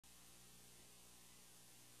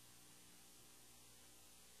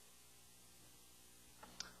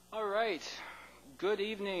Good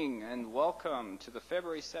evening and welcome to the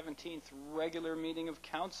February 17th regular meeting of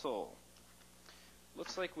Council.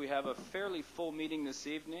 Looks like we have a fairly full meeting this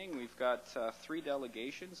evening. We've got 3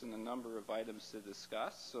 delegations and a number of items to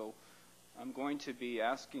discuss. So I'm going to be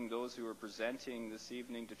asking those who are presenting this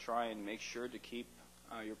evening to try and make sure to keep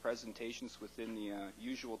your presentations within the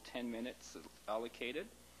usual 10 minutes allocated.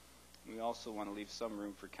 We also want to leave some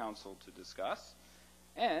room for Council to discuss.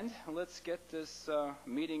 And let's get this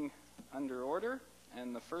meeting under order.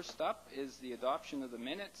 And the first up is the adoption of the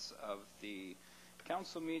minutes of the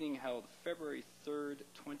Council meeting held February 3rd,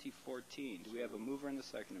 2014. Do we have a mover and a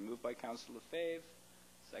seconder? Moved by Councillor Lefebvre,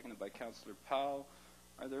 seconded by Councillor Powell.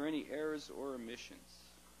 Are there any errors or omissions?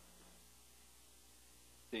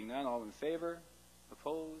 Seeing none, all in favor?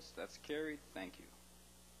 Opposed? That's carried. Thank you.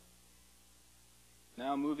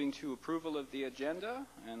 Now moving to approval of the agenda,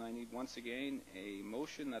 and I need once again a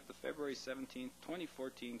motion that the February 17th,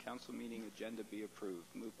 2014 Council meeting agenda be approved.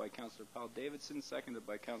 Moved by Councillor Paul Davidson, seconded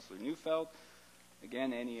by Councillor Neufeld.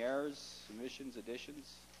 Again, any errors, omissions, additions?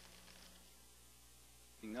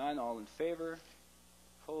 Seeing none, all in favor?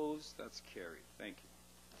 Opposed? That's carried. Thank you.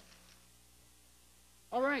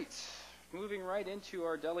 All right, moving right into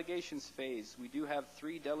our delegations phase. We do have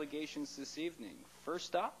 3 delegations this evening.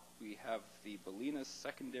 First up, we have the BYLAWS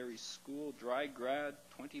Secondary School Dry Grad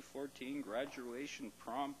 2014 Graduation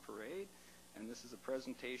Prom Parade, and this is a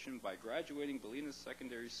presentation by graduating BYLAWS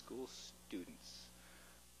Secondary School students.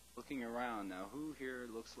 Looking around now, who here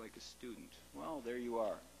looks like a student? Well, there you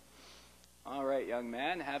are. All right, young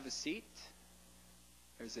man, have a seat.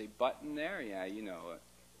 There's a button there. Yeah, you know it.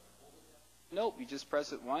 Nope, you just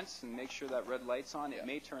press it once and make sure that red light's on. It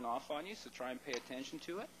may turn off on you, so try and pay attention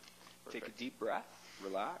to it. Perfect. Take a deep breath.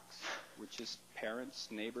 Relax. We're just parents,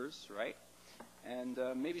 neighbors, right? And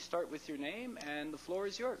maybe start with your name, and the floor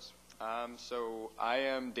is yours. So I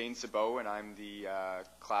am Dane Sabot, and I'm the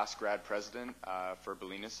class grad president for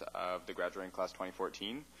BYLAWS of the graduating class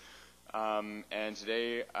 2014. And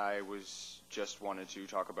today I just wanted to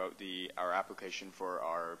talk about our application for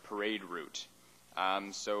our parade route.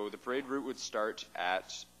 So the parade route would start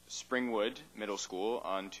at Springwood Middle School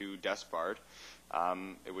onto Despard.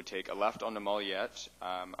 It would take a left onto Molliette,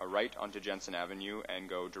 a right onto Jensen Avenue, and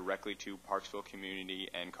go directly to Parksville Community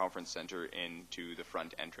and Conference Center into the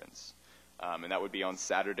front entrance. And that would be on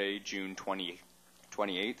Saturday, June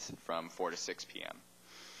 28th from 4 to 6 p.m.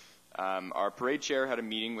 Our parade chair had a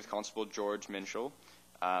meeting with Constable George Minshall,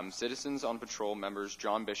 Citizens on Patrol members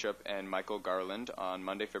John Bishop and Michael Garland on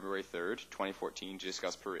Monday, February 3rd, 2014 to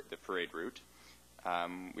discuss the parade route.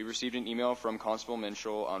 We received an email from Constable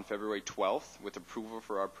Minshall on February 12th with approval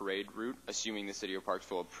for our parade route, assuming the City of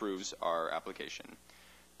Parksville approves our application.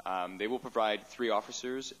 They will provide 3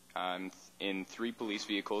 officers in 3 police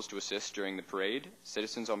vehicles to assist during the parade.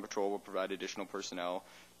 Citizens on Patrol will provide additional personnel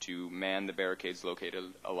to man the barricades located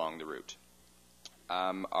along the route.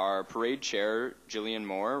 Our parade chair, Jillian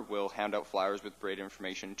Moore, will hand out flyers with parade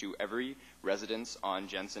information to every residence on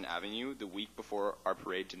Jensen Avenue the week before our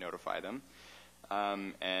parade to notify them.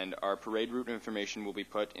 And our parade route information will be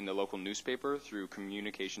put in the local newspaper through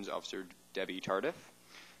Communications Officer Debbie Tardif.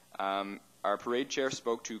 Our parade chair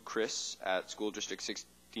spoke to Chris at School District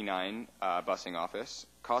 69 busing office.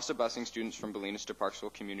 Cost of busing students from BYLAWS to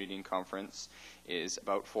Parksville Community and Conference is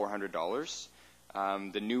about $400.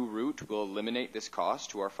 The new route will eliminate this cost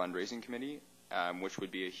to our fundraising committee, which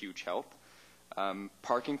would be a huge help.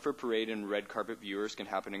 Parking for parade and red carpet viewers can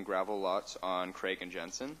happen in gravel lots on Craig and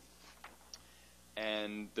Jensen.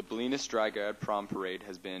 And the BYLAWS Dry Grad Prom Parade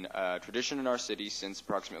has been a tradition in our city since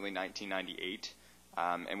approximately 1998.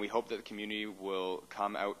 And we hope that the community will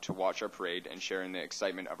come out to watch our parade and share in the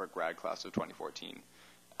excitement of our grad class of 2014.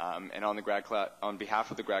 And on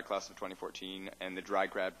behalf of the grad class of 2014 and the Dry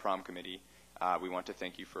Grad Prom Committee, we want to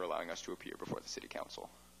thank you for allowing us to appear before the City Council.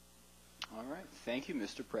 All right. Thank you,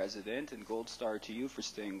 Mr. President, and gold star to you for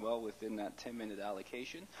staying well within that 10-minute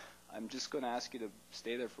allocation. I'm just going to ask you to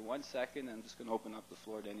stay there for 1 second. I'm just going to open up the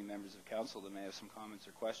floor to any members of council that may have some comments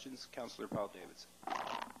or questions. Councillor Paul Davidson.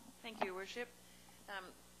 Thank you, Your Worship.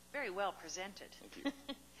 Very well presented. Thank you.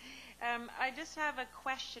 I just have a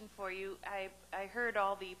question for you. I heard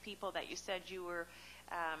all the people that you said you were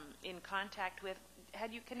in contact with.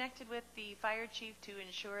 Had you connected with the fire chief to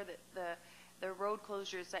ensure that the road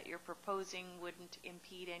closures that you're proposing wouldn't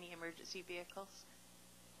impede any emergency vehicles?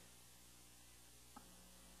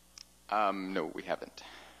 No, we haven't.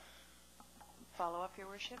 Follow up, Your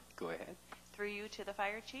Worship? Go ahead. Through you to the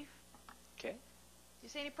fire chief? Okay. Do you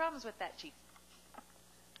see any problems with that, Chief?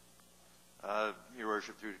 Your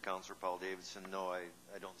Worship, through to Councillor Paul Davidson, no,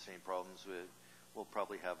 I don't see any problems with. We'll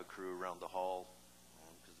probably have a crew around the hall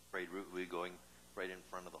because the parade route will be going right in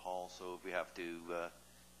front of the hall, so if we have to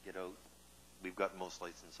get out, we've got most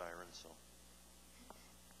lights and sirens. So.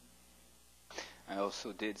 I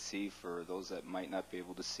also did see, for those that might not be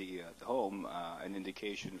able to see at home, an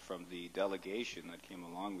indication from the delegation that came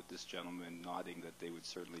along with this gentleman nodding that they would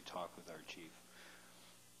certainly talk with our chief.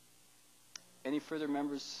 Any further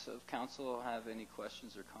members of council have any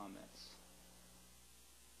questions or comments?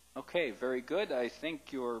 Okay, very good. I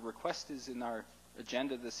think your request is in our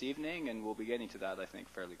agenda this evening, and we'll be getting to that, I think,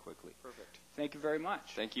 fairly quickly. Perfect. Thank you very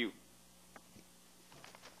much. Thank you.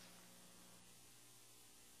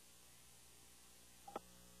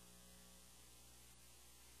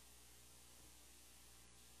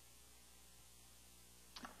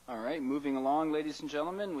 All right, moving along, ladies and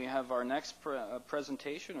gentlemen, we have our next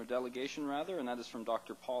presentation, or delegation rather, and that is from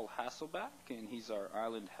Dr. Paul Hasselback, and he's our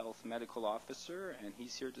Island Health Medical Officer, and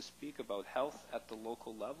he's here to speak about health at the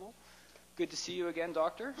local level. Good to see you again,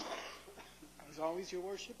 Doctor. As always, Your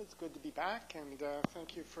Worship, it's good to be back, and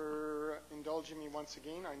thank you for indulging me once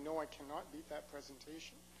again. I know I cannot beat that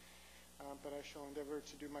presentation, but I shall endeavor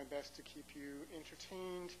to do my best to keep you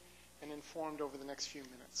entertained and informed over the next few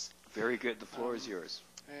minutes. Very good. The floor is yours.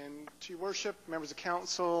 And to Your Worship, members of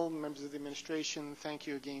council, members of the administration, thank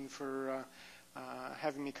you again for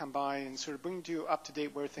having me come by and sort of bring you up to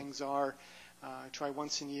date where things are. I try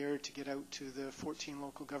once in a year to get out to the 14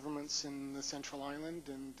 local governments in the Central Island,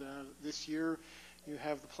 and this year you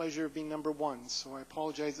have the pleasure of being number one. So I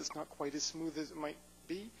apologize it's not quite as smooth as it might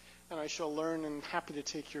be, and I shall learn and happy to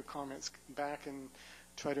take your comments back and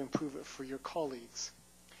try to improve it for your colleagues.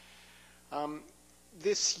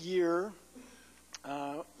 This year,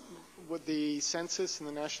 with the census and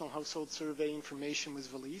the National Household Survey information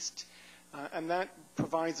was released, and that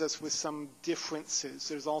provides us with some differences.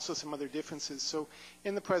 There's also some other differences. So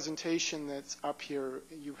in the presentation that's up here,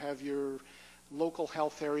 you have your local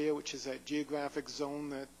health area, which is that geographic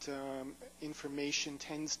zone that information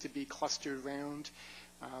tends to be clustered around.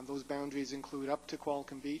 Those boundaries include up to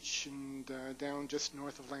Qualicum Beach and down just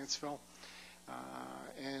north of Lanceville,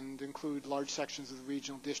 and include large sections of the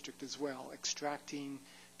regional district as well. Extracting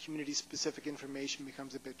community-specific information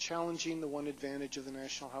becomes a bit challenging. The one advantage of the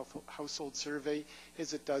National Household Survey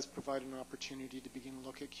is it does provide an opportunity to begin to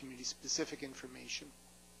look at community-specific information.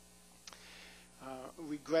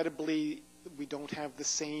 Regrettably, we don't have the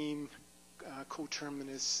same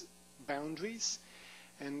coterminous boundaries.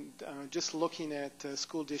 And just looking at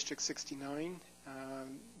School District 69,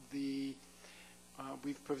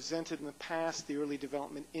 we've presented in the past the Early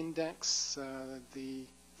Development Index. The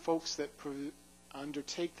folks that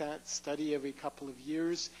undertake that study every couple of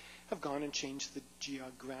years have gone and changed the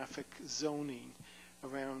geographic zoning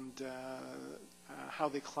around how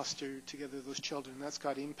they cluster together those children. That's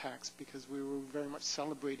got impacts because we were very much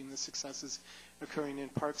celebrating the successes occurring in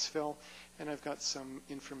Parksville, and I've got some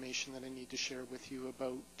information that I need to share with you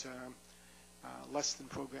about less than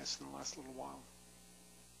progress in the last little while.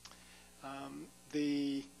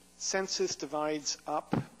 The census divides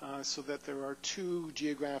up so that there are two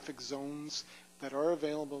geographic zones that are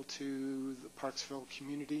available to the Parksville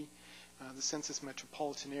community. The census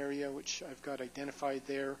metropolitan area, which I've got identified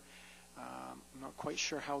there. I'm not quite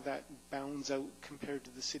sure how that bounds out compared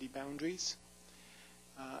to the city boundaries.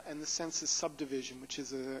 And the census subdivision, which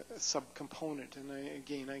is a subcomponent. And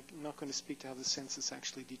I'm not going to speak to how the census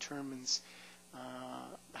actually determines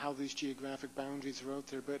how these geographic boundaries are out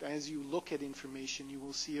there. But as you look at information, you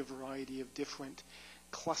will see a variety of different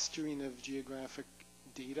clustering of geographic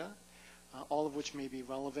data, all of which may be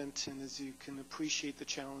relevant. And as you can appreciate the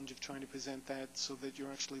challenge of trying to present that so that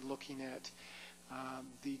you're actually looking at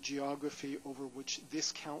the geography over which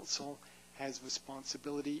this council has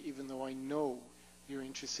responsibility, even though I know you're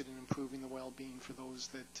interested in improving the well-being for those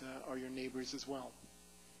that are your neighbors as well.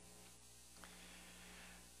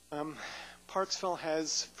 Parksville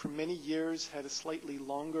has, for many years, had a slightly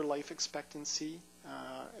longer life expectancy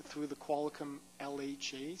through the Qualicum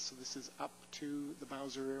LHA, so this is up to the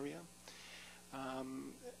Bowser area.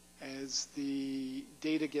 As the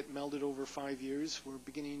data get melded over 5 years, we're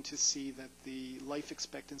beginning to see that the life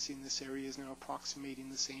expectancy in this area is now approximating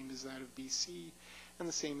the same as that of BC and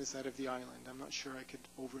the same as that of the island. I'm not sure I could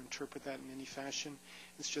overinterpret that in any fashion.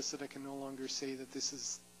 It's just that I can no longer say that this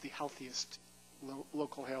is the healthiest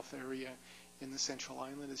local health area in the Central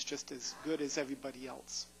Island. It's just as good as everybody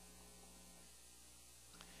else.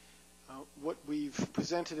 What we've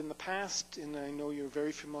presented in the past, and I know you're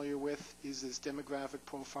very familiar with, is this demographic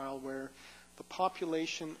profile where the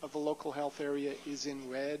population of the local health area is in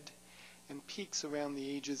red and peaks around the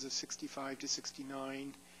ages of 65 to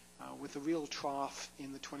 69 with a real trough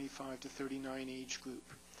in the 25 to 39 age group.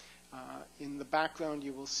 In the background,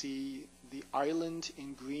 you will see the island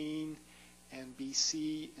in green and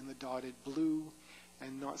BC in the dotted blue.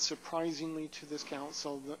 And not surprisingly to this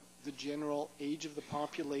council, the general age of the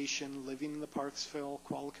population living in the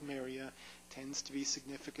Parksville-Qualicum area tends to be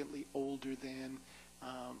significantly older than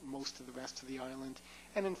most of the rest of the island,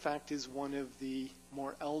 and in fact is one of the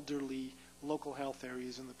more elderly local health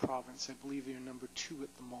areas in the province. I believe they are number 2 at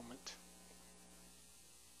the moment.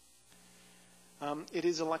 It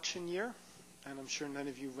is election year, and I'm sure none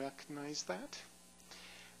of you recognize that.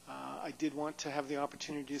 I did want to have the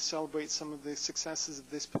opportunity to celebrate some of the successes of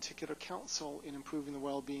this particular council in improving the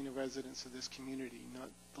well-being of residents of this community, not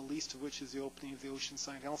the least of which is the opening of the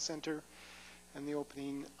Oceanside Health Centre and the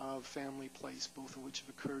opening of Family Place, both of which have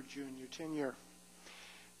occurred during your tenure.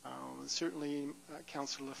 Certainly,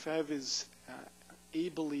 Councillor Lefebvre is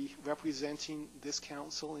ably representing this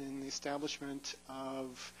council in the establishment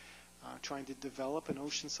of trying to develop an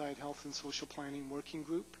Oceanside Health and Social Planning Working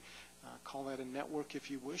Group. Call that a network if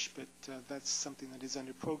you wish, but that's something that is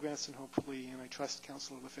under progress, and hopefully, and I trust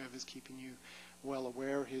Councillor Lefebvre is keeping you well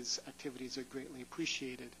aware. His activities are greatly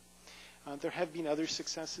appreciated. There have been other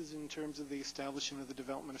successes in terms of the establishment of the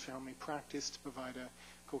development of family practice to provide a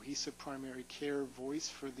cohesive primary care voice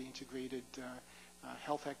for the integrated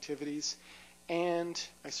health activities. And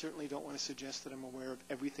I certainly don't want to suggest that I'm aware of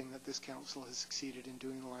everything that this council has succeeded in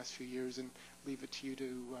doing in the last few years, and leave it to you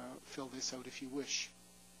to fill this out if you wish.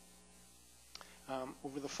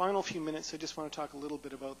 Over the final few minutes, I just want to talk a little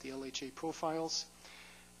bit about the LHA profiles.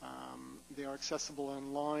 They are accessible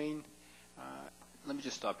online. Let me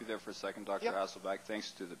just stop you there for a second, Dr. Yep. Hasselbeck.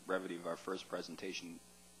 Thanks to the brevity of our first presentation,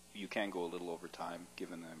 you can go a little over time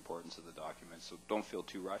given the importance of the document, so don't feel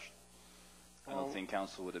too rushed. I don't think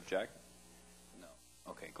council would object.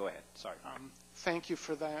 No. Okay, go ahead. Sorry. Thank you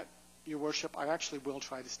for that, Your Worship. I actually will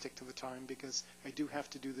try to stick to the time because I do have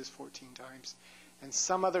to do this 14 times. And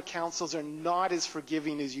some other councils are not as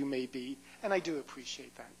forgiving as you may be, and I do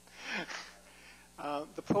appreciate that.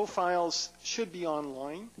 The profiles should be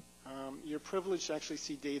online. You're privileged to actually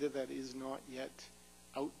see data that is not yet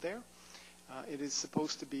out there. It is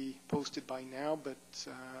supposed to be posted by now, but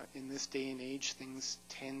in this day and age, things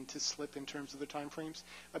tend to slip in terms of the time frames.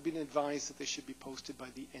 I've been advised that they should be posted by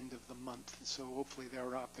the end of the month, so hopefully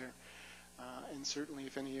they're out there. And certainly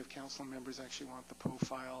if any of council members actually want the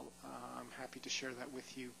profile, I'm happy to share that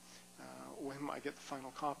with you when I get the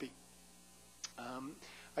final copy.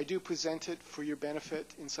 I do present it for your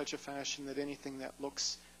benefit in such a fashion that anything that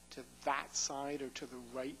looks to that side or to the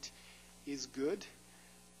right is good,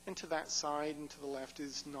 and to that side and to the left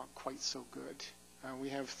is not quite so good. We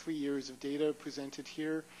have 3 years of data presented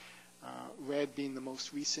here, red being the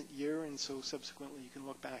most recent year, and so subsequently you can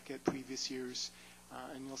look back at previous years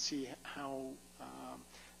and you'll see how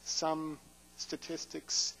some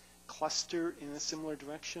statistics cluster in a similar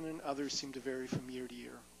direction and others seem to vary from year to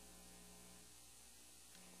year.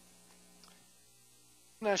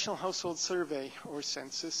 National Household Survey, or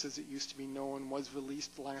Census as it used to be known, was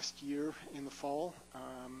released last year in the fall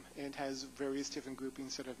and has various different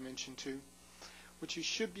groupings that I've mentioned too. What you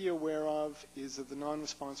should be aware of is that the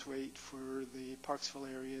non-response rate for the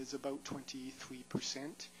Parksville area is about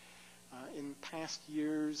 23%. In past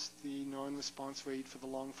years, the non-response rate for the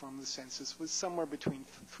long form of the census was somewhere between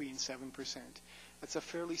 3 and 7%. That's a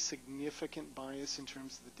fairly significant bias in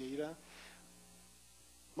terms of the data.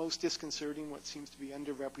 Most disconcerting, what seems to be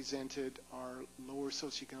underrepresented are lower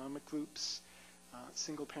socioeconomic groups,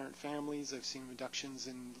 single-parent families. I've seen reductions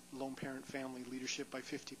in lone parent family leadership by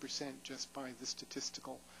 50% just by the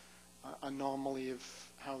statistical anomaly of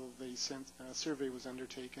how the survey was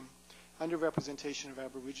undertaken. Underrepresentation of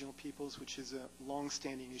Aboriginal peoples, which is a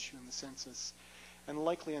long-standing issue in the census, and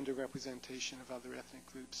likely underrepresentation of other ethnic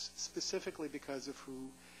groups, specifically because of who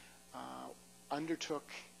undertook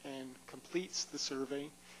and completes the survey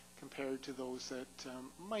compared to those that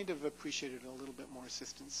might have appreciated a little bit more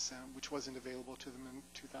assistance, which wasn't available to them in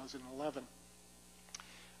 2011.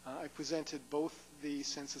 I presented both the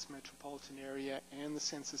census metropolitan area and the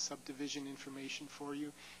census subdivision information for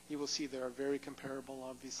you. You will see they are very comparable.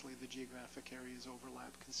 Obviously, the geographic areas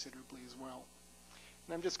overlap considerably as well.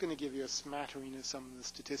 And I'm just going to give you a smattering of some of the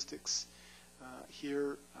statistics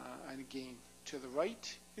here. And again, to the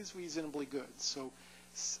right is reasonably good. So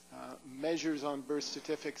measures on birth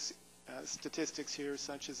statistics here,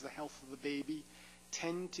 such as the health of the baby,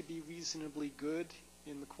 tend to be reasonably good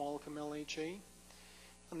in the Qualicum LHA.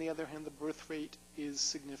 On the other hand, the birth rate is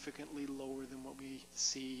significantly lower than what we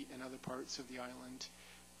see in other parts of the island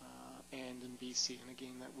and in BC. And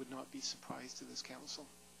again, that would not be a surprise to this council.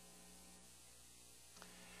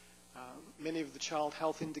 Many of the child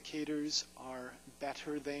health indicators are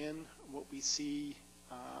better than what we see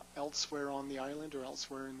elsewhere on the island or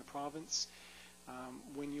elsewhere in the province.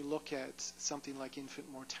 When you look at something like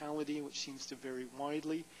infant mortality, which seems to vary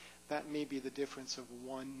widely, that may be the difference of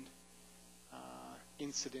one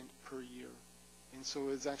incident per year. And so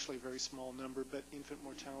it's actually a very small number, but infant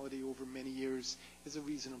mortality over many years is a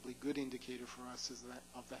reasonably good indicator for us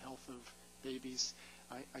of the health of babies.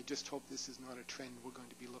 I just hope this is not a trend we're going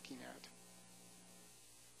to be looking at.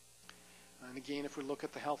 And again, if we look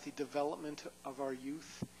at the healthy development of our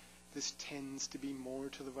youth, this tends to be more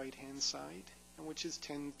to the right-hand side, and which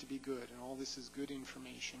tends to be good. And all this is good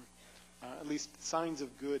information, at least signs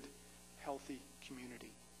of good, healthy community.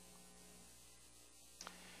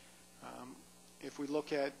 If we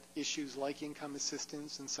look at issues like income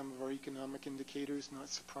assistance and some of our economic indicators, not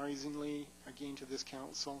surprisingly, again to this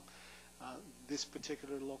council, this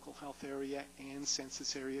particular local health area and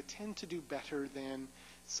census area tend to do better than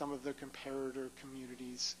some of the comparator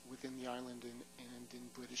communities within the island and in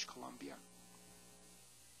British Columbia.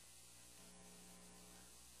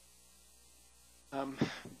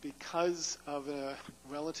 Because of a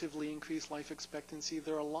relatively increased life expectancy,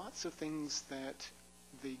 there are lots of things that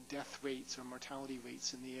the death rates or mortality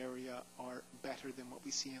rates in the area are better than what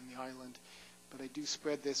we see on the island. But I do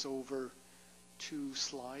spread this over 2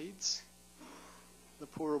 slides, the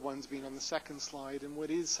poorer ones being on the second slide, and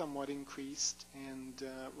what is somewhat increased and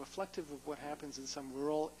reflective of what happens in some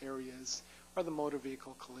rural areas are the motor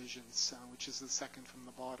vehicle collisions, which is the second from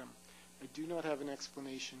the bottom. I do not have an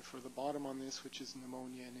explanation for the bottom on this, which is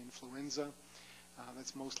pneumonia and influenza.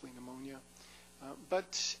 That's mostly pneumonia.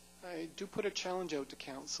 But I do put a challenge out to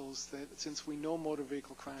councils that since we know motor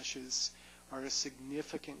vehicle crashes are a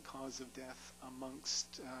significant cause of death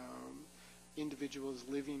amongst individuals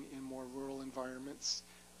living in more rural environments,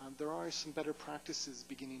 there are some better practices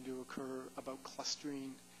beginning to occur about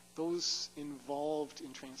clustering those involved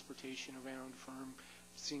in transportation around firm,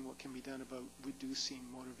 seeing what can be done about reducing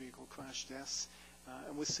motor vehicle crash deaths,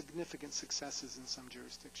 and with significant successes in some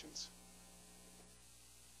jurisdictions.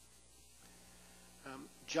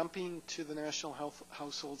 Jumping to the National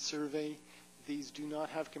Household Survey, these do not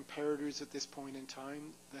have comparators at this point in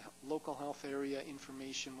time. The local health area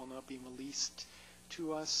information will not be released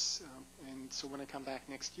to us, and so when I come back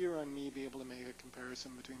next year, I may be able to make a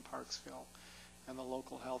comparison between Parksville and the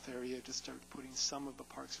local health area to start putting some of the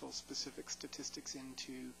Parksville specific statistics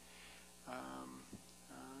into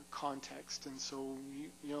context. And so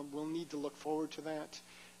we'll need to look forward to that.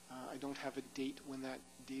 I don't have a date when that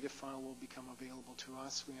data file will become available to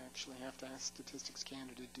us. We actually have to ask Statistics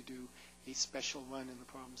Canada to do a special run in the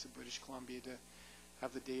province of British Columbia to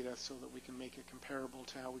have the data so that we can make it comparable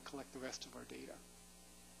to how we collect the rest of our data.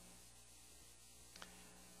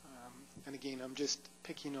 And again, I'm just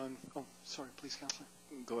picking on, oh, sorry, please, Councillor.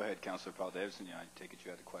 Go ahead, Councillor Paul Davison. Yeah, I take it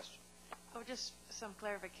you had a question. Oh, just some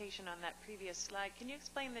clarification on that previous slide. Can you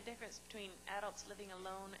explain the difference between adults living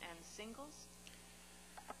alone and singles?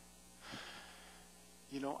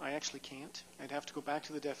 I actually can't. I'd have to go back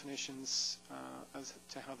to the definitions as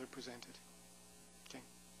to how they're presented. Okay.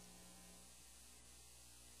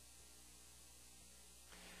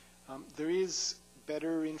 There is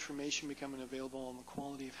better information becoming available on the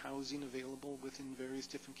quality of housing available within various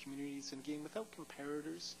different communities. And again, without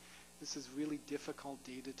comparators, this is really difficult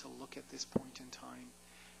data to look at this point in time.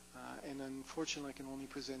 And unfortunately, I can only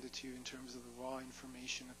present it to you in terms of the raw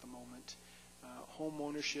information at the moment. Home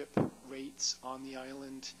ownership rates on the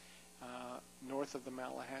island north of the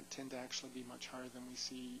Malahat tend to actually be much higher than we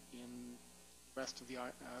see in west of the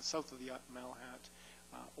south of the Malahat,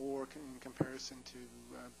 or in comparison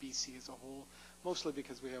to BC as a whole, mostly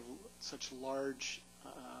because we have such large,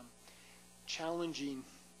 challenging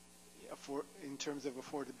in terms of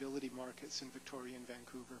affordability markets in Victoria and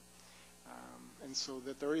Vancouver, and so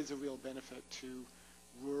that there is a real benefit to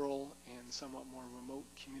rural and somewhat more remote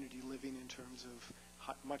community living in terms of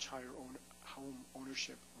much higher home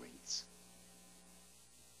ownership rates.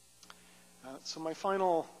 So my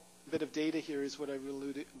final bit of data here is what I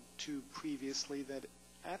alluded to previously, that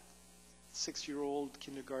at 6-year-old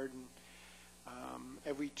kindergarten,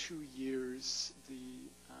 every 2 years, the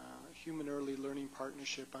Human Early Learning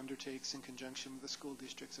Partnership undertakes, in conjunction with the school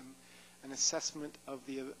districts, an assessment of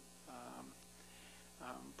the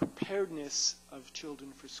preparedness of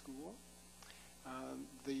children for school.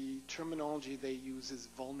 The terminology they use is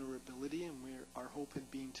vulnerability, and our hope had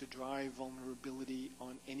been to drive vulnerability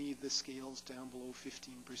on any of the scales down below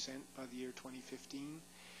 15% by the year 2015.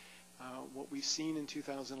 What we've seen in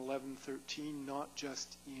 2011-13, not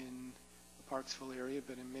just in the Parksville area,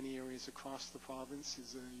 but in many areas across the province,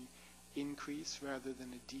 is increase rather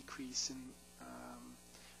than a decrease in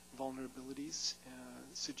vulnerabilities,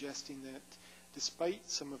 suggesting that despite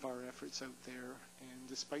some of our efforts out there and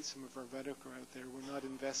despite some of our rhetoric out there, we're not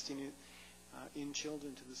investing it in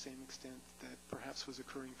children to the same extent that perhaps was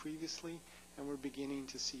occurring previously, and we're beginning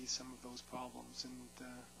to see some of those problems. And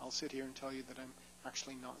I'll sit here and tell you that I'm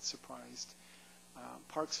actually not surprised.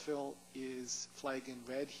 Parksville is flagged in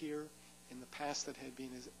red here. In the past, that had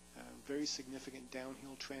been a very significant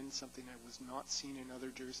downhill trend, something I was not seen in other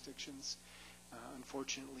jurisdictions.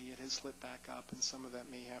 Unfortunately, it has slipped back up, and some of that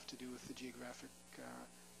may have to do with the geographic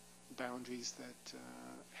boundaries that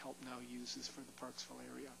Help Now uses for the Parksville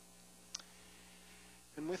area.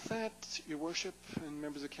 And with that, Your Worship and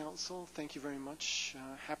members of Council, thank you very much.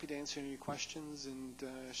 Happy to answer any questions, and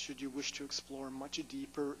should you wish to explore much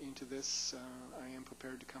deeper into this, I am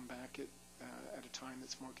prepared to come back at a time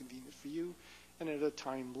that's more convenient for you and at a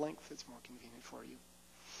time length that's more convenient for you.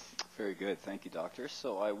 Very good. Thank you, Doctor.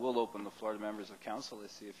 So I will open the floor to members of Council. I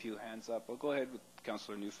see a few hands up. I'll go ahead with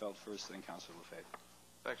Councillor Neufeld first, then Councillor Lefebvre.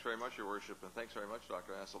 Thanks very much, Your Worship, and thanks very much,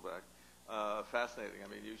 Dr. Hasselbeck. Fascinating. I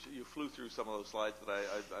mean, you flew through some of those slides that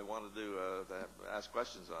I wanted to ask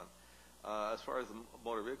questions on. As far as the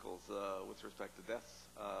motor vehicles, with respect to deaths,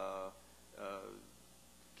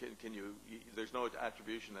 can you? There's no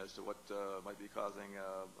attribution as to what might be causing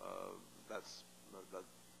that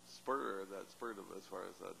spurt of as far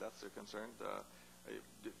as deaths are concerned.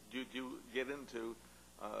 Do you get into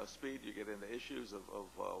speed? Do you get into issues of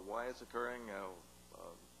why it's occurring?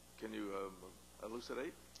 Can you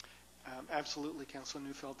elucidate? Absolutely, Councillor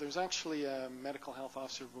Neufeld. There's actually a medical health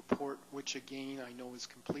officer report, which again I know is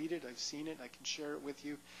completed. I've seen it. I can share it with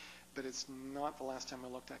you, but it's not the last time I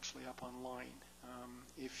looked actually up online.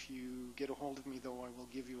 If you get a hold of me, though, I will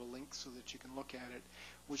give you a link so that you can look at it,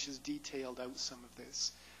 which has detailed out some of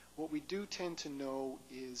this. What we do tend to know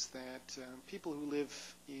is that people who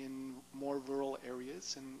live in more rural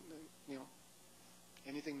areas, and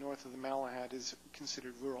anything north of the Malahat is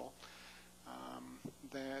considered rural,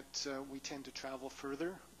 that we tend to travel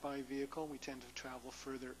further by vehicle. We tend to travel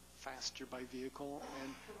further faster by vehicle,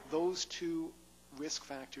 and those two risk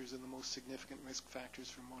factors are the most significant risk factors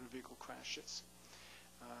for motor vehicle crashes.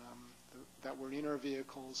 That we're in our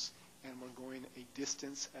vehicles and we're going a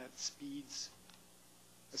distance at speeds,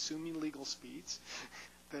 assuming legal speeds,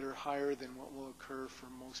 that are higher than what will occur for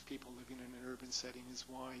most people living in an urban setting is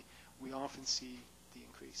why we often see the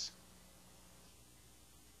increase.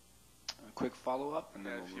 A quick follow-up, and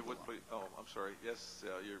then If you would, please. Oh, I'm sorry. Yes,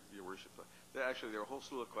 Your Worship. Actually, there are a whole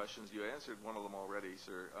slew of questions. You answered one of them already,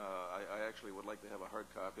 sir. I actually would like to have a hard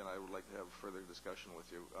copy, and I would like to have further discussion with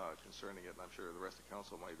you concerning it, and I'm sure the rest of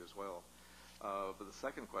Council might as well. But the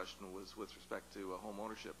second question was with respect to home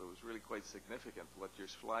ownership. It was really quite significant. What your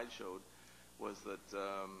slide showed was that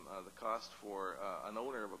the cost for an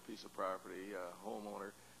owner of a piece of property, a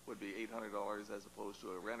homeowner, would be $800 as opposed to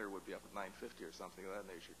a renter would be up at $950 or something of that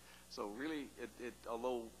nature. So really,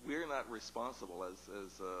 although we're not responsible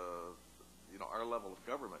as our level of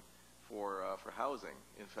government for housing,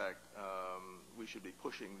 in fact, we should be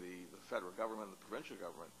pushing the federal government and the provincial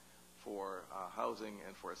government for housing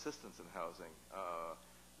and for assistance in housing,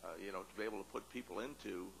 to be able to put people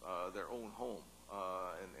into their own home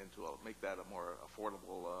and to make that a more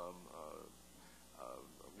affordable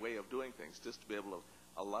way of doing things, just to be able to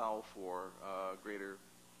allow for greater,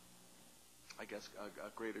 I guess, a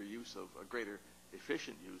greater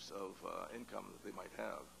efficient use of income that they might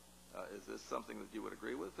have. Is this something that you would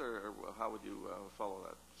agree with, or how would you follow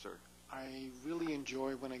that, sir? I really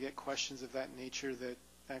enjoy when I get questions of that nature that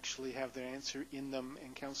actually have their answer in them.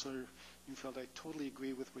 And Councillor Neufeld, I totally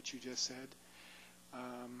agree with what you just said.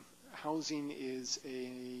 Housing is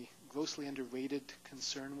a grossly underrated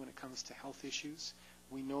concern when it comes to health issues.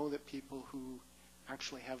 We know that people who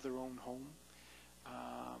actually have their own home,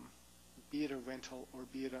 be it a rental or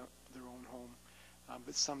be it their own home,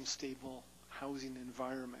 but some stable housing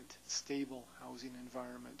environment,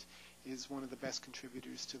 is one of the best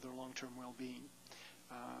contributors to their long-term well-being.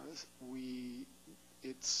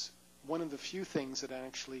 It's one of the few things that I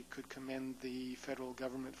actually could commend the federal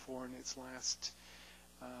government for in its last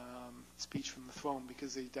speech from the throne,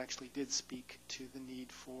 because they actually did speak to the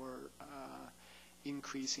need for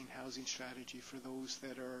increasing housing strategy for those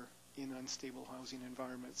that are in unstable housing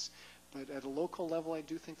environments. But at a local level, I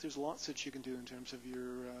do think there's lots that you can do in terms of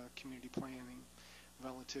your community planning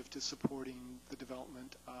relative to supporting the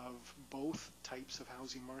development of both types of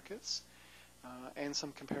housing markets and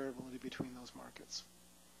some comparability between those markets.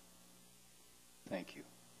 Thank you.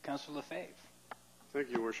 Councillor Lefebvre. Thank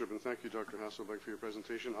you, Your Worship, and thank you, Dr. Hasselbeck, for your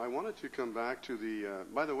presentation. I wanted to come back to the,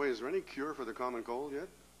 by the way, is there any cure for the common cold yet?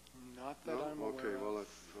 Not that I'm aware Okay, of. well,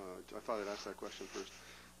 I thought I'd ask that question first.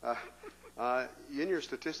 In your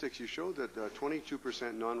statistics, you showed that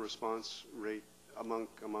 22% non-response rate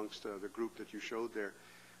amongst the group that you showed there.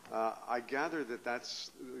 I gather that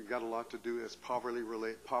that's got a lot to do as poverty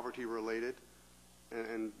related,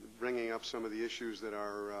 and bringing up some of the issues that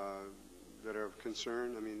are of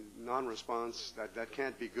concern. I mean, non-response, that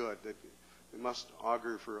can't be good. That it must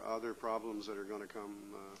augur for other problems that are going to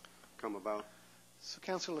come about. So,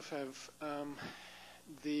 Councillor Lefebvre,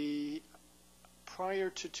 prior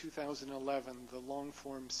to 2011, the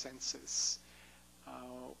long-form census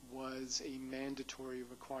was a mandatory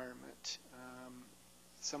requirement.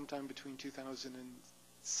 Sometime between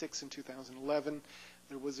 2006 and 2011,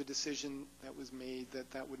 there was a decision that was made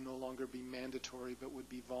that would no longer be mandatory but would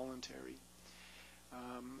be voluntary.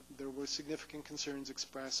 There were significant concerns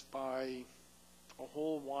expressed by a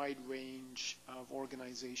whole wide range of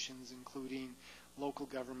organizations, including local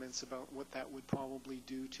governments, about what that would probably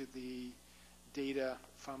do to the data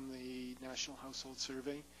from the National Household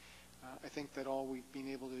Survey. I think that all we've been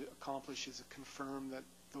able to accomplish is confirm that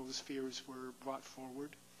those fears were brought forward,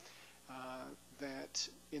 that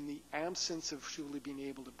in the absence of truly being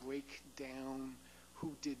able to break down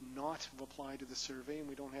who did not reply to the survey, and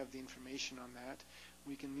we don't have the information on that,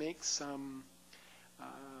 we can make some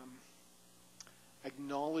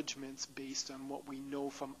acknowledgments based on what we know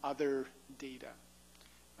from other data,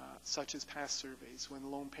 such as past surveys.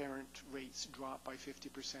 When lone parent rates drop by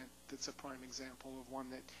 50%, that's a prime example of one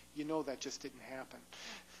that that just didn't happen.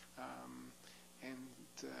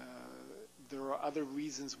 There are other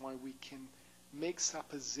reasons why we can make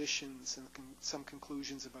suppositions and some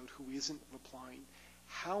conclusions about who isn't replying.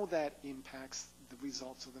 How that impacts the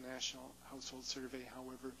results of the National Household Survey,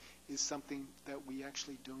 however, is something that we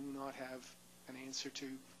actually do not have an answer to.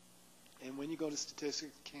 And when you go to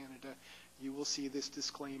Statistics Canada, you will see this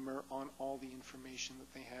disclaimer on all the information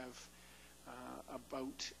that they have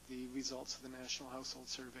about the results of the National Household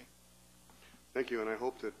Survey. Thank you, and I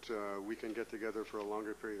hope that we can get together for a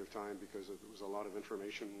longer period of time, because it was a lot of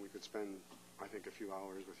information. We could spend, I think, a few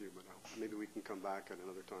hours with you, but maybe we can come back at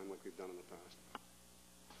another time like we've done in the past.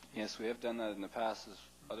 Yes, we have done that in the past. As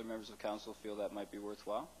other members of council feel that might be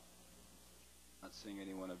worthwhile? Not seeing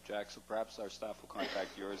anyone object, so perhaps our staff will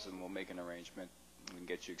contact yours and we'll make an arrangement and we can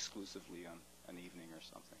get you exclusively on an evening or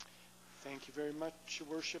something. Thank you very much, Your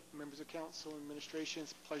Worship, members of council, administration.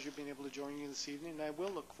 It's a pleasure being able to join you this evening, and I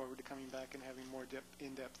will look forward to coming back and having more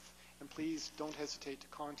in-depth. And please don't hesitate to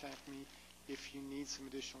contact me if you need some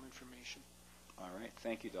additional information. All right.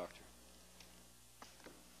 Thank you, Doctor.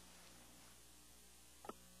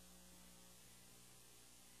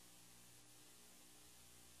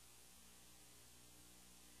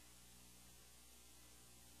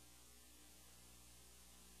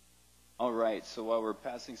 All right, so while we're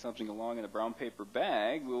passing something along in a brown paper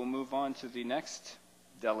bag, we will move on to the next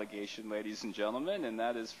delegation, ladies and gentlemen, and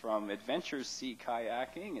that is from Adventure Sea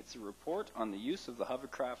Kayaking. It's a report on the use of the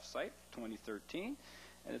hovercraft site 2013,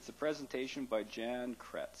 and it's a presentation by Jan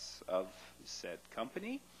Kretz of said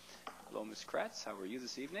company. Hello, Ms. Kretz. How are you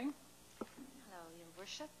this evening? Hello, Your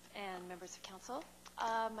Worship and members of council.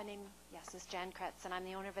 My name, is Jan Kretz, and I'm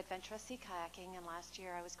the owner of Adventure Sea Kayaking, and last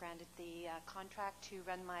year I was granted the contract to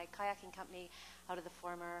run my kayaking company out of the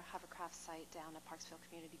former hovercraft site down at Parksville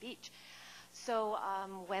Community Beach. So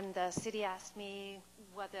when the city asked me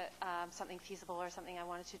whether something feasible or something I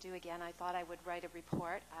wanted to do again, I thought I would write a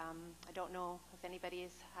report. I don't know if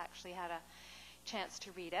anybody's actually had a chance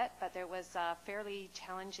to read it, but there was fairly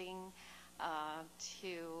challenging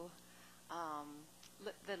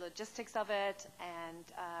the logistics of it and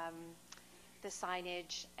the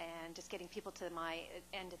signage and just getting people to my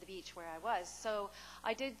end of the beach where I was. So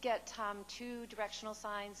I did get 2 directional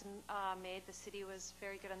signs made. The city was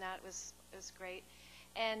very good on that. It was great.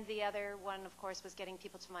 And the other one, of course, was getting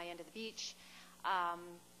people to my end of the beach.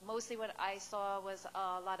 Mostly what I saw was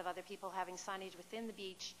a lot of other people having signage within the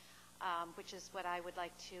beach, which is what I would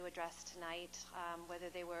like to address tonight, whether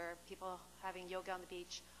they were people having yoga on the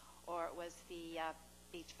beach or it was the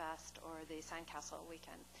Beach Fest or the Sandcastle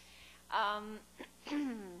weekend.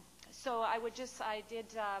 So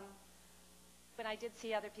when I did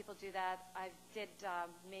see other people do that, I did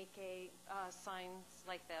make signs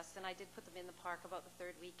like this, and I did put them in the park about the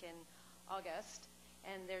 3rd week in August,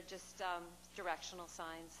 and they're just directional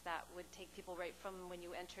signs that would take people right from when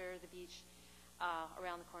you enter the beach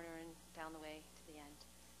around the corner and down the way to the end.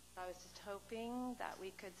 So I was just hoping that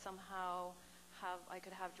we could somehow I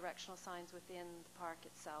could have directional signs within the park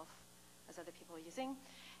itself as other people are using.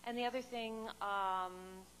 And the other thing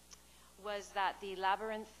was that the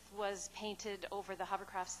labyrinth was painted over the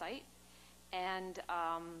hovercraft site, and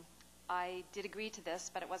I did agree to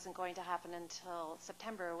this, but it wasn't going to happen until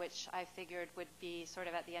September, which I figured would be sort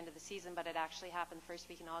of at the end of the season, but it actually happened first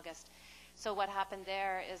week in August. So what happened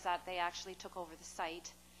there is that they actually took over the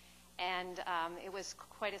site, and it was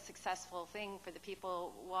quite a successful thing for the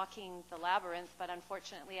people walking the labyrinth, but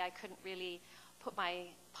unfortunately I couldn't really put my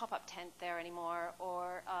pop-up tent there anymore,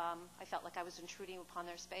 or I felt like I was intruding upon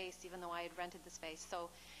their space, even though I had rented the space. So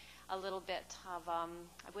a little bit of, I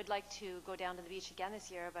would like to go down to the beach again this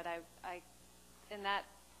year, but I in that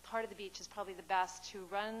part of the beach is probably the best to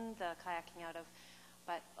run the kayaking out of,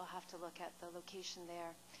 but I'll have to look at the location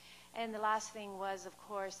there. And the last thing was, of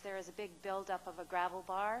course, there is a big buildup of a gravel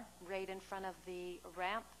bar right in front of the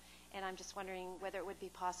ramp, and I'm just wondering whether it would be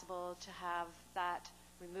possible to have that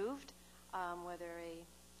removed, whether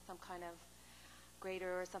some kind of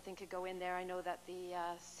grader or something could go in there. I know that the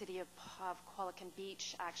city of Qualicum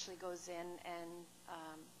Beach actually goes in and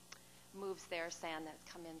moves their sand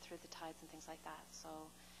that's come in through the tides and things like that. So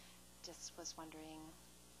just was wondering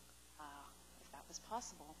if that was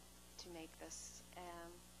possible to make this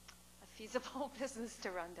a feasible business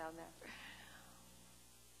to run down there.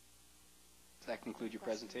 Does that conclude your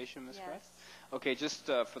presentation, Ms. Pratt? Yes. Okay, just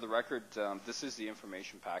for the record, this is the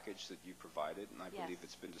information package that you provided, and I believe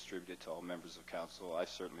it's been distributed to all members of council. I've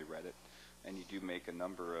certainly read it, and you do make a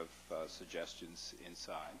number of suggestions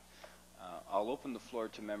inside. I'll open the floor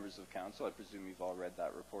to members of council. I presume you've all read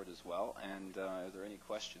that report as well. And are there any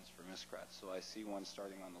questions for Ms. Pratt? So I see one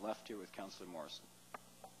starting on the left here with Councillor Morrison.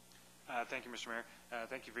 Thank you, Mr. Mayor.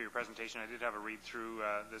 Thank you for your presentation. I did have a read through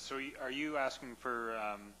this. So are you asking for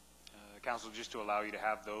council just to allow you to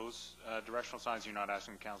have those directional signs? You're not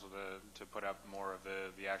asking council to put up more of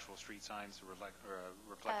the actual street signs,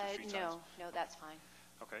 reflective street signs? No, that's fine.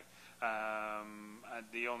 Okay.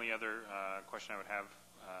 The only other question I would have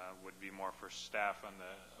would be more for staff on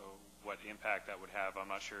what impact that would have. I'm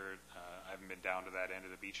not sure. I haven't been down to that end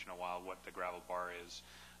of the beach in a while, what the gravel bar is.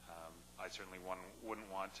 I certainly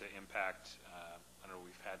wouldn't want to impact. I know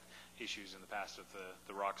we've had issues in the past with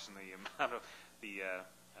the rocks and the amount of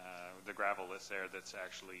the gravel that's there that's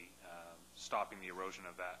actually stopping the erosion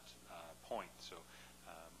of that point. So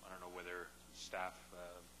I don't know whether staff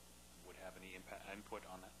would have any input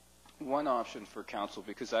on that. One option for council,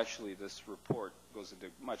 because actually this report goes into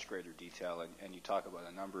much greater detail, and you talk about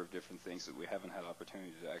a number of different things that we haven't had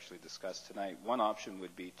opportunity to actually discuss tonight. One option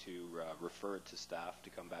would be to refer it to staff to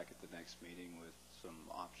come back at the next meeting with some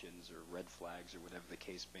options or red flags or whatever the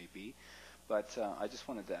case may be. But I just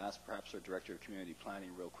wanted to ask perhaps our Director of Community Planning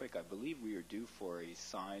real quick. I believe we are due for a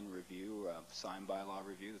sign review, sign bylaw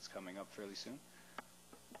review that's coming up fairly soon.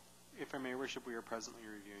 If I may, Worship, we are presently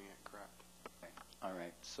reviewing it, correct. Okay. All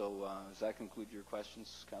right. So does that conclude your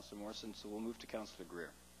questions, Councillor Morrison? So we'll move to Councillor Greir.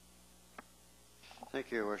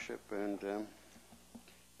 Thank you, Worship, and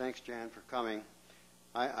thanks, Jan, for coming.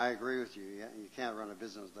 I agree with you. You can't run a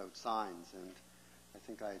business without signs, and I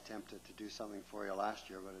think I attempted to do something for you last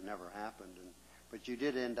year, but it never happened. But you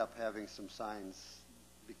did end up having some signs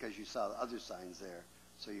because you saw other signs there,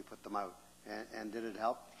 so you put them out. And did it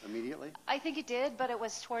help immediately? I think it did, but it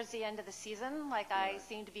was towards the end of the season. Like, I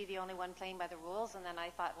seemed to be the only one playing by the rules, and then I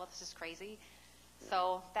thought, well, this is crazy. Yeah.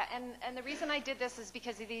 So that, and the reason I did this is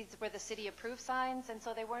because these were the city-approved signs, and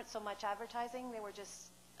so they weren't so much advertising. They were just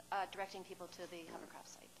directing people to the hovercraft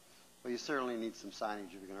site. Well, you certainly need some signage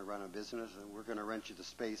if you're going to run a business, and we're going to rent you the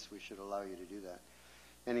space. We should allow you to do that.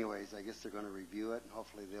 Anyways, I guess they're going to review it, and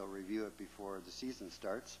hopefully they'll review it before the season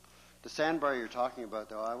starts. The sandbar you're talking about,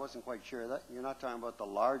 though, I wasn't quite sure. That you're not talking about the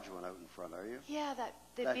large one out in front, are you? Yeah,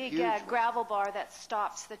 the big gravel bar that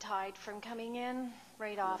stops the tide from coming in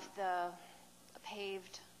right off the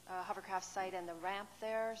paved hovercraft site and the ramp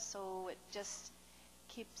there. So it just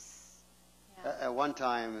keeps... Yeah. At one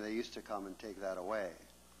time, they used to come and take that away.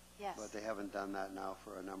 Yes. But they haven't done that now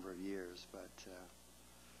for a number of years. But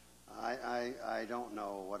I don't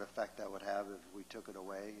know what effect that would have if we took it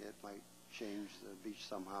away. It might change the beach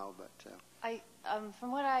somehow, but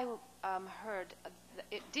from what I heard,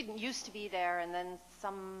 it didn't used to be there, and then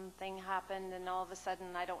something happened, and all of a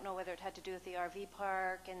sudden, I don't know whether it had to do with the RV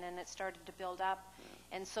park, and then it started to build up,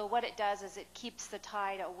 and so what it does is it keeps the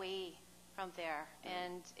tide away from there,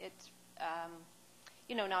 and it's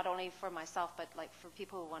not only for myself, but like for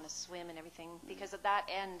people who want to swim and everything, because at that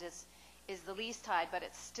end is the least tide, but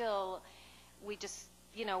it's still, we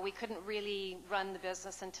couldn't really run the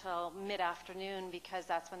business until mid-afternoon because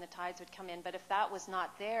that's when the tides would come in. But if that was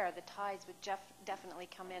not there, the tides would definitely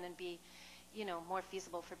come in and be, more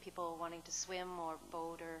feasible for people wanting to swim or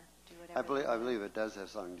boat or do whatever. I believe it does have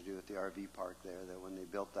something to do with the RV park there, that when they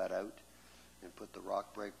built that out and put the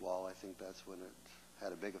rock break wall, I think that's when it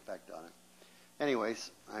had a big effect on it.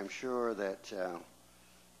 anyways, I'm sure that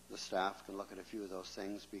the staff can look at a few of those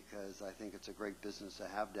things, because I think it's a great business to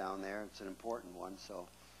have down there. It's an important one, so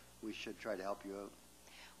we should try to help you out.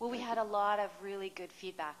 Well, we had a lot of really good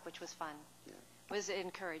feedback, which was fun. Yeah. It was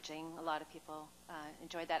encouraging. A lot of people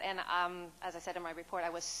enjoyed that. And as I said in my report, I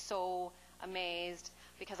was so amazed,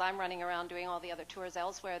 because I'm running around doing all the other tours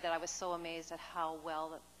elsewhere, that I was so amazed at how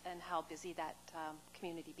well and how busy that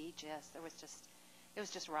community beach is. It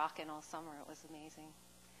was just rocking all summer. It was amazing.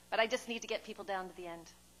 But I just need to get people down to the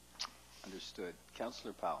end. Understood.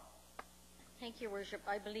 Councillor Powell. Thank you, Your Worship.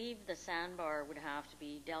 I believe the sandbar would have to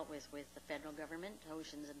be dealt with the federal government,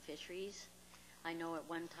 Oceans and Fisheries. I know at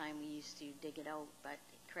one time we used to dig it out, but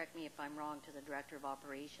correct me if I'm wrong, to the Director of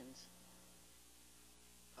Operations.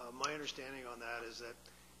 My understanding on that is that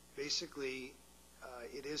basically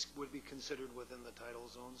it would be considered within the tidal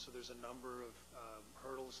zone, so there's a number of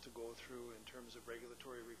hurdles to go through in terms of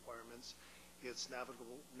regulatory requirements. It's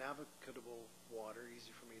navigable water,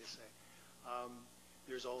 easy for me to say.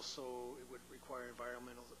 There's also, it would require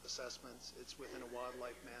environmental assessments. It's within a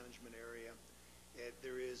wildlife management area.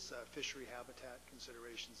 There is fishery habitat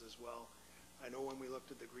considerations as well. I know when we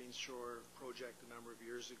looked at the Green Shore project a number of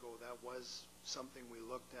years ago, that was something we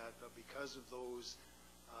looked at, but because of those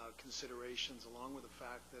considerations, along with the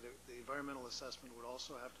fact that the environmental assessment would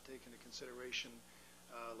also have to take into consideration,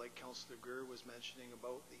 like Councillor Greir was mentioning,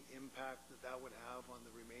 about the impact that would have on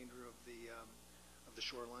the remainder of the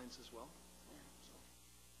shorelines as well.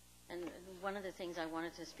 And one of the things I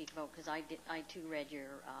wanted to speak about, because I too read your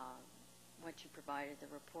what you provided, the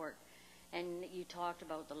report, and you talked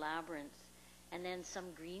about the labyrinth, and then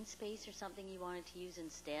some green space or something you wanted to use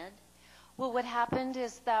instead. Well, what happened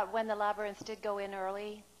is that when the labyrinth did go in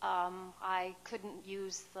early, I couldn't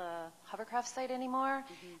use the hovercraft site anymore,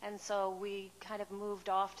 and so we kind of moved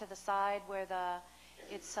off to the side where there's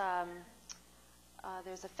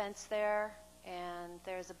a fence there, and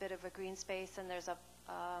there's a bit of a green space, and there's a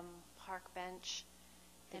park bench,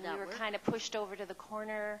 and we were kind of pushed over to the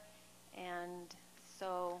corner, and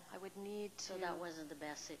so I would need to... So that wasn't the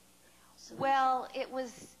best solution? Well, it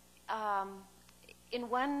was, in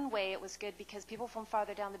one way it was good, because people from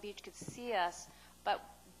farther down the beach could see us, but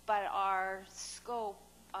our scope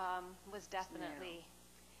was definitely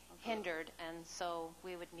hindered, and so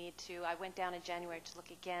we would need to... I went down in January to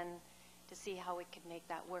look again to see how we could make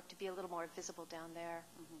that work, to be a little more visible down there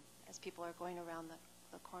as people are going around the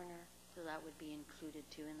corner. So that would be included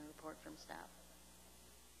too in the report from staff?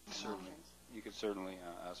 Certainly. You could certainly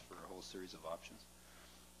ask for a whole series of options.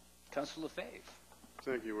 Councillor Lefebvre.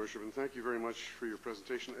 Thank you, Worship, and thank you very much for your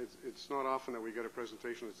presentation. It's not often that we get a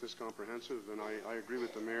presentation that's this comprehensive, and I agree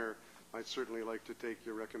with the Mayor. I'd certainly like to take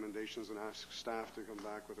your recommendations and ask staff to come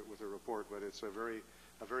back with a report, but it's a very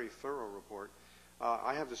thorough report.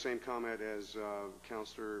 I have the same comment as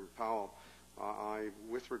Councillor Powell.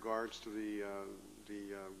 With regards to the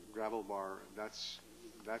gravel bar, that's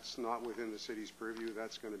not within the city's purview.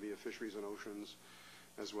 That's going to be a Fisheries and Oceans,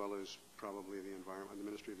 as well as probably the environment, the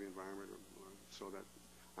Ministry of the Environment. So that,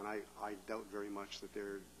 and I doubt very much that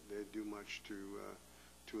they do much to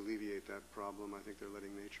alleviate that problem. I think they're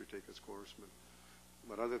letting nature take its course.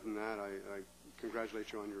 But other than that, I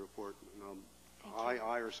congratulate you on your report. And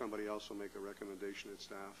I or somebody else will make a recommendation at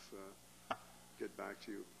staff. Get back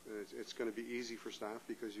to you. It's going to be easy for staff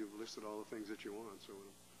because you've listed all the things that you want. So.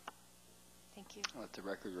 Thank you. I'll let the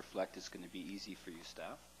record reflect it's going to be easy for you,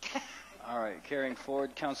 staff. All right, carrying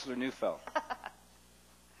forward, Councillor Neufeld.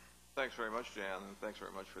 Thanks very much, Jan, and thanks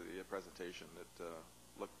very much for the presentation. It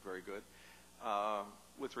looked very good.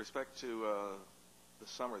 With respect to the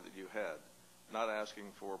summer that you had, not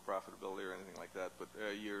asking for profitability or anything like that, but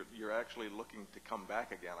you're actually looking to come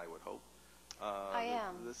back again, I would hope. I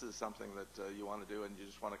am. This is something that you want to do, and you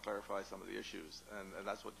just want to clarify some of the issues, and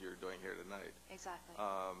that's what you're doing here tonight. Exactly.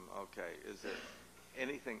 Okay. Is there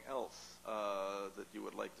anything else that you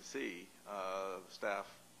would like to see staff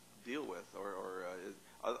deal with, or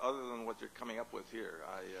other than what you're coming up with here?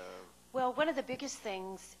 Well, one of the biggest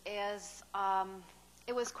things is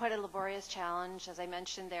it was quite a laborious challenge, as I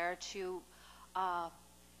mentioned there, to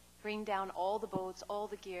bring down all the boats, all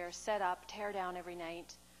the gear, set up, tear down every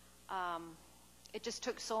night. It just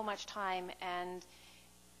took so much time, and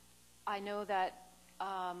I know that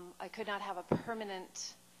I could not have a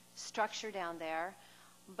permanent structure down there,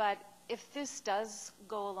 but if this does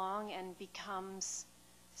go along and becomes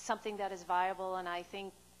something that is viable, and I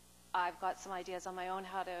think I've got some ideas on my own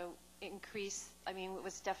how to increase, I mean, it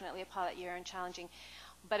was definitely a pilot year and challenging,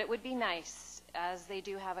 but it would be nice, as they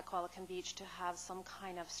do have at Qualicum Beach, to have some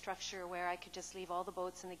kind of structure where I could just leave all the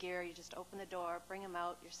boats and the gear, you just open the door, bring them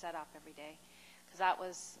out, you're set up every day. because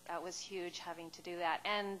that was huge having to do that.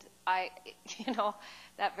 And I,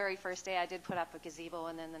 that very first day I did put up a gazebo,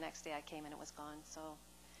 and then the next day I came and it was gone. So,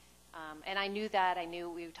 and I knew that. I knew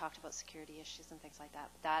we talked about security issues and things like that.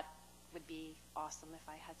 But that would be awesome if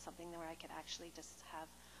I had something where I could actually just have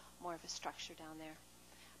more of a structure down there.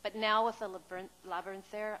 But now with the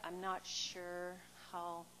labyrinth there, I'm not sure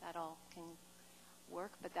how that all can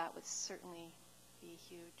work, but that would certainly be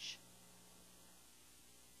huge.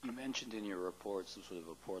 You mentioned in your report some sort of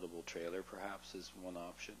a portable trailer, perhaps, is one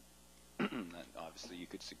option that obviously you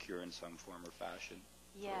could secure in some form or fashion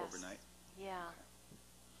for overnight. Yeah.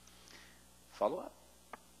 Okay. Follow-up?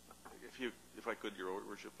 If I could, Your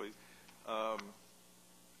Worship, please.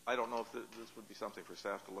 I don't know if this would be something for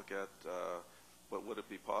staff to look at, but would it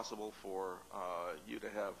be possible for you to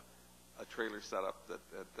have a trailer set up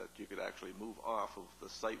that you could actually move off of the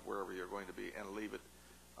site wherever you're going to be and leave it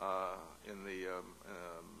in the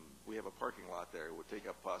we have a parking lot there. It would take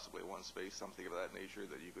up possibly one space, something of that nature,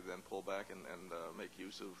 that you could then pull back and make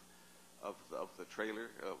use of the trailer.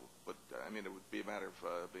 But I mean, it would be a matter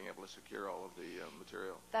of being able to secure all of the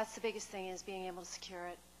material. That's the biggest thing, is being able to secure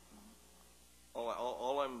it.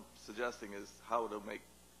 All I'm suggesting is how to make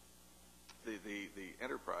the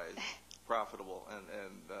enterprise profitable and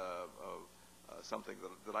something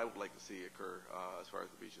that I would like to see occur as far as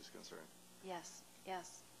the beach is concerned. Yes,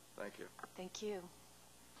 yes. Thank you. Thank you.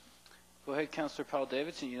 Go ahead, Councillor Powell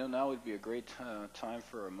Davidson. Now would be a great time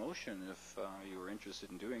for a motion if you were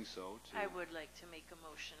interested in doing so. I would like to make a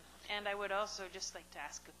motion. And I would also just like to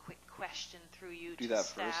ask a quick question through you to do that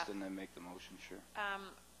staff. first and then make the motion, sure.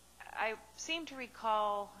 I seem to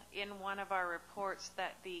recall in one of our reports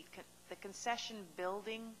that the concession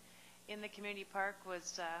building in the community park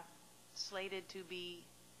was slated to be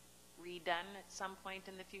redone at some point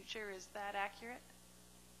in the future. Is that accurate?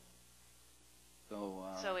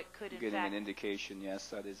 So it could, in getting fact, an indication, yes,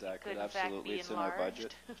 that is accurate. Could, in absolutely, fact, it's in our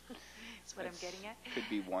budget. That's what I'm getting at. Could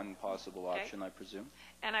be one possible Okay. option, I presume.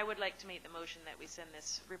 And I would like to make the motion that we send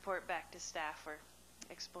this report back to staff for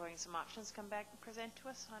exploring some options. Come back and present to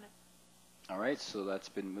us on it. All right, so that's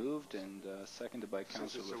been moved and seconded by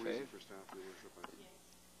Councillor Lefebvre.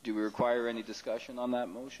 Do we require any discussion on that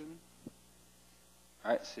motion?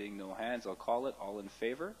 All right, seeing no hands, I'll call it. All in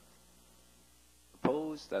favor?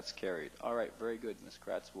 Opposed? That's carried. All right, very good, Ms.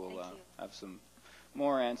 Kratz. We'll have some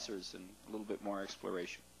more answers and a little bit more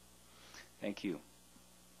exploration. Thank you.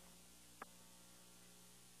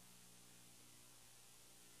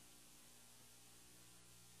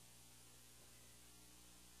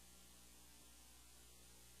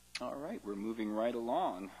 All right, we're moving right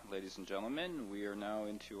along, ladies and gentlemen. We are now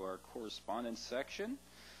into our correspondence section.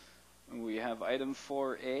 We have item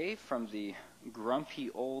 4A from the Grumpy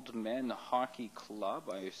Old Men Hockey Club.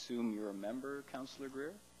 I assume you're a member, Councillor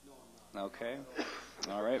Greir? No, I'm not. Okay.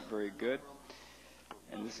 All right, very good.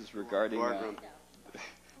 And this is regarding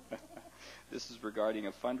this is regarding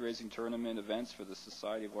a fundraising tournament events for the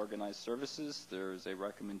Society of Organized Services. There is a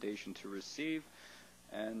recommendation to receive,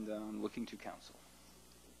 and looking to council.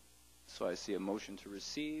 So I see a motion to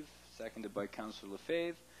receive, seconded by Councillor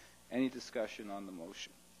Lefebvre. Any discussion on the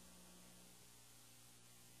motion?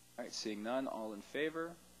 All right, seeing none, all in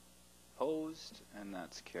favor? Opposed? And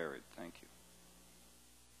that's carried. Thank you.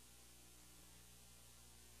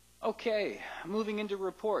 Okay, moving into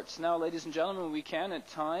reports. Now, ladies and gentlemen, we can at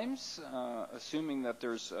times, assuming that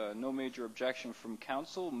there's no major objection from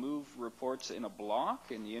council, move reports in a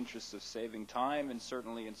block in the interest of saving time, and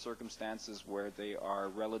certainly in circumstances where they are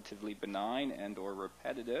relatively benign and or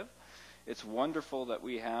repetitive. It's wonderful that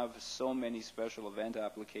we have so many special event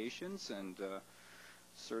applications, and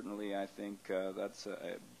certainly I think that's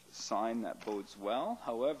a sign that bodes well.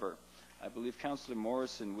 However, I believe Councillor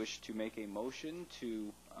Morrison wished to make a motion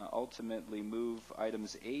to ultimately move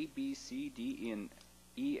items A, B, C, D,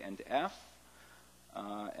 E, and F.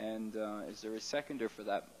 Is there a seconder for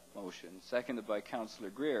that motion? Seconded by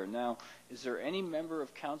Councillor Greir. Now, is there any member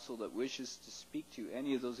of council that wishes to speak to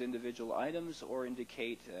any of those individual items or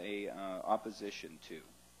indicate a opposition to?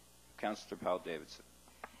 Councillor Powell Davidson.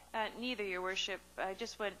 Neither, Your Worship. I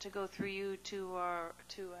just went to go through you to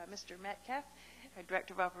Mr. Metcalf, our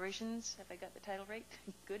Director of Operations. Have I got the title right?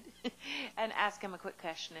 Good. And ask him a quick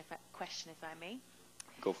question, if I may.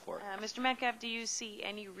 Go for it. Mr. Metcalf, do you see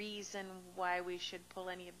any reason why we should pull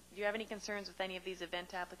any? Do you have any concerns with any of these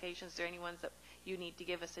event applications? Are there any ones that you need to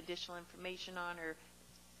give us additional information on, or,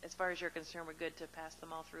 as far as you're concerned, we're good to pass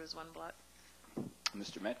them all through as one block?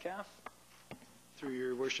 Mr. Metcalf. Through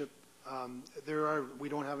Your Worship, we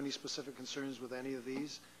don't have any specific concerns with any of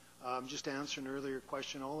these. Just to answer an earlier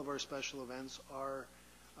question, all of our special events are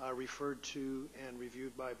referred to and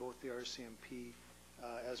reviewed by both the RCMP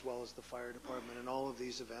as well as the fire department, and all of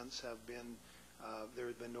these events have been, there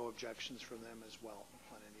have been no objections from them as well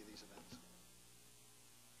on any of these events.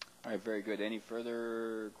 All right, very good. Any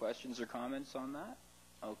further questions or comments on that?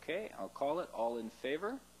 Okay, I'll call it. All in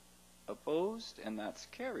favor? Opposed? And that's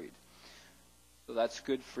carried. So that's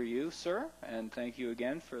good for you, sir, and thank you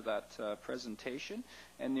again for that presentation.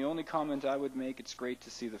 And the only comment I would make, it's great to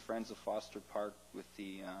see the Friends of Foster Park with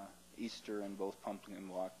the Easter and both Pumpkin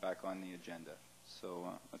Walk back on the agenda. So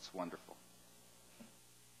that's wonderful.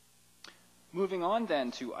 Moving on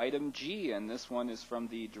then to item G, and this one is from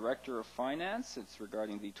the Director of Finance. It's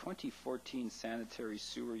regarding the 2014 sanitary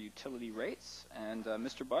sewer utility rates. And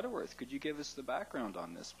Mr. Butterworth, could you give us the background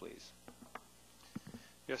on this, please?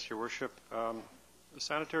 Yes, Your Worship. The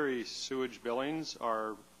sanitary sewage billings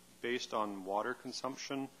are based on water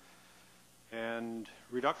consumption, and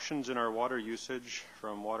reductions in our water usage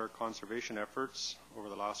from water conservation efforts over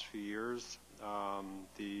the last few years,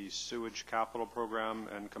 the sewage capital program,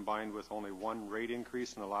 and combined with only one rate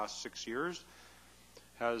increase in the last 6 years,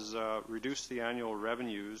 has reduced the annual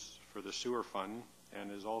revenues for the sewer fund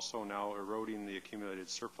and is also now eroding the accumulated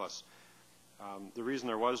surplus. The reason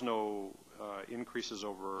there was no increases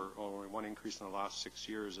over only one increase in the last 6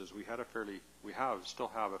 years is we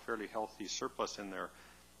still have a fairly healthy surplus in there,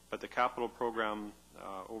 but the capital program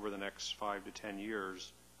over the next 5 to 10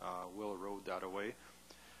 years will erode that away.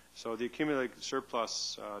 So the accumulated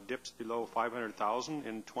surplus dips below $500,000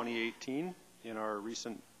 in 2018 in our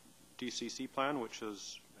recent DCC plan, which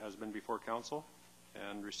has been before Council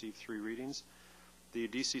and received 3 readings. The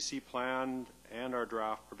DCC plan and our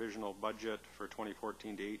draft provisional budget for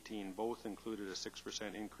 2014 to 18 both included a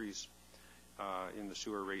 6% increase in the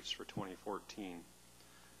sewer rates for 2014.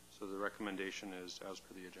 So the recommendation is as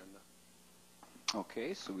per the agenda.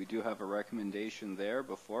 Okay, so we do have a recommendation there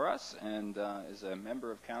before us, and is a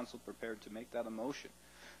member of council prepared to make that a motion?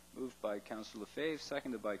 Moved by Councillor Lefebvre,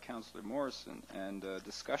 seconded by Councillor Morrison, and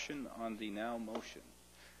discussion on the now motion.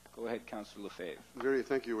 Go ahead, Councillor Lefebvre.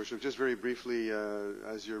 Thank you, Worship. Just very briefly,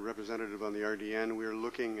 as your representative on the RDN, we're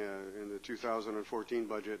looking in the 2014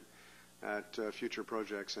 budget at future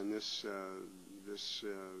projects, and this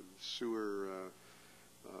sewer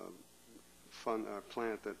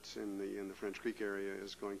plant that's in the French Creek area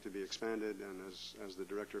is going to be expanded, and as the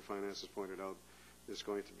Director of Finance has pointed out, is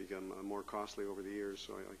going to become more costly over the years.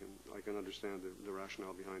 So I can understand the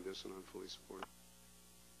rationale behind this, and I'm fully supportive.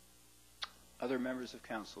 Other members of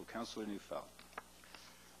council. Councillor Neufeld.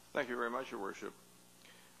 Thank you very much, Your Worship.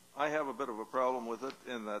 I have a bit of a problem with it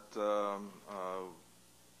in that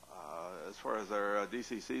as far as our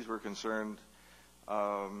DCCs were concerned,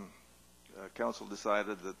 Council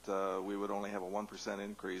decided that we would only have a 1%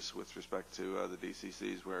 increase with respect to the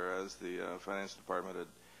DCCs, whereas the Finance Department had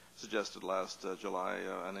suggested last July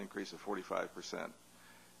an increase of 45%.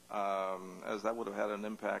 As that would have had an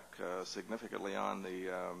impact significantly on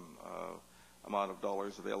the amount of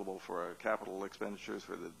dollars available for capital expenditures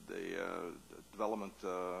for the development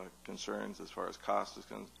concerns as far as cost is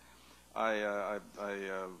concerned. I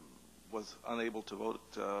was unable to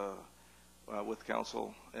vote with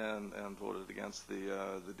council and voted against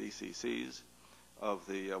the DCCs of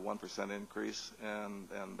the 1% increase, and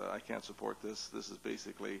I can't support this. This is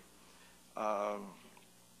basically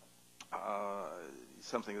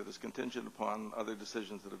something that is contingent upon other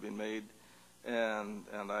decisions that have been made, and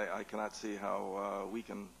I cannot see how we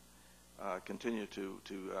can continue to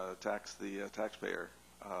tax the taxpayer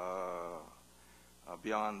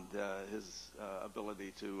beyond his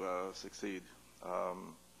ability to succeed.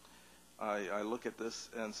 I look at this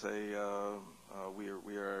and say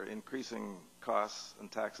we are increasing costs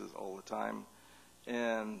and taxes all the time,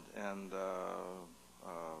 and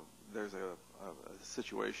there's a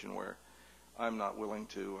situation where I'm not willing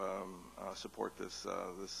to support this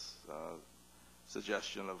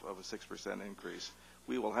suggestion of a 6% increase.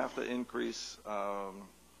 We will have to increase the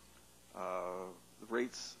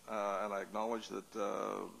rates, and I acknowledge that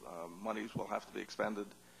monies will have to be expended,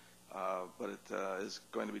 but it is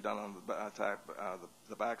going to be done on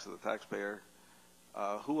the backs of the taxpayer,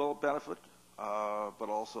 who will benefit, but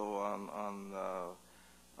also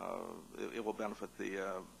it will benefit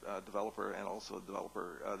the developer and also the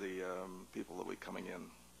people that will be coming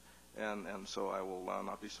in, and so I will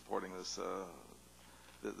not be supporting this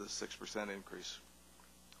 6% increase.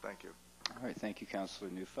 Thank you. All right, thank you, Councillor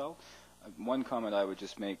Neufeld. One comment I would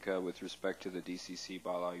just make with respect to the DCC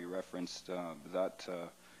bylaw, you referenced that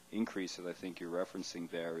increase that I think you're referencing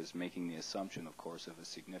there is making the assumption, of course, of a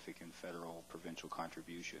significant federal provincial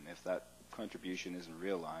contribution. If that contribution isn't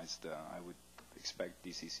realized, I would expect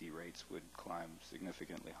DCC rates would climb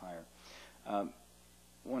significantly higher.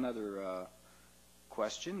 One other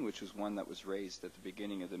question, which was one that was raised at the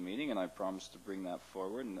beginning of the meeting, and I promised to bring that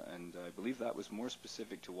forward, and I believe that was more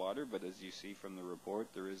specific to water, but as you see from the report,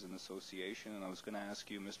 there is an association, and I was going to ask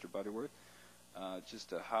you, Mr. Butterworth,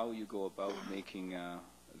 just how you go about making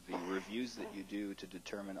the reviews that you do to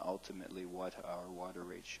determine ultimately what our water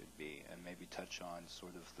rates should be, and maybe touch on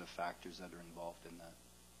sort of the factors that are involved in that.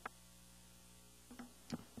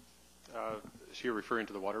 So you're referring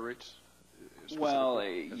to the water rates? Well,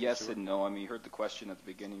 yes and no. I mean, you heard the question at the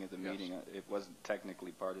beginning of the meeting. It wasn't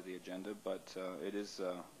technically part of the agenda, but it is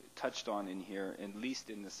touched on in here, at least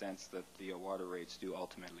in the sense that the water rates do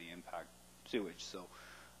ultimately impact sewage. So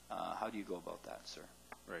how do you go about that, sir?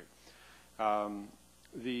 Right.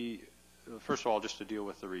 First of all, just to deal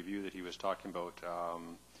with the review that he was talking about,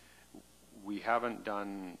 we haven't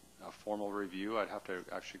done a formal review. I'd have to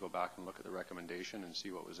actually go back and look at the recommendation and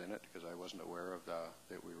see what was in it, because I wasn't aware of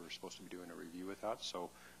that we were supposed to be doing a review with that.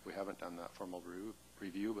 So we haven't done that formal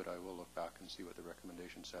review, but I will look back and see what the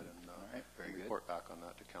recommendation said and report back on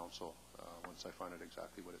that to council once I find out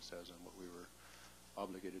exactly what it says and what we were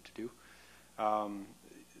obligated to do.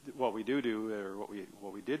 What we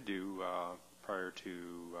did do prior to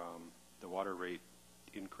the water rate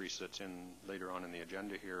increase that's in later on in the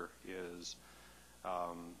agenda here is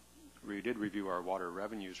we did review our water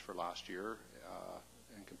revenues for last year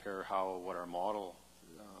and compare what our model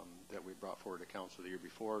that we brought forward to council the year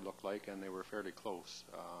before looked like, and they were fairly close.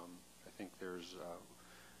 I think there's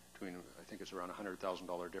it's around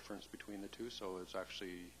 $100,000 difference between the two, so it's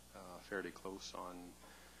actually fairly close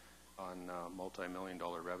on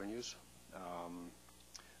multi-million-dollar revenues.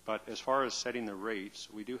 But as far as setting the rates,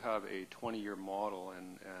 we do have a 20-year model,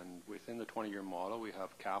 and within the 20-year model, we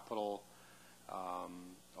have capital,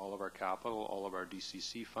 all of our capital, all of our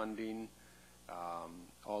DCC funding,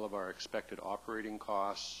 all of our expected operating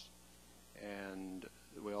costs, and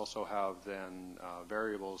we also have then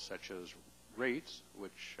variables such as rates,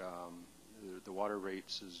 which the water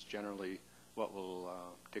rates is generally what will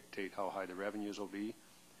dictate how high the revenues will be,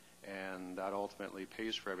 and that ultimately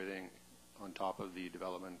pays for everything on top of the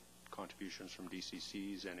development contributions from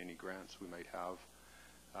DCCs and any grants we might have.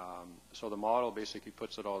 So the model basically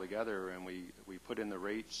puts it all together, and we put in the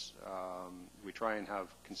rates. We try and have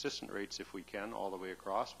consistent rates if we can all the way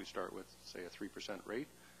across. We start with, say, a 3% rate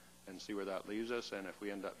and see where that leaves us, and if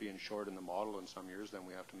we end up being short in the model in some years, then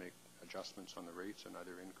we have to make adjustments on the rates and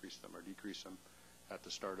either increase them or decrease them at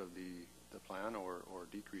the start of the plan or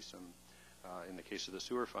decrease them. In the case of the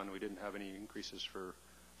sewer fund, we didn't have any increases for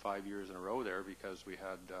 5 years in a row there because we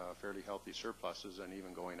had fairly healthy surpluses, and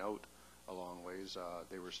even going out a long ways,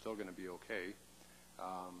 they were still going to be okay.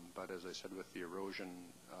 But as I said, with the erosion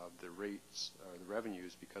of the rates, or the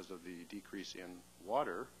revenues, because of the decrease in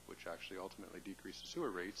water, which actually ultimately decreases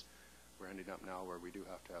sewer rates, we're ending up now where we do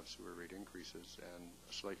have to have sewer rate increases, and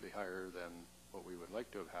slightly higher than what we would like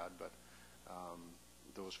to have had. But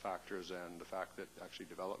those factors and the fact that actually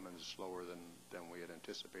development is slower than we had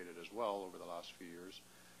anticipated as well over the last few years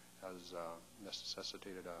has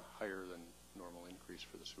necessitated a higher than normal increase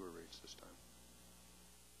for the sewer rates this time.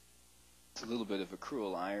 It's a little bit of a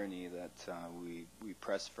cruel irony that we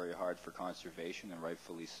press very hard for conservation, and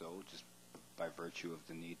rightfully so, just by virtue of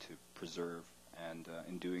the need to preserve, and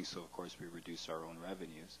in doing so, of course, we reduce our own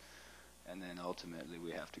revenues. And then ultimately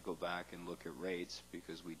we have to go back and look at rates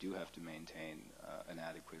because we do have to maintain an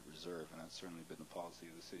adequate reserve, and that's certainly been the policy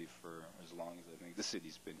of the city for as long as I think the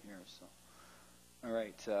city's been here. So, all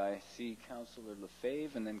right, I see Councillor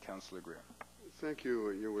Lefebvre and then Councillor Greir. Thank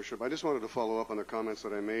you, Your Worship. I just wanted to follow up on the comments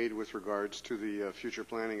that I made with regards to the future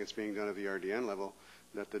planning that's being done at the RDN level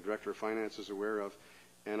that the Director of Finance is aware of.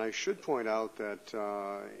 And I should point out that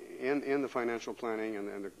in the financial planning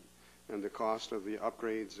and the cost of the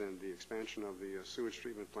upgrades and the expansion of the sewage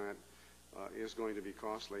treatment plant is going to be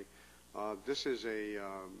costly. This is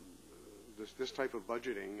this type of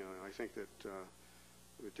budgeting. I think that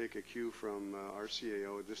we take a cue from our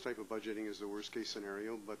CAO. This type of budgeting is the worst case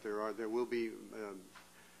scenario, but there will be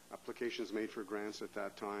applications made for grants at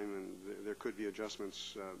that time, and there could be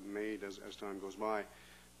adjustments made as time goes by.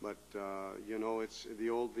 But you know, it's the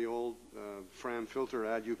old Fram filter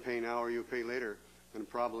ad: you pay now or you pay later. And the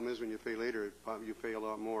problem is when you pay later, you pay a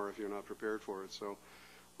lot more if you're not prepared for it. So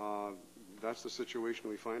that's the situation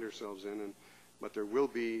we find ourselves in. But there will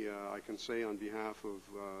be, I can say on behalf of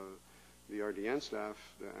the RDN staff,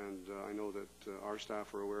 and I know that our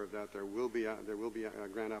staff are aware of that, there will be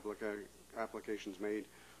grant applications made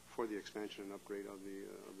for the expansion and upgrade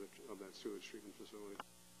of that sewage treatment facility.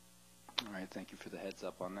 All right, thank you for the heads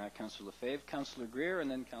up on that, Councillor Lefebvre. Councillor Greir and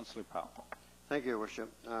then Councillor Powell. Thank you, Your Worship.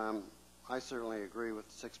 I certainly agree with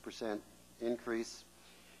the 6% increase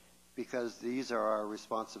because these are our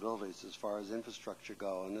responsibilities as far as infrastructure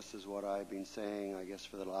go, and this is what I've been saying, I guess,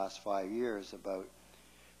 for the last 5 years about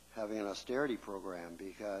having an austerity program,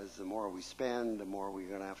 because the more we spend, the more we're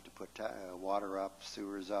going to have to put water up,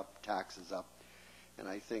 sewers up, taxes up. And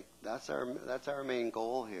I think that's our main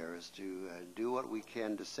goal here, is to do what we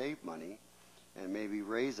can to save money and maybe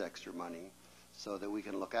raise extra money so that we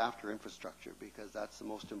can look after infrastructure, because that's the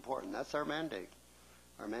most important. That's our mandate.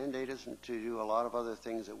 Our mandate isn't to do a lot of other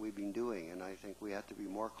things that we've been doing, and I think we have to be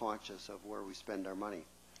more conscious of where we spend our money.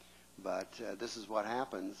 But this is what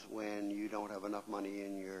happens when you don't have enough money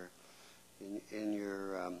in your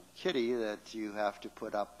kitty, that you have to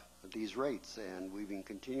put up these rates, and we've been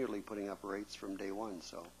continually putting up rates from day one.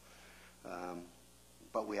 So,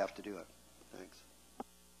 but we have to do it. Thanks.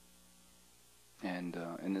 And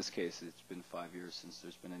in this case, it's been 5 years since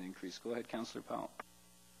there's been an increase. Go ahead, Councillor Powell.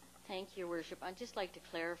 Thank you, Your Worship. I'd just like to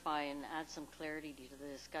clarify and add some clarity to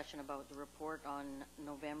the discussion about the report on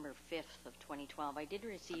November 5th of 2012. I did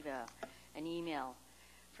receive an email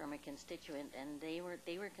from a constituent, and they were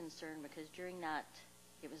concerned because during that,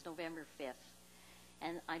 it was November 5th,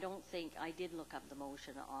 and I did look up the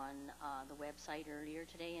motion on the website earlier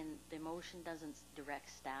today, and the motion doesn't direct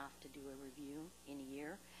staff to do a review in a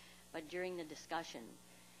year, but during the discussion,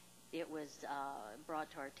 it was brought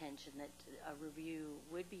to our attention that a review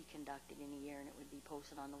would be conducted in a year and it would be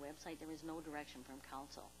posted on the website. There was no direction from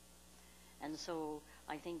council. And so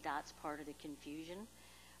I think that's part of the confusion.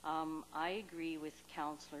 I agree with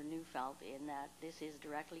Councillor Neufeld in that this is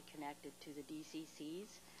directly connected to the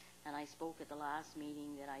DCCs, and I spoke at the last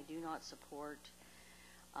meeting that I do not support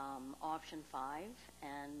option 5,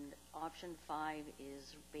 and option 5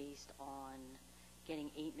 is based on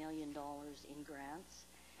getting $8 million in grants.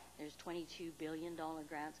 There's $22 billion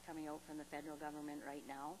grants coming out from the federal government right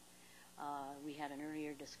now. We had an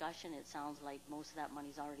earlier discussion. It sounds like most of that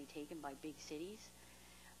money's already taken by big cities.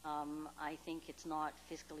 I think it's not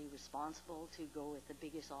fiscally responsible to go with the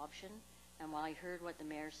biggest option. And while I heard what the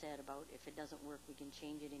mayor said about if it doesn't work, we can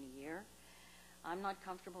change it in a year, I'm not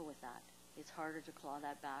comfortable with that. It's harder to claw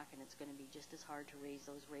that back, and it's going to be just as hard to raise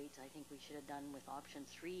those rates. I think we should have done with option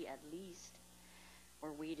 3 at least,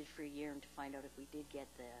 or waited for a year and to find out if we did get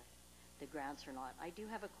the grants or not. I do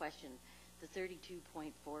have a question. The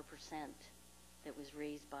 32.4% that was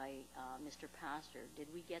raised by Mr. Pastor,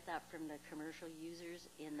 did we get that from the commercial users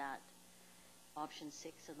in that option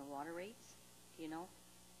 6 in the water rates? Do you know?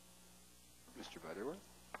 Mr. Butterworth?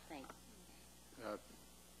 Thanks.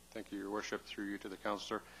 Thank you, Your Worship, through you to the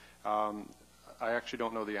councillor. I actually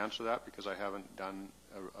don't know the answer to that because I haven't done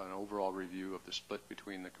an overall review of the split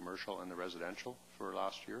between the commercial and the residential for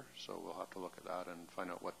last year. So we'll have to look at that and find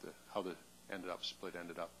out how the split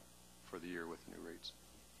ended up for the year with the new rates.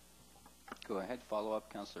 Go ahead, follow up,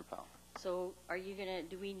 Councillor Powell. So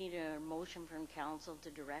do we need a motion from council to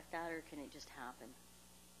direct that, or can it just happen?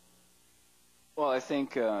 Well, I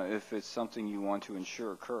think if it's something you want to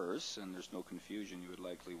ensure occurs and there's no confusion, you would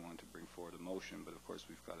likely want to bring forward a motion, but of course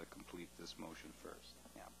we've got to complete this motion first.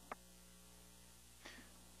 Yeah.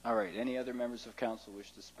 All right, any other members of council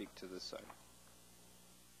wish to speak to this item?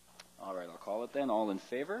 All right, I'll call it then. All in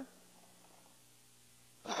favor?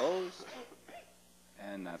 Opposed?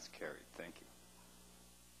 And that's carried. Thank you.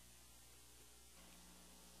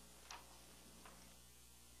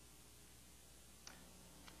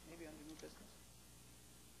 Maybe under new business.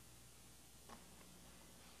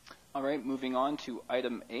 All right, moving on to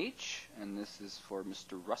item H, and this is for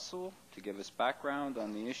Mr. Russell to give us background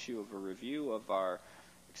on the issue of a review of our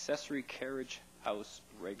accessory carriage house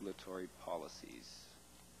regulatory policies.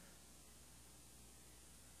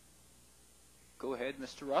 Go ahead,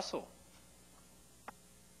 Mr. Russell.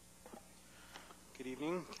 Good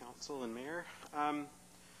evening, Council and Mayor. Sorry,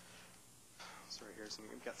 here's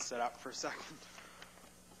something to get set up for a second.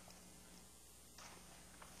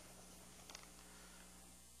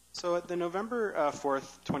 So at the November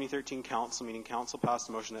 4th, 2013 Council meeting, Council passed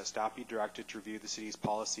a motion that staff be directed to review the City's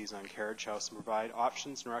policies on carriage house and provide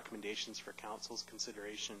options and recommendations for Council's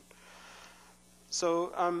consideration.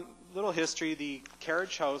 So, little history, the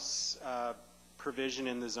carriage house provision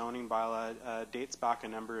in the zoning bylaw dates back a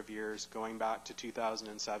number of years, going back to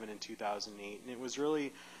 2007 and 2008. And it was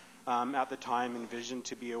really, at the time, envisioned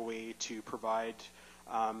to be a way to provide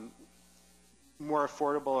more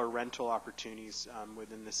affordable or rental opportunities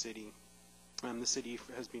within the city. The city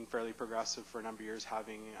has been fairly progressive for a number of years,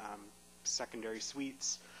 having secondary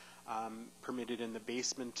suites permitted in the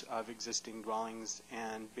basement of existing dwellings,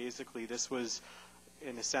 and basically this was,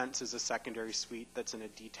 in a sense, is a secondary suite that's in a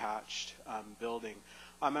detached building.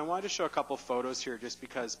 I wanted to show a couple photos here just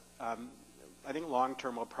because I think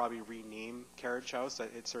long-term we'll probably rename Carriage House.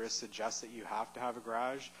 It sort of suggests that you have to have a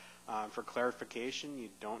garage. For clarification, you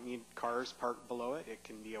don't need cars parked below it. It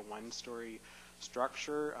can be a one-story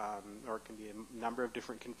structure, or it can be a number of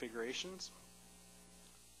different configurations.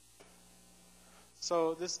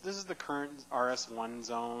 So this is the current RS1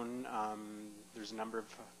 zone. There's a number of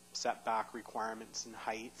setback requirements and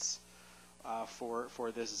heights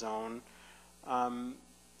for this zone.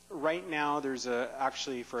 Right now, there's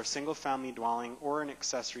actually for a single-family dwelling or an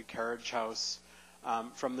accessory carriage house,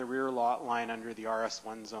 from the rear lot line under the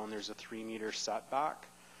RS1 zone, there's a 3-meter setback.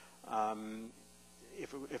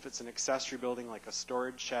 If it's an accessory building like a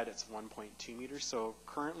storage shed, it's 1.2 meters. So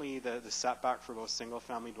currently, the setback for both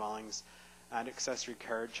single-family dwellings and accessory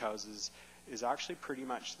carriage houses is actually pretty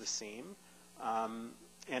much the same.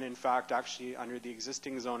 And in fact, actually, under the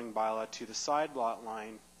existing zoning bylaw to the side lot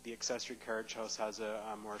line, the accessory carriage house has a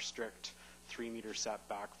more strict 3-meter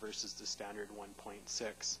setback versus the standard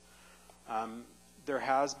 1.6. There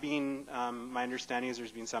has been, my understanding is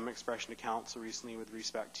there's been some expression to council recently with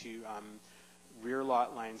respect to rear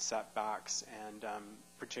lot line setbacks and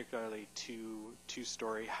particularly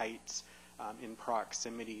two-story heights in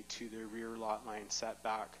proximity to the rear lot line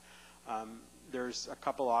setback. There's a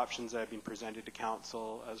couple options that have been presented to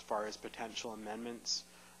council as far as potential amendments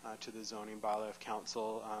to the zoning bylaw if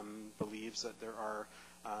council believes that there are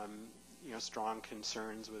strong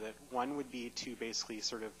concerns with it. One would be to basically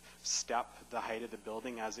sort of step the height of the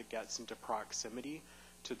building as it gets into proximity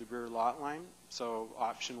to the rear lot line. So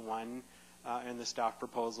option one in the staff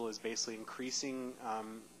proposal is basically increasing,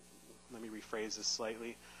 let me rephrase this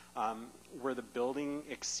slightly, where the building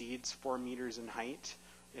exceeds 4 meters in height,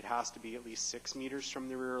 it has to be at least 6 meters from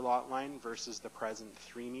the rear lot line versus the present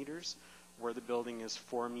 3 meters. Where the building is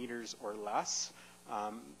 4 meters or less,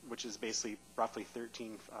 which is basically roughly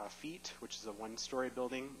 13 feet, which is a one-story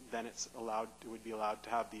building, then it would be allowed to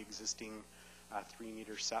have the existing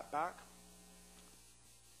 3-meter setback.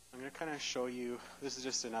 I'm going to kind of show you, this is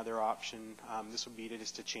just another option. This would be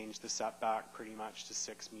just to change the setback pretty much to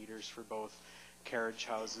 6 meters for both carriage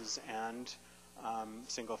houses and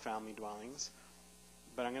single-family dwellings.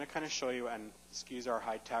 But I'm going to kind of show you, and excuse our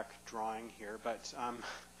high-tech drawing here, but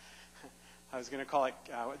I was going to call it,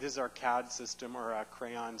 this is our CAD system, or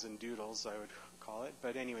crayons and doodles, I would call it.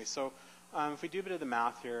 But anyway, so if we do a bit of the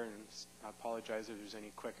math here, and I apologize if there's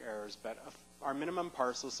any quick errors, but our minimum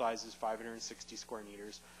parcel size is 560 square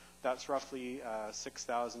meters. That's roughly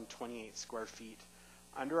 6,028 square feet.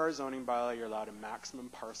 Under our zoning bylaw, you're allowed a maximum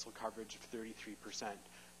parcel coverage of 33%.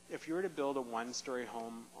 If you were to build a one-story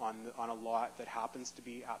home on a lot that happens to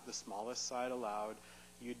be at the smallest side allowed,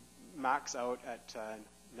 you'd max out at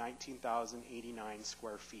 19,089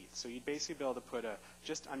 square feet. So you'd basically be able to put a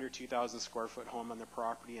just under 2,000 square foot home on the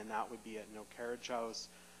property, and that would be at no carriage house,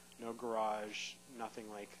 no garage, nothing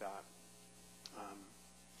like that.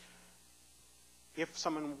 If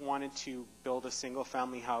someone wanted to build a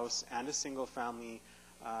single-family house and a single-family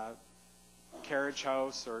carriage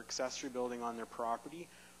house or accessory building on their property,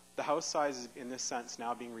 the house size is, in this sense,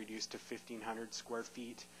 now being reduced to 1,500 square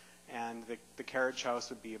feet, and the carriage house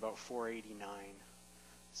would be about 489.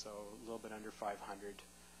 So a little bit under 500.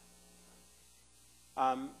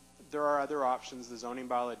 There are other options. The zoning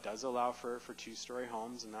bylaw does allow for two-story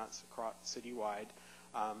homes, and that's across citywide.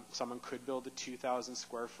 Someone could build a 2,000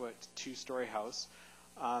 square foot two-story house.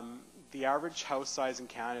 The average house size in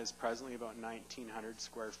Canada is presently about 1,900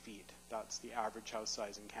 square feet. That's the average house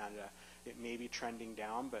size in Canada. It may be trending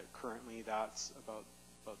down, but currently that's about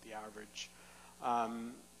the average.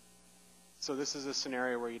 So this is a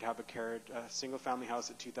scenario where you'd have a single-family house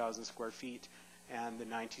at 2,000 square feet and the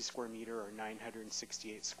 90 square meter or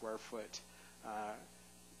 968 square foot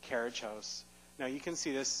carriage house. Now you can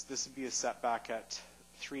see this would be a setback at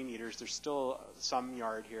 3 meters. There's still some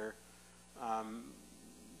yard here,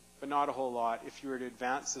 but not a whole lot. If you were to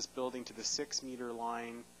advance this building to the 6-meter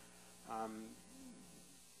line,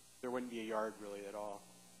 there wouldn't be a yard really at all.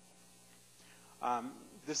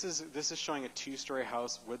 This is showing a 2-story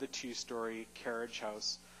house with a 2-story carriage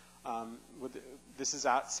house. This is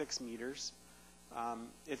at 6 meters.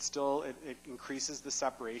 It increases the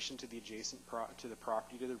separation to the adjacent to the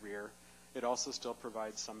property to the rear. It also still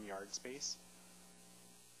provides some yard space.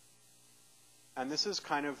 And this is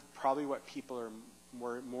kind of probably what people are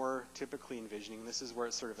more typically envisioning. This is where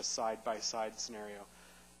it's sort of a side-by-side scenario.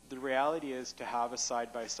 The reality is, to have a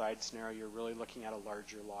side-by-side scenario, you're really looking at a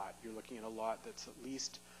larger lot. You're looking at a lot that's at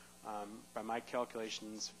least, by my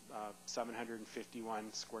calculations,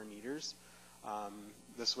 751 square meters.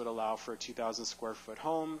 This would allow for a 2,000 square foot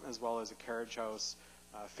home, as well as a carriage house,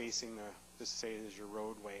 facing this say is your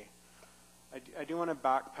roadway. I do want to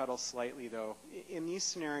backpedal slightly though. In these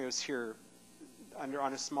scenarios here,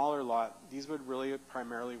 on a smaller lot, these would really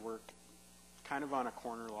primarily work kind of on a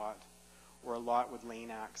corner lot or a lot with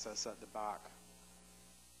lane access at the back.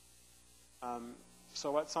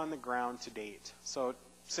 So what's on the ground to date? So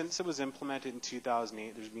since it was implemented in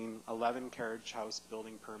 2008, there's been 11 carriage house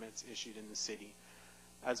building permits issued in the city.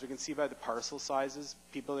 As we can see by the parcel sizes,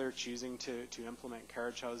 people that are choosing to implement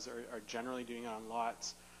carriage houses are generally doing it on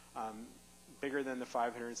lots bigger than the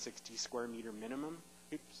 560 square meter minimum.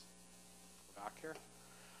 Oops, go back here.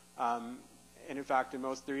 And in fact, in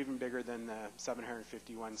most, they're even bigger than the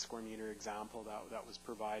 751 square meter example that was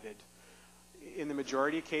provided. In the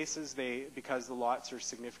majority of cases, because the lots are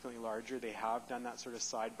significantly larger, they have done that sort of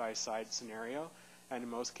side-by-side scenario, and in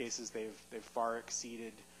most cases, they've far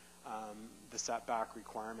exceeded the setback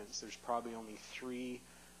requirements. There's probably only 3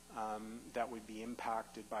 that would be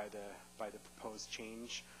impacted by the proposed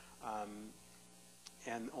change,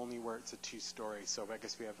 and only where it's a 2-story. So I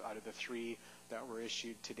guess we have, out of the 3 that were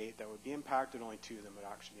issued to date that would be impacted, only 2 of them would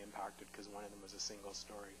actually be impacted because one of them was a single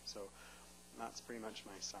story. So that's pretty much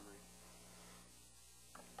my summary.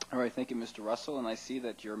 All right, thank you, Mr. Russell. And I see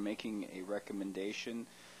that you're making a recommendation,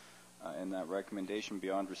 and that recommendation,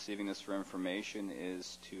 beyond receiving this for information,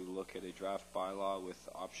 is to look at a draft bylaw with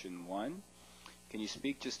option 1. Can you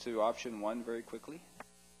speak just to option 1 very quickly?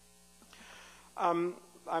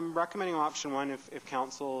 I'm recommending option 1 if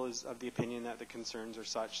council is of the opinion that the concerns are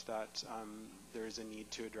such that there is a need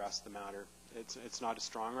to address the matter. It's not a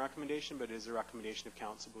strong recommendation, but it is a recommendation if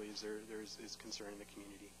council believes there is concern in the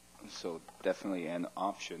community. So definitely an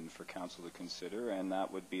option for council to consider, and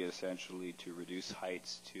that would be essentially to reduce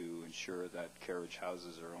heights to ensure that carriage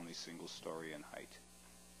houses are only single story in height.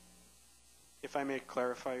 If I may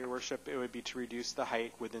clarify, Your Worship, it would be to reduce the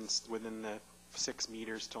height within the 6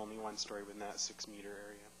 meters to only 1 story within that 6 meter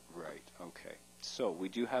area. Right, okay. So we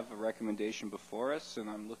do have a recommendation before us, and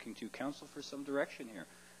I'm looking to council for some direction here.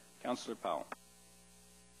 Councillor Powell.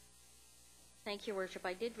 Thank you, Worship.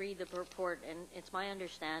 I did read the report, and it's my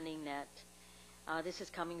understanding that this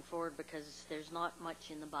is coming forward because there's not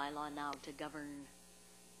much in the bylaw now to govern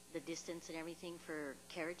the distance and everything for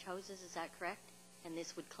carriage houses. Is that correct? And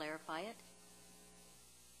this would clarify it?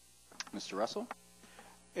 Mr. Russell?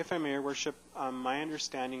 If I may, Your Worship, my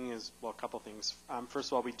understanding is, well, a couple things. First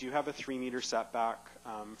of all, we do have a 3 meter setback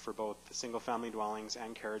for both the single-family dwellings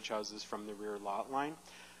and carriage houses from the rear lot line.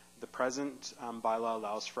 The present bylaw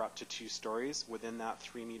allows for up to 2 stories within that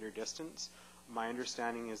 3 meter distance. My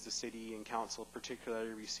understanding is the city and council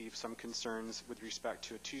particularly received some concerns with respect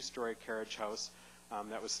to a 2-story carriage house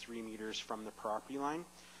that was 3 meters from the property line.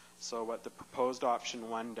 So what the proposed option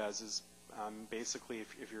 1 does is basically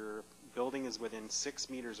if your building is within 6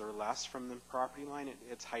 meters or less from the property line,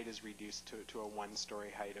 its height is reduced to a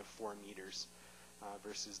 1-story height of 4 meters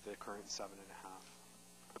versus the current 7.5.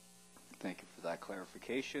 Thank you for that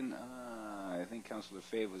clarification. I think Councillor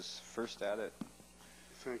Lefebvre was first at it.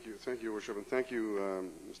 Thank you, Your Worship, and thank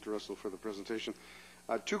you, Mr. Russell, for the presentation.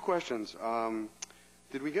 2 questions.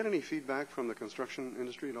 Did we get any feedback from the construction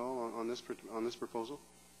industry at all on this proposal?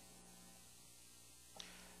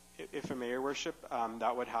 If I may, Your Worship,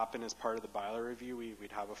 that would happen as part of the bylaw review.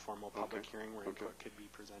 We'd have a formal public hearing where input could be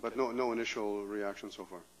presented. But no initial reaction so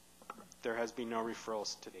far? There has been no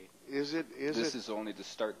referrals to date. This is only to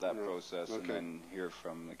start that process and then hear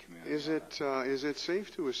from the community. Is it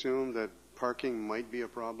safe to assume that parking might be a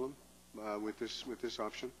problem with this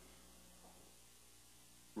option?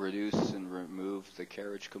 Reduce and remove the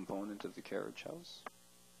carriage component of the carriage house?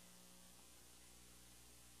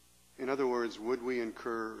 In other words, would we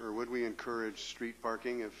encourage street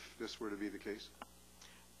parking if this were to be the case?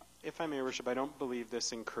 If I may, Your Worship, I don't believe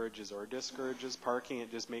this encourages or discourages parking.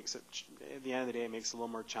 It just makes it, at the end of the day, it makes it a little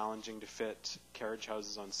more challenging to fit carriage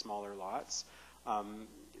houses on smaller lots.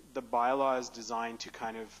 The bylaw is designed to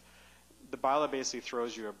the bylaw basically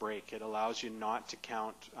throws you a break. It allows you not to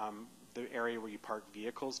count the area where you park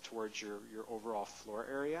vehicles towards your overall floor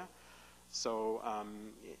area. So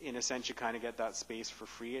in a sense, you kind of get that space for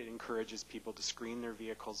free. It encourages people to screen their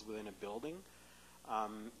vehicles within a building.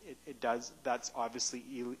 That's obviously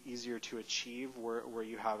easier to achieve where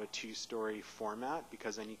you have a 2-story format,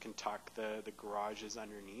 because then you can tuck the garages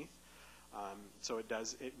underneath. So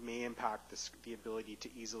it may impact the ability to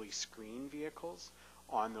easily screen vehicles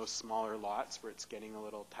on those smaller lots where it's getting a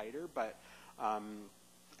little tighter, but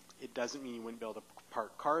it doesn't mean you wouldn't be able to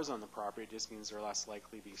park cars on the property. It just means they're less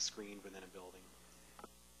likely to be screened within a building.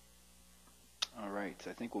 All right,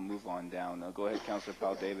 I think we'll move on down. Go ahead, Councillor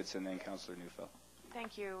Powell-Davidson, then Councillor Neufeld.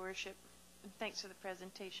 Thank you, Your Worship. Thanks for the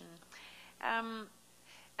presentation.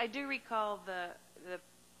 I do recall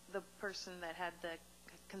the person that had the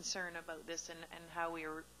concern about this and how we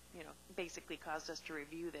were, basically caused us to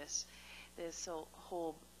review this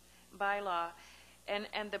whole bylaw, and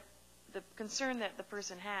the concern that the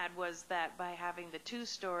person had was that by having the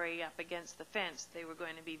two-story up against the fence, they were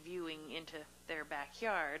going to be viewing into their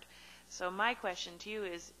backyard. So my question to you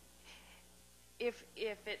is, if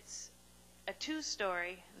it's a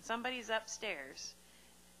two-story and somebody's upstairs,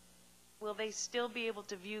 will they still be able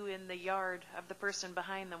to view in the yard of the person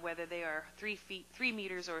behind them, whether they are 3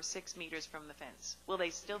 meters or 6 meters from the fence? Will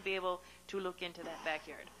they still be able to look into that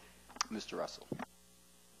backyard? Mr. Russell.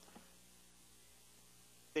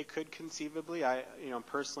 They could conceivably.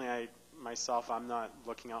 Personally, myself, I'm not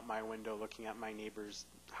looking out my window, looking at my neighbor's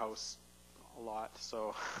house a lot.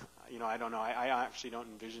 So, I don't know. I actually don't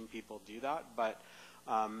envision people do that. But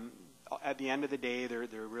at the end of the day,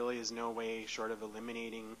 there really is no way short of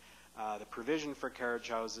eliminating the provision for carriage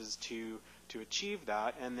houses to achieve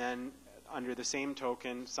that. And then, under the same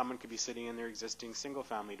token, someone could be sitting in their existing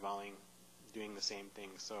single-family dwelling doing the same thing.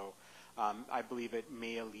 So. I believe it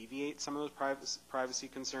may alleviate some of those privacy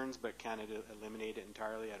concerns, but can it eliminate it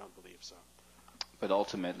entirely? I don't believe so. But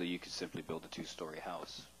ultimately, you could simply build a two-story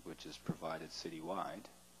house, which is provided citywide,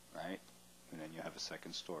 right? And then you have a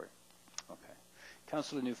second story. Okay.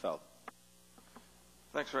 Councillor Neufeld.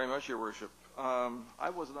 Thanks very much, Your Worship.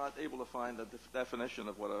 I was not able to find a definition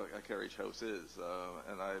of what a carriage house is,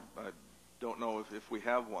 and I don't know if we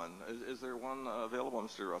have one. Is there one available,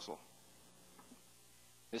 Mr. Russell?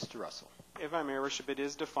 Mr. Russell. If I may, Your Worship, it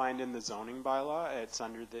is defined in the zoning bylaw. It's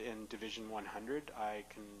under in Division 100. I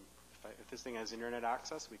can, if this thing has internet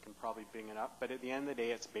access, we can probably bring it up. But at the end of the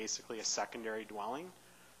day, it's basically a secondary dwelling.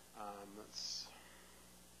 If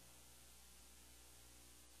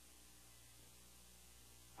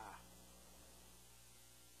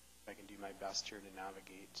I can do my best here to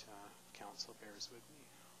navigate, Council bears with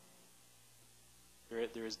me.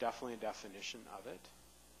 There is definitely a definition of it.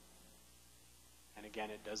 And again,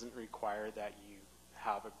 it doesn't require that you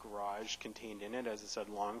have a garage contained in it. As I said,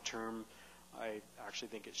 long-term, I actually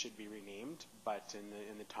think it should be renamed. But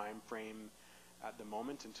in the time frame at the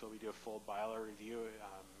moment, until we do a full bylaw review,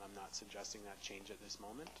 I'm not suggesting that change at this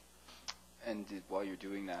moment. And while you're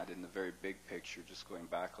doing that, in the very big picture, just going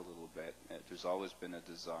back a little bit, there's always been a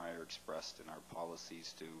desire expressed in our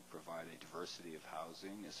policies to provide a diversity of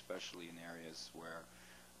housing, especially in areas where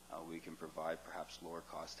we can provide perhaps lower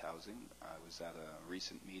cost housing. I was at a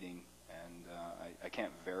recent meeting, and I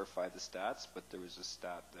can't verify the stats, but there was a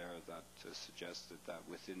stat there that suggested that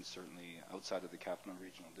within, certainly outside of the Capital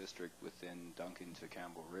Regional District, within Duncan to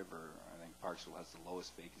Campbell River, I think Parksville has the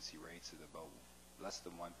lowest vacancy rates at about less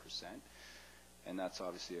than 1%. And that's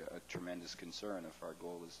obviously a tremendous concern if our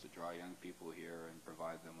goal is to draw young people here and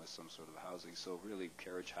provide them with some sort of housing. So really,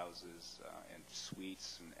 carriage houses and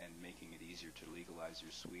suites and making it easier to legalize your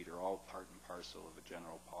suite are all part and parcel of a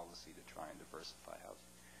general policy to try and diversify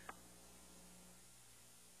housing.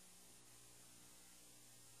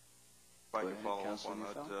 If I could follow up on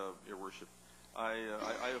that, Your Worship. I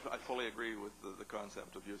fully agree with the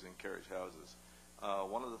concept of using carriage houses.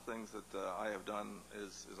 One of the things that I have done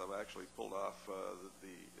is I've actually pulled off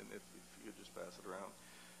and if you could just pass it around,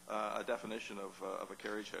 a definition of a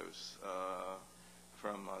carriage house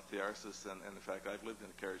from Thearsis, and in fact I've lived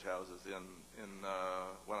in carriage houses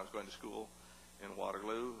when I was going to school in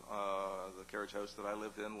Waterloo. The carriage house that I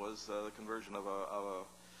lived in was the conversion of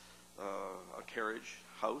a carriage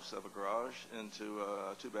house, of a garage, into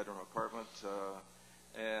a two-bedroom apartment.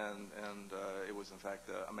 And it was in fact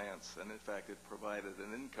a manse, and in fact it provided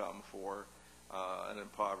an income for an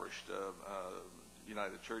impoverished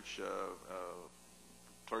United Church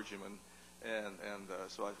clergyman, and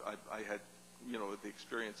so I had the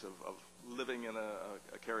experience of living in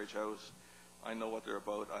a carriage house. I know what they're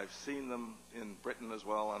about. I've seen them in Britain as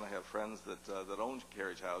well, and I have friends that own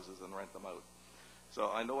carriage houses and rent them out. So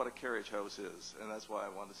I know what a carriage house is, and that's why I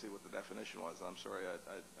wanted to see what the definition was. I'm sorry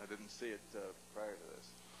I didn't see it prior to this.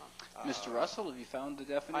 Mr. Russell, have you found the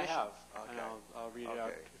definition? I have, okay. and I'll read it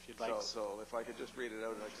out if you'd like. So if I could just read it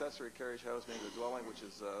out. An accessory carriage house means a dwelling which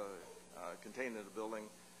is contained in a building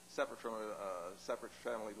separate from a separate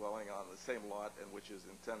family dwelling on the same lot, and which is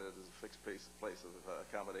intended as a fixed place of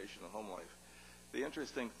accommodation and home life. The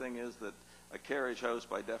interesting thing is that a carriage house,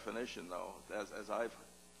 by definition, though, as I've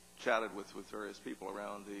chatted with various people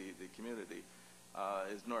around the community,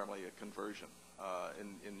 is normally a conversion.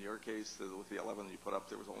 In your case, with the 11 you put up,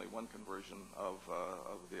 there was only one conversion of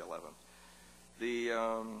the 11.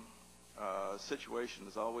 The situation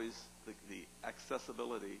is always the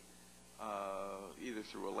accessibility either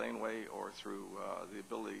through a laneway or through the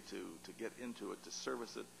ability to get into it, to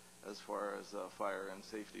service it as far as fire and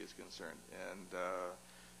safety is concerned.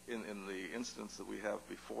 And in the instance that we have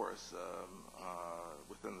before us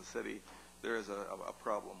within the city, there is a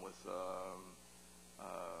problem with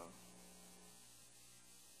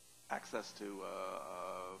access to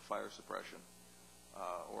fire suppression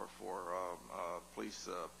or for police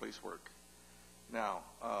work. Now,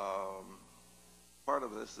 part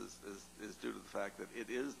of this is due to the fact that it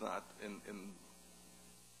is not in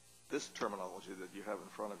this terminology that you have in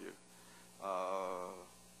front of you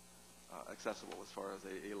accessible as far as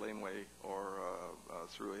a laneway or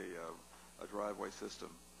through a driveway system.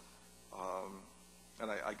 And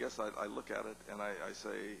I guess I look at it and I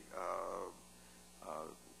say,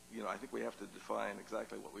 I think we have to define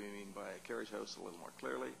exactly what we mean by a carriage house a little more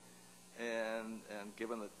clearly. And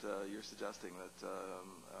given that you're suggesting that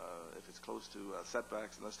if it's close to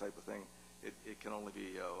setbacks and this type of thing, it can only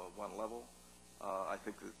be one level, I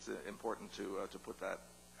think it's important to put that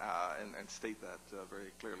and state that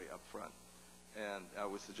very clearly up front. And I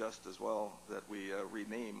would suggest as well that we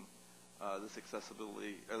rename this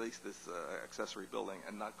accessibility, at least this accessory building,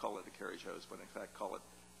 and not call it a carriage house, but in fact call it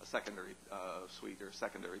a secondary suite or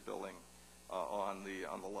secondary building on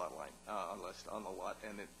the lot line, on the lot.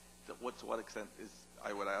 And to what extent is,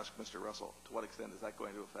 I would ask Mr. Russell, to what extent is that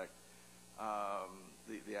going to affect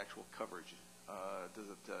the actual coverage? Does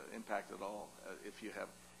it impact at all if you have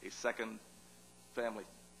a second family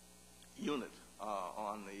unit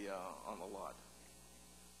on the lot?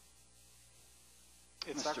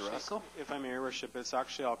 It's Mr. actually, Russell? if I may, Your Worship, it's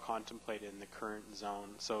actually all contemplated in the current zone.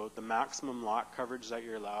 So the maximum lot coverage that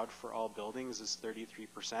you're allowed for all buildings is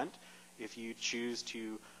 33%. If you choose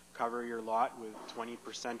to cover your lot with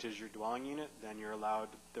 20% as your dwelling unit, then you're allowed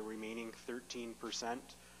the remaining 13%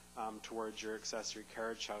 towards your accessory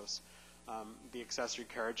carriage house. The accessory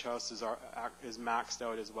carriage house is maxed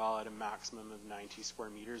out as well at a maximum of 90 square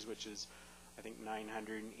meters, which is, I think,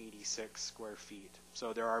 986 square feet.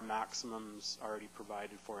 So there are maximums already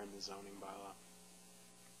provided for in the zoning bylaw.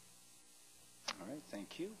 All right,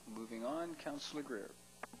 thank you. Moving on, Councillor Greir.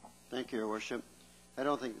 Thank you, Your Worship. I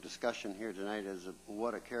don't think the discussion here tonight is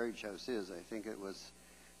what a carriage house is. I think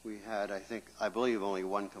we had, I believe only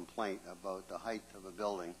one complaint about the height of a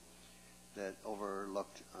building that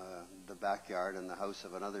overlooked the backyard and the house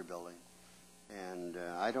of another building. And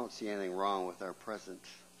I don't see anything wrong with our present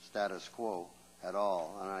status quo at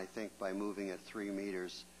all. And I think by moving it 3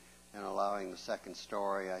 meters and allowing the second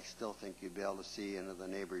story, I still think you'd be able to see into the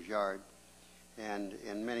neighbor's yard. And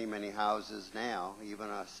in many, many houses now, even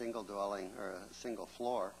a single dwelling or a single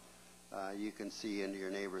floor, you can see into your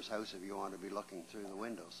neighbor's house if you want to be looking through the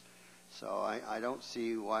windows. So I don't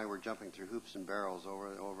see why we're jumping through hoops and barrels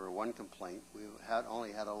over one complaint. We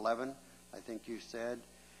only had 11, I think you said,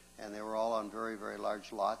 and they were all on very, very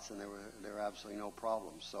large lots, and there were absolutely no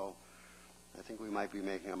problems. So I think we might be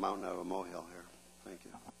making a mountain out of a molehill here. Thank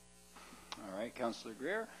you. All right, Councillor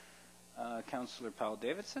Greir. Councillor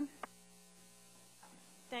Powell-Davidson.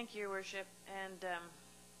 Thank you, Your Worship, and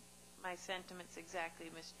my sentiments exactly,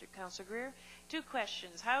 Mr. Councillor Greir. 2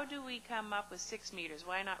 questions. How do we come up with 6 meters?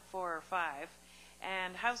 Why not 4 or 5?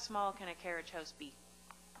 And how small can a carriage house be?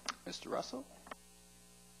 Mr. Russell.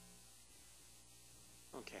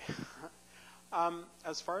 Okay.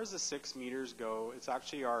 As far as the 6 meters go, it's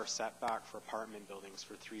actually our setback for apartment buildings,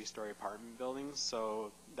 for 3-story apartment buildings.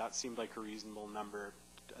 So that seemed like a reasonable number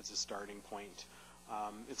as a starting point.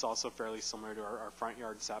 It's also fairly similar to our front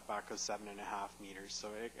yard setback of 7.5 meters. So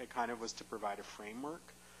it kind of was to provide a framework.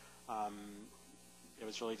 It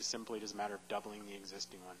was really just a matter of doubling the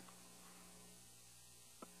existing one.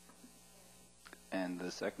 And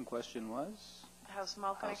the second question was? How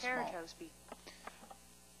small can a carriage house be?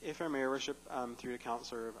 If I may, Your Worship, through to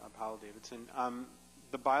Councillor Powell-Davidson,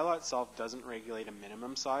 the bylaw itself doesn't regulate a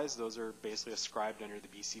minimum size. Those are basically ascribed under the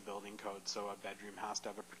BC Building Code. So a bedroom has to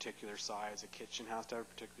have a particular size, a kitchen has to have a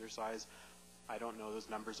particular size. I don't know those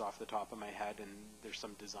numbers off the top of my head, and there's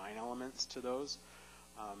some design elements to those.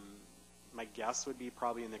 My guess would be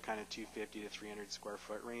probably in the kind of 250 to 300 square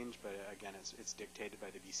foot range, but again, it's dictated by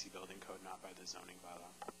the BC Building Code, not by the zoning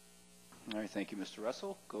bylaw. All right, thank you, Mr.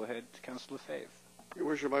 Russell. Go ahead, Councillor Lefebvre. Your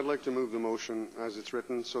Worship, I'd like to move the motion as it's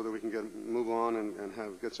written so that we can move on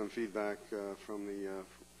and get some feedback from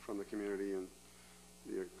the community and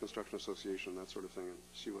the Construction Association, that sort of thing, and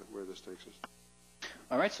see where this takes us.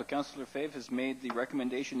 All right, so Councillor Lefebvre has made the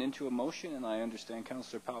recommendation into a motion, and I understand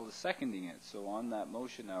Councillor Powell is seconding it. So on that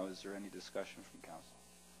motion now, is there any discussion from Council?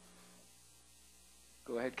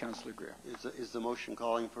 Go ahead, Councillor Greir. Is the motion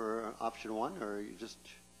calling for option 1, or are you just...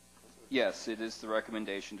 Yes, it is the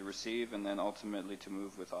recommendation to receive and then ultimately to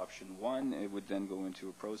move with option 1. It would then go into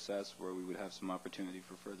a process where we would have some opportunity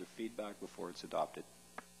for further feedback before it's adopted.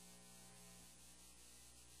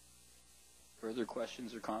 Further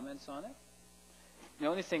questions or comments on it? The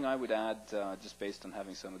only thing I would add, just based on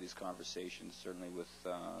having some of these conversations, certainly with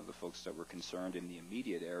the folks that were concerned in the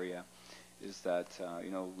immediate area, is that,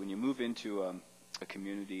 when you move into a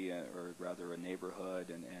community or rather a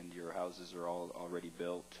neighborhood and your houses are all already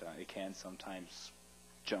built, it can sometimes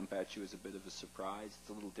jump at you as a bit of a surprise. It's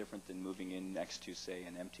a little different than moving in next to, say,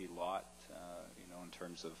 an empty lot, in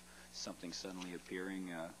terms of something suddenly appearing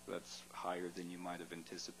that's higher than you might have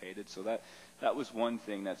anticipated. So that was one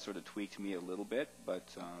thing that sort of tweaked me a little bit, but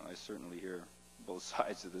I certainly hear both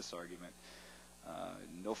sides of this argument.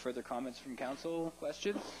 No further comments from council?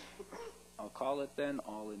 Questions? I'll call it then.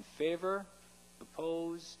 All in favor?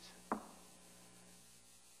 Opposed?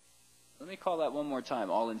 Let me call that one more time.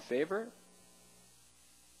 All in favor?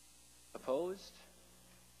 Opposed?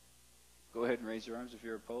 Go ahead and raise your arms if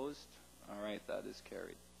you're opposed. All right, that is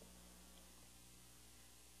carried.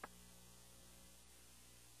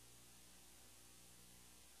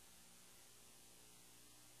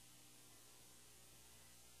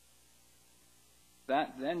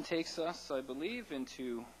 That then takes us, I believe,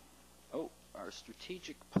 into our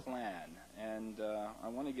strategic plan. And I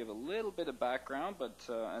want to give a little bit of background, but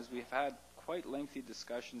as we've had quite lengthy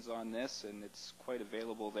discussions on this, and it's quite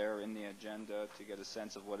available there in the agenda to get a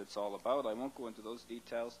sense of what it's all about, I won't go into those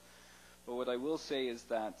details. But what I will say is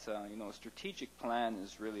that, a strategic plan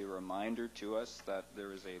is really a reminder to us that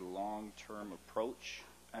there is a long-term approach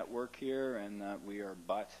at work here, and that we are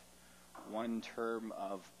but one term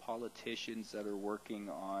of politicians that are working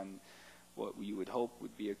on what you would hope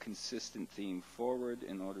would be a consistent theme forward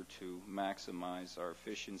in order to maximize our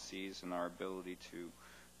efficiencies and our ability to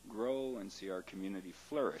grow and see our community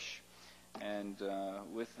flourish. And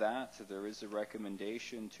with that, there is a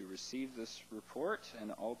recommendation to receive this report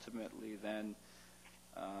and ultimately then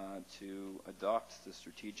to adopt the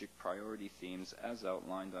strategic priority themes as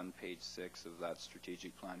outlined on page 6 of that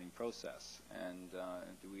strategic planning process. And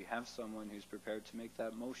do we have someone who's prepared to make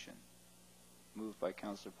that motion? Moved by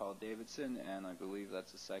Councillor Paul Davidson, and I believe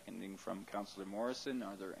that's a seconding from Councillor Morrison.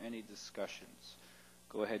 Are there any discussions?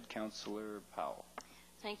 Go ahead, Councillor Powell.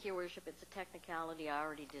 Thank you, Your Worship. It's a technicality. I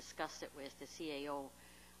already discussed it with the CAO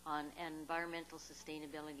on environmental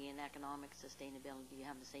sustainability and economic sustainability. You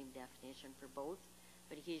have the same definition for both,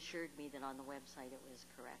 but he assured me that on the website it was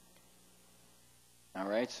correct. All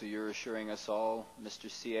right, so you're assuring us all, Mr.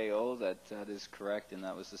 CAO, that that is correct, and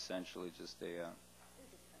that was essentially just a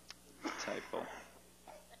typo.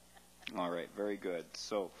 All right, very good.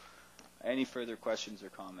 So, any further questions or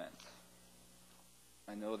comments?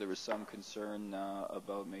 I know there was some concern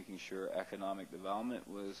about making sure economic development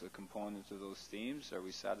was a component of those themes. Are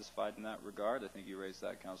we satisfied in that regard? I think you raised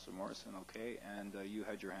that, Councillor Morrison. Okay, and you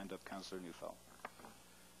had your hand up, Councillor Neufeld.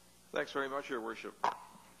 Thanks very much, Your Worship.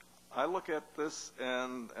 I look at this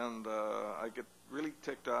and I get really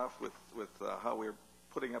ticked off with how we're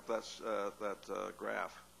putting up that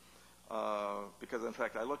graph. Because in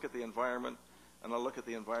fact, I look at the environment,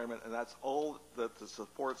 and that's all that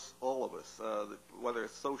supports all of us, whether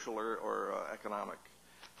it's social or economic.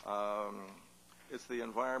 It's the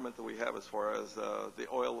environment that we have as far as the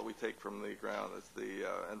oil that we take from the ground. It's the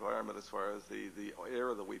environment as far as the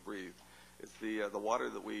air that we breathe. It's the water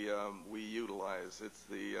that we utilize. It's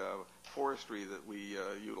the forestry that we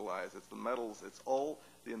utilize. It's the metals. It's all,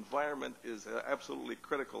 the environment is absolutely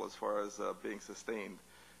critical as far as being sustained.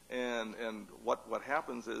 And what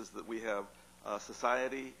happens is that we have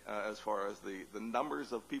society as far as the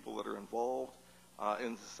numbers of people that are involved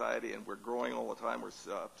in society, and we're growing all the time.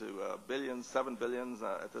 We're up to billions, 7 billions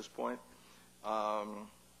at this point. And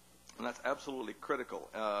that's absolutely critical.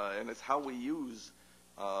 And it's how we use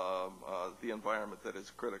the environment that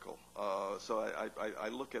is critical. So I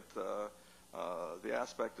look at the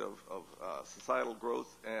aspect of societal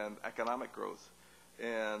growth and economic growth.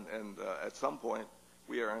 And at some point,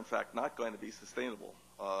 we are in fact not going to be sustainable.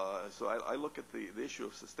 So I look at the issue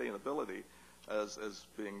of sustainability as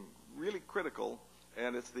being really critical,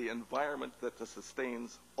 and it's the environment that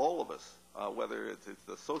sustains all of us, whether it's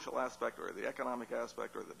the social aspect or the economic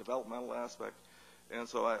aspect or the developmental aspect. And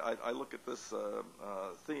so I look at this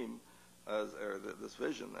theme this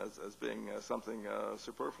vision as being something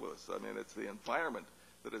superfluous. I mean, it's the environment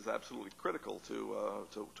that is absolutely critical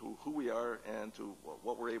to who we are and to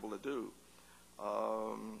what we're able to do.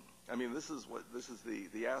 I mean, this is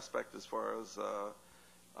the aspect as far as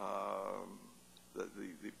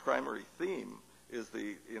the primary theme is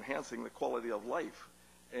the enhancing the quality of life.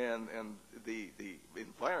 and the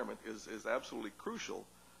environment is absolutely crucial,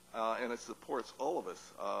 and it supports all of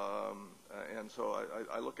us. And so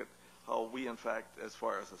I look at how we, in fact, as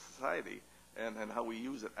far as a society, and how we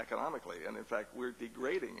use it economically, and in fact, we're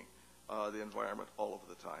degrading the environment all of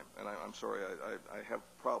the time. And I'm sorry, I have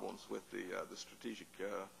problems with the strategic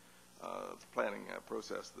planning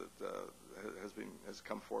process that has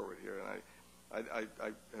come forward here. And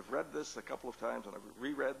I have read this a couple of times, and I've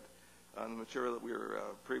reread the material that we were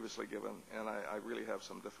previously given, and I really have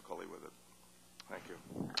some difficulty with it. Thank you.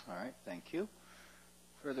 All right, thank you.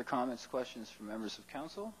 Further comments, questions from members of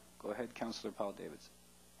council? Go ahead, Councillor Powell-Davidson.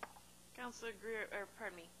 Councillor Greir, or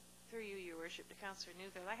pardon me, through you, Your Worship, to Councillor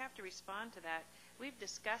Newfield, I have to respond to that. We've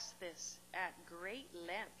discussed this at great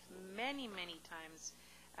length many, many times.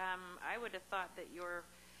 I would have thought that your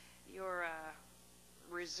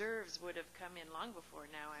reserves would have come in long before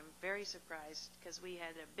now. I'm very surprised because we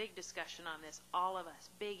had a big discussion on this, all of us,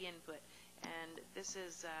 big input, and this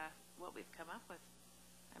is what we've come up with.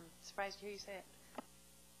 I'm surprised to hear you say it.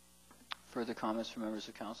 Further comments from members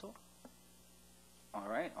of council? All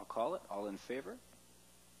right, I'll call it. All in favor?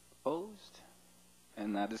 Opposed?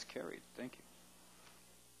 And that is carried. Thank you.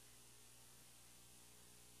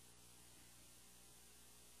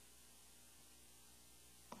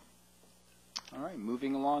 All right,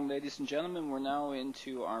 moving along, ladies and gentlemen, we're now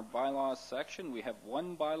into our bylaws section. We have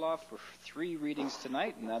one bylaw for 3 readings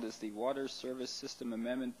tonight, and that is the Water Service System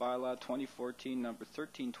Amendment Bylaw 2014, number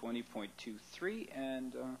 1320.23.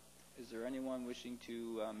 And is there anyone wishing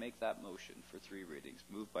to make that motion for 3 readings?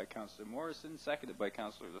 Moved by Councillor Morrison, seconded by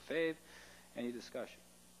Councillor Lefebvre. Any discussion?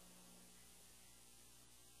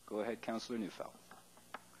 Go ahead, Councillor Newfield.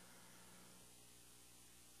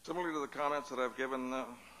 Similar to the comments that I've given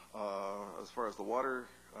as far as the water,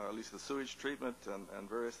 at least the sewage treatment and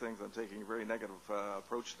various things, I'm taking a very negative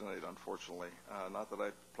approach tonight, unfortunately. Not that I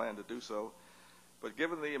plan to do so, but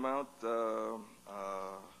given the amount of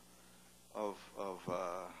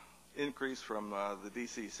increase from the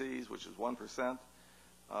DCCs, which is 1%,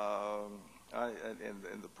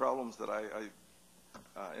 and the problems that I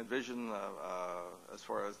envision as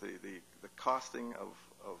far as the costing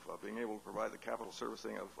of being able to provide the capital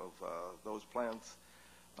servicing of those plants,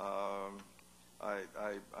 I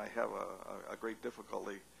have a great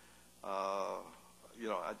difficulty. I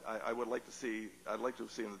would like to see, I'd like to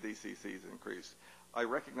have seen the DCCs increase. I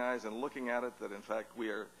recognize in looking at it that in fact we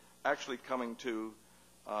are actually coming to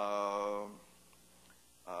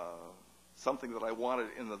something that I wanted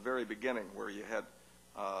in the very beginning, where you had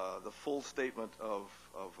the full statement of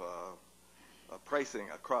pricing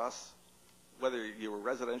across, whether you were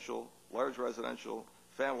residential, large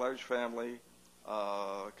family,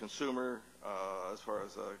 consumer, as far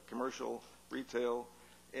as commercial, retail,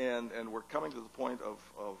 and we're coming to the point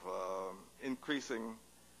of increasing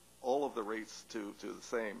all of the rates to the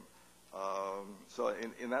same. So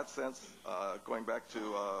in that sense, going back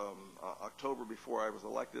to October before I was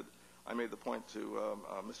elected, I made the point to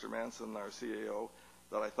Mr. Manson, our CAO,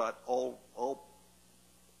 that I thought all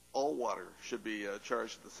water should be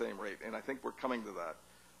charged at the same rate, and I think we're coming to that.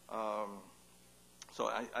 So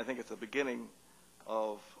I think it's a beginning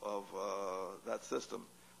of that system.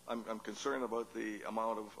 I'm concerned about the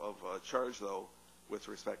amount of charge, though, with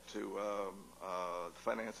respect to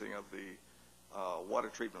financing of the water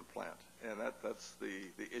treatment plant, and that's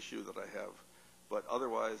the issue that I have. But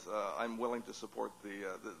otherwise, I'm willing to support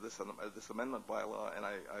this amendment bylaw, and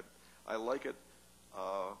I like it,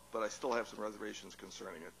 but I still have some reservations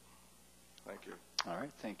concerning it. Thank you. All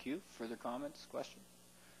right, thank you. Further comments, questions?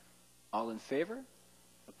 All in favor?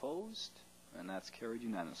 Opposed? And that's carried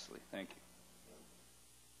unanimously. Thank you.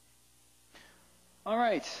 All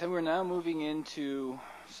right, so we're now moving into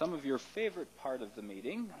some of your favorite part of the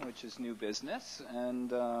meeting, which is new business.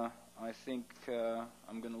 And I think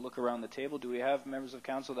I'm going to look around the table. Do we have members of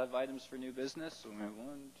council that have items for new business? So we have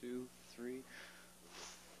 1, 2, 3.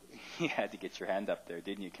 You had to get your hand up there,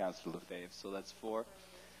 didn't you, Councillor Lefebvre? So that's 4.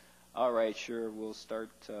 All right, sure. We'll start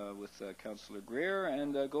with Councillor Greir.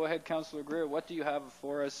 And go ahead, Councillor Greir. What do you have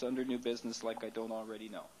for us under new business like I don't already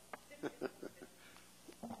know?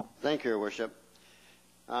 Thank you, Your Worship.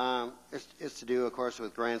 It's to do, of course,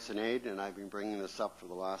 with grants and aid, and I've been bringing this up for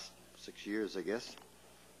the last 6 years, I guess,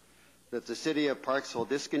 that the City of Parks will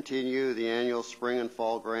discontinue the annual spring and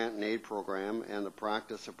fall grant and aid program and the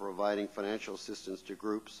practice of providing financial assistance to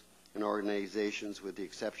groups and organizations, with the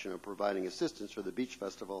exception of providing assistance for the Beach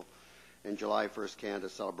Festival and July 1st Canada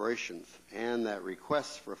celebrations, and that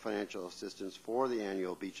requests for financial assistance for the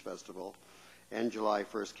annual Beach Festival and July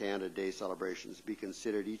 1st Canada Day celebrations be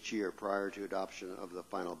considered each year prior to adoption of the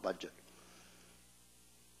final budget.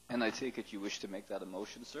 And I take it you wish to make that a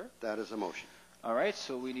motion, sir? That is a motion. All right,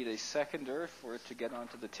 so we need a seconder for it to get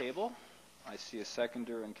onto the table. I see a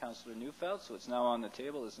seconder in Councillor Neufeld, so it's now on the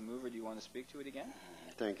table. As a mover, do you want to speak to it again?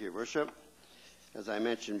 Thank you, Your Worship. As I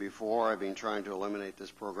mentioned before, I've been trying to eliminate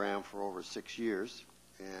this program for over 6 years,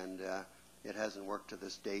 and it hasn't worked to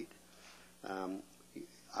this date.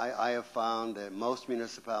 I have found that most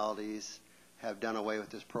municipalities have done away with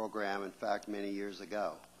this program, in fact, many years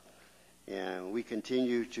ago. And we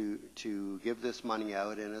continue to give this money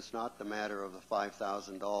out, and it's not the matter of the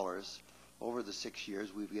 $5,000. Over the 6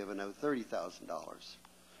 years, we've given out $30,000.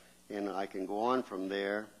 And I can go on from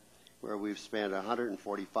there, where we've spent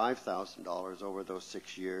 $145,000 over those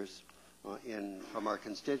 6 years from our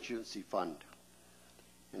constituency fund.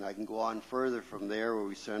 And I can go on further from there, where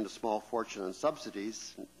we spend a small fortune on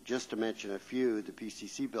subsidies. Just to mention a few, the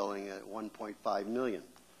PCC building at $1.5 million.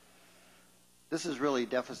 This is really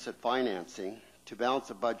deficit financing. To balance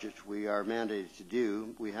a budget we are mandated to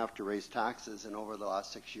do, we have to raise taxes, and over the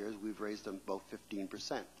last 6 years, we've raised them about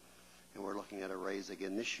 15%. And we're looking at a raise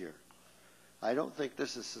again this year. I don't think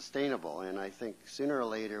this is sustainable, and I think sooner or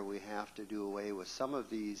later we have to do away with some of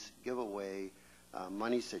these giveaway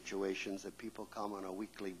money situations that people come on a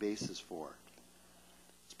weekly basis for.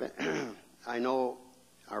 I know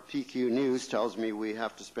our PQ News tells me we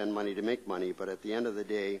have to spend money to make money, but at the end of the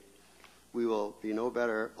day, we will be no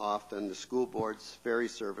better off than the school boards, ferry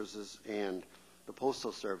services, and the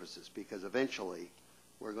postal services, because eventually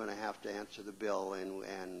we're going to have to answer the bill,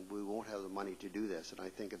 and we won't have the money to do this, and I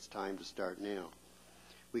think it's time to start now.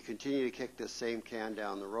 We continue to kick this same can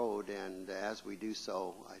down the road, and as we do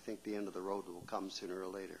so, I think the end of the road will come sooner or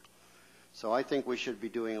later. So I think we should be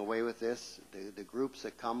doing away with this. The groups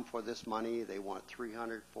that come for this money, they want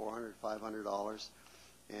 $300, $400, $500.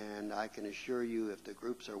 And I can assure you, if the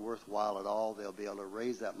groups are worthwhile at all, they'll be able to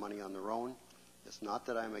raise that money on their own. It's not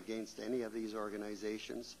that I'm against any of these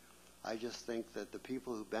organizations. I just think that the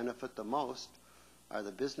people who benefit the most are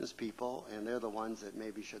the business people, and they're the ones that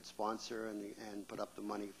maybe should sponsor and put up the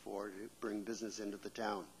money to bring business into the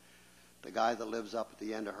town. The guy that lives up at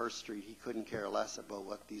the end of Hearst Street, he couldn't care less about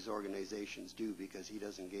what these organizations do, because he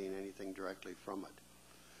doesn't gain anything directly from it.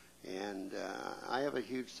 And I have a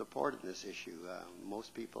huge support in this issue.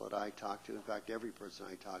 Most people that I talk to, in fact every person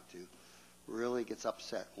I talk to, really gets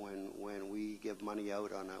upset when we give money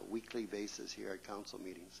out on a weekly basis here at council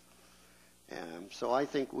meetings. So I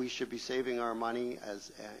think we should be saving our money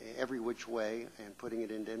as every which way and putting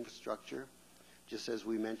it into infrastructure. Just as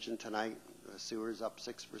we mentioned tonight, sewer's up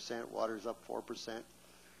 6%, water's up 4%,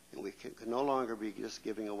 and we can no longer be just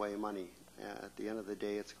giving away money. At the end of the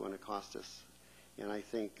day, it's going to cost us. And I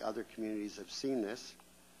think other communities have seen this.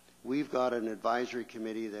 We've got an advisory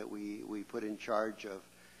committee that we put in charge of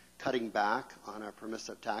cutting back on our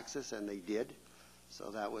permissive taxes, and they did.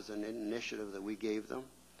 So that was an initiative that we gave them.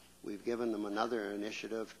 We've given them another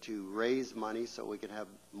initiative to raise money so we can have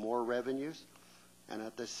more revenues. And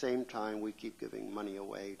at the same time, we keep giving money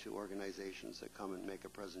away to organizations that come and make a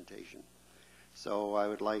presentation. So I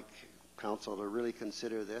would like council to really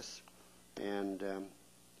consider this and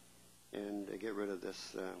get rid of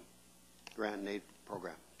this grant and aid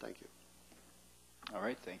program. Thank you. All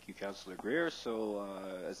right, thank you, Councillor Greir. So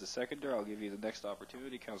as the seconder, I'll give you the next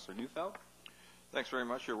opportunity, Councillor Neufeld. Thanks very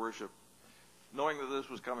much, Your Worship. Knowing that this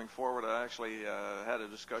was coming forward, I actually had a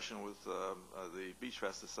discussion with the Beach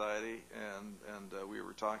Fest Society, and we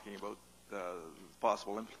were talking about the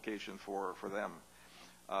possible implication for them.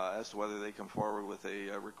 As to whether they come forward with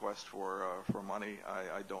a request for money,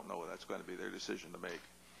 I don't know. That's going to be their decision to make.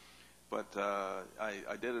 But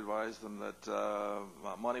I did advise them that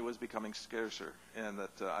money was becoming scarcer, and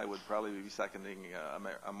that I would probably be seconding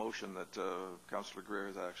a motion that Councillor Greir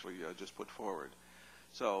has actually just put forward.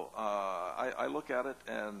 So I look at it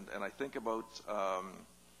and I think about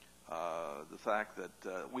the fact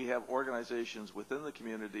that we have organizations within the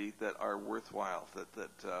community that are worthwhile,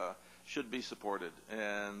 that should be supported,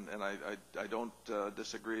 and I don't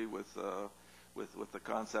disagree with the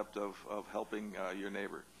concept of helping your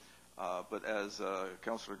neighbor. But as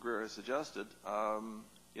Councillor Greir has suggested,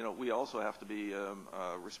 we also have to be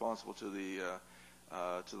responsible to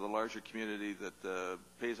the larger community that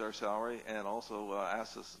pays our salary and also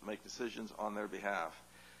asks us to make decisions on their behalf.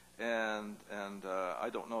 And I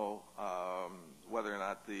don't know whether or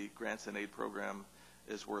not the grants and aid program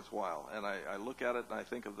is worthwhile. And I look at it and I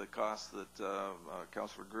think of the costs that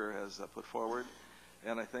Councillor Greir has put forward.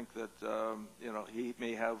 And I think that he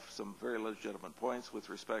may have some very legitimate points with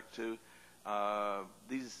respect to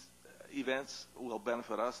these events will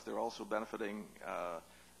benefit us. They're also benefiting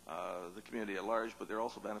the community at large, but they're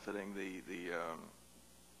also benefiting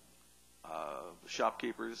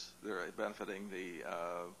shopkeepers. They're benefiting the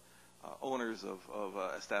owners of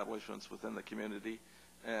establishments within the community.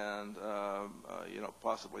 And,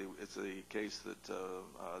 possibly it's a case that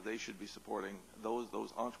they should be supporting,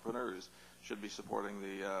 those entrepreneurs should be supporting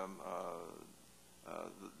the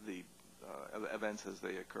events as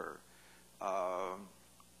they occur.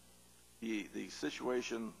 The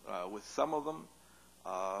situation with some of them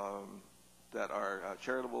that are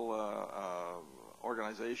charitable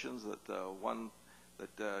organizations, that one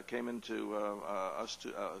that came into us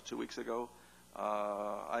 2 weeks ago,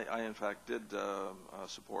 I in fact did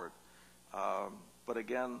support. But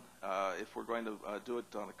again, if we're going to do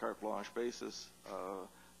it on a carte blanche basis,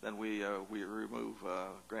 then we remove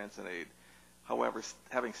grants and aid. However,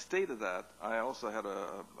 having stated that, I also had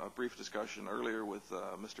a brief discussion earlier with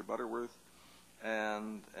Mr. Butterworth,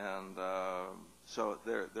 and so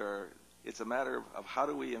it's a matter of how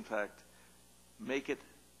do we in fact make it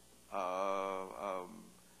an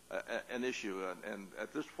issue. And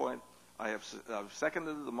at this point, I've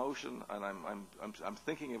seconded the motion, and I'm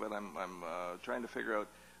thinking of it. I'm trying to figure out,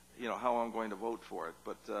 how I'm going to vote for it.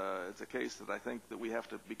 But it's a case that I think that we have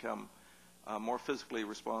to become more physically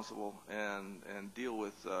responsible and deal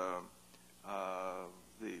with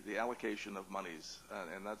the allocation of monies.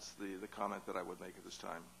 And that's the comment that I would make at this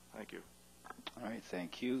time. Thank you. All right,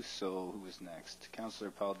 thank you. So who is next?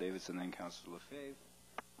 Councillor Powell Davidson, then Councillor Lefebvre.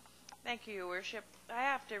 Thank you, Your Worship. I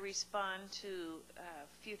have to respond to a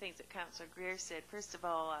few things that Councillor Greir said. First of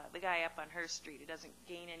all, the guy up on Hearst Street who doesn't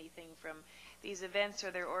gain anything from these events or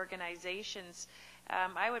their organizations,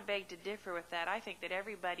 I would beg to differ with that. I think that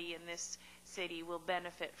everybody in this city will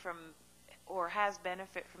benefit from or has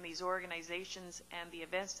benefit from these organizations and the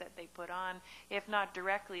events that they put on, if not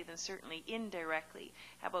directly, then certainly indirectly.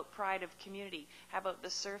 How about pride of community? How about the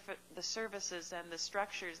services and the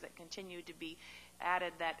structures that continue to be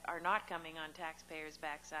added that are not coming on taxpayers'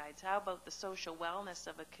 backsides? How about the social wellness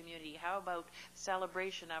of a community? How about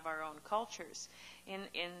celebration of our own cultures?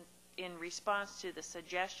 In response to the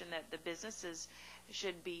suggestion that the businesses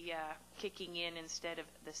should be kicking in instead of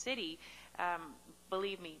the city,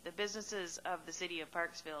 believe me, the businesses of the city of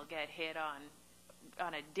Parksville get hit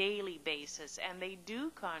on a daily basis, and they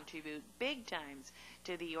do contribute big times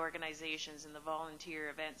to the organizations and the volunteer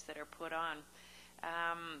events that are put on.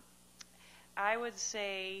 I would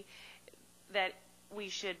say that we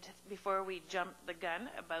should, before we jump the gun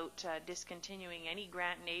about discontinuing any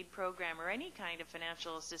grant and aid program or any kind of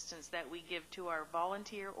financial assistance that we give to our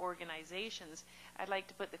volunteer organizations, I'd like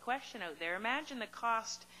to put the question out there. Imagine the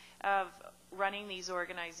cost of running these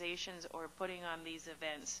organizations or putting on these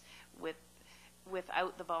events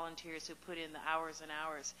without the volunteers who put in the hours and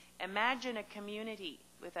hours. Imagine a community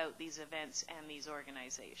without these events and these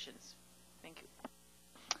organizations. Thank you.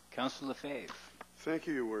 Councillor Lefebvre. Thank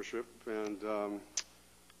you, Your Worship. And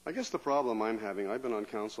I guess the problem I'm having, I've been on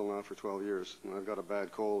council now for 12 years, and I've got a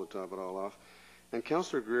bad cold to top it all off. And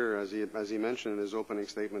Councillor Greir, as he mentioned in his opening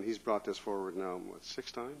statement, he's brought this forward now,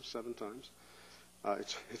 6 times, 7 times?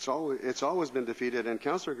 It's always been defeated. And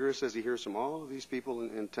Councillor Greir says he hears from all of these people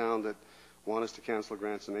in town that want us to cancel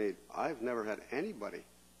grants and aid. I've never had anybody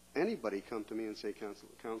come to me and say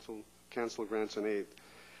cancel grants and aid.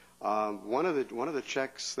 One of the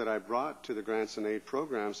checks that I brought to the grants and aid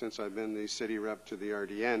program since I've been the city rep to the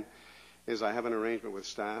RDN is I have an arrangement with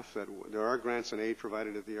staff that there are grants and aid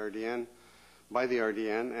provided at the RDN by the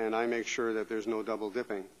RDN, and I make sure that there's no double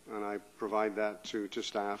dipping, and I provide that to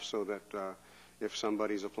staff so that if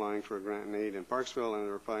somebody's applying for a grant and aid in Parksville and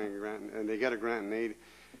they're applying a grant and they get a grant and aid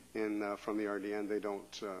from the RDN, they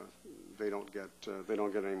don't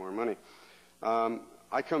get any more money.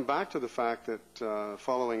 I come back to the fact that,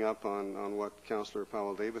 following up on what Councillor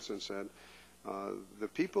Powell Davidson said,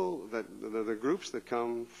 the groups that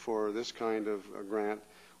come for this kind of a grant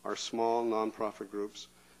are small nonprofit groups,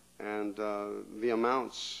 and the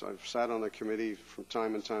amounts, I've sat on the committee from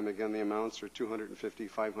time and time again, the amounts are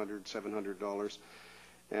 $250, $500, $700,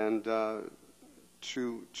 and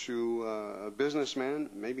to a businessman,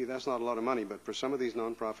 maybe that's not a lot of money, but for some of these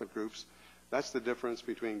nonprofit groups, that's the difference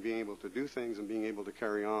between being able to do things and being able to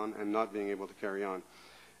carry on and not being able to carry on.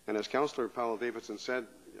 And as Councillor Powell Davidson said,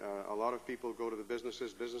 a lot of people go to the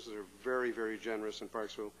businesses. Businesses are very, very generous in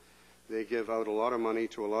Parksville. They give out a lot of money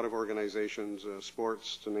to a lot of organizations,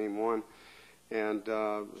 sports to name one. And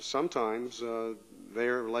sometimes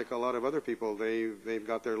they're like a lot of other people. They've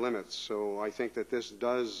got their limits. So I think that this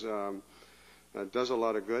does a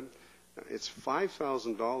lot of good. It's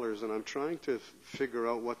 $5,000, and I'm trying to figure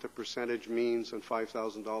out what the percentage means on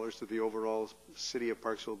 $5,000 to the overall city of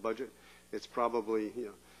Parksville budget. It's probably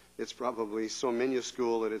so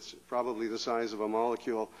minuscule that it's probably the size of a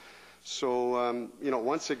molecule. So,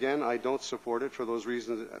 once again, I don't support it for those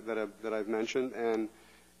reasons that I've mentioned. And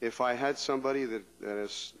if I had somebody that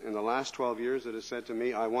has, in the last 12 years, that has said to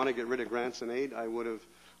me, I want to get rid of grants and aid, I would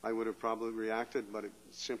have probably reacted, but it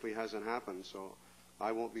simply hasn't happened. So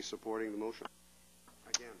I won't be supporting the motion.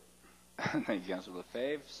 Again. Thank you, Councillor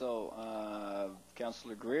Lefebvre. So,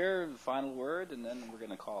 Councillor Greir, the final word, and then we're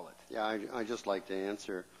going to call it. Yeah, I'd just like to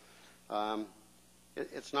answer.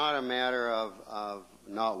 It's not a matter of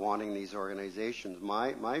not wanting these organizations.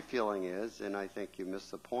 My feeling is, and I think you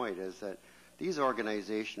missed the point, is that these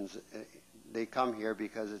organizations, they come here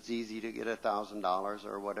because it's easy to get $1,000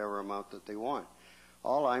 or whatever amount that they want.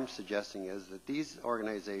 All I'm suggesting is that these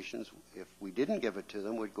organizations, if we didn't give it to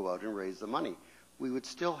them, would go out and raise the money. We would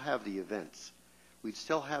still have the events. We'd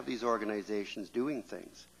still have these organizations doing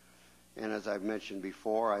things. And as I've mentioned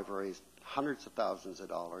before, I've raised hundreds of thousands of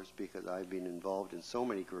dollars because I've been involved in so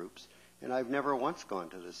many groups, and I've never once gone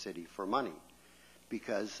to the city for money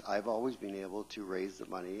because I've always been able to raise the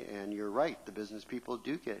money. And you're right, the business people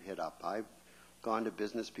do get hit up. I've gone to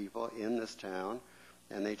business people in this town,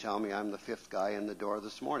 and they tell me I'm the fifth guy in the door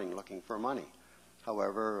this morning looking for money.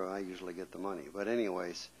 However, I usually get the money. But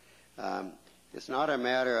anyways, it's not a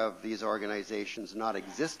matter of these organizations not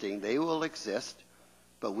existing. They will exist,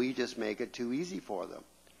 but we just make it too easy for them.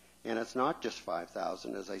 And it's not just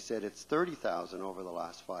 5,000. As I said, it's 30,000 over the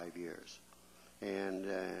last 5 years. And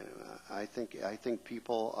I think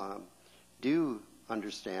people do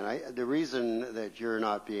understand. The reason that you're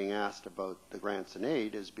not being asked about the grants and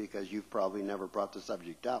aid is because you've probably never brought the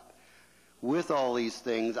subject up. With all these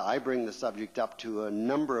things, I bring the subject up to a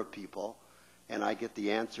number of people, and I get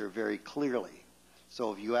the answer very clearly.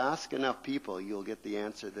 So if you ask enough people, you'll get the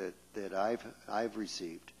answer that I've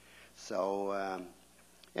received. So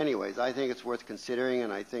anyways, I think it's worth considering,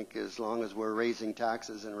 and I think as long as we're raising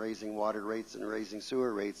taxes and raising water rates and raising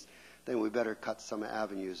sewer rates, then we better cut some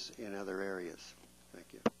avenues in other areas. Thank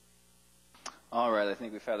you. All right, I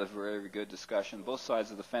think we've had a very good discussion, both sides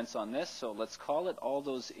of the fence on this, so let's call it. All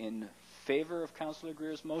those in favor of Councillor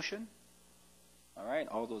Greer's motion? All right,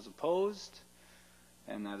 all those opposed?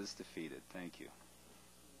 And that is defeated. Thank you.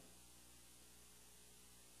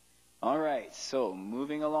 All right, so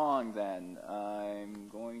moving along then, I'm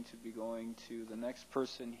going to be going to the next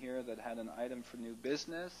person here that had an item for new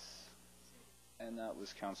business, and that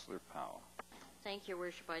was Councillor Powell. Thank you,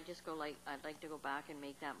 Worship. I'd like to go back and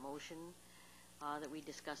make that motion that we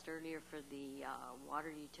discussed earlier for the water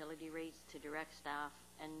utility rates to direct staff,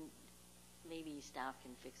 and maybe staff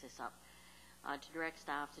can fix this up, to direct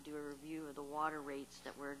staff to do a review of the water rates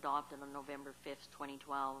that were adopted on November 5th,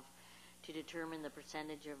 2012, to determine the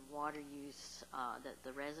percentage of water use that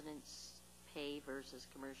the residents pay versus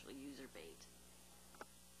commercial user paid.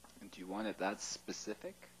 And do you want it that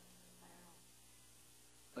specific?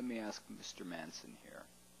 Let me ask Mr. Manson here,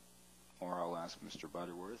 or I'll ask Mr.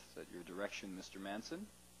 Butterworth. At your direction, Mr. Manson?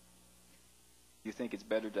 You think it's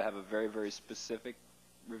better to have a very, very specific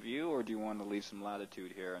review, or do you want to leave some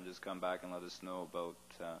latitude here and just come back and let us know about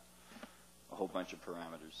a whole bunch of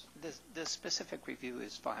parameters? The specific review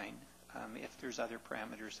is fine. If there's other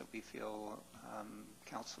parameters that we feel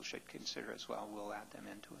council should consider as well, we'll add them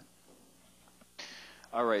into it.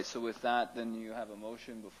 All right, so with that, then you have a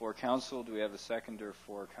motion before council. Do we have a seconder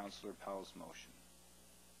for Councillor Powell's motion?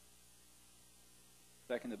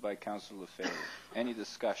 Seconded by Councillor Lefebvre. Any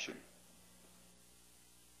discussion?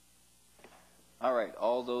 All right,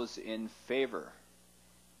 all those in favor?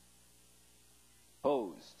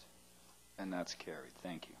 Opposed? And that's carried.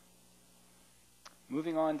 Thank you.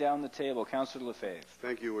 Moving on down the table, Councillor Lefebvre.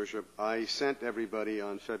 Thank you, Worship. I sent everybody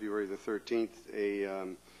on February the 13th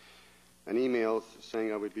an email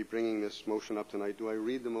saying I would be bringing this motion up tonight. Do I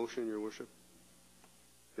read the motion, Your Worship?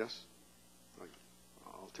 Yes?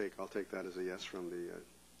 I'll take that as a yes from the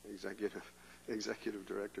executive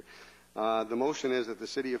director. The motion is that the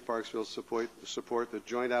City of Parksville support the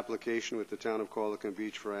joint application with the Town of Qualicum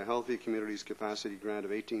Beach for a Healthy Communities Capacity Grant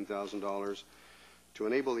of $18,000 to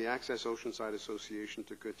enable the Access Oceanside Association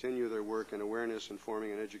to continue their work in awareness,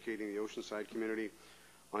 informing, and educating the Oceanside community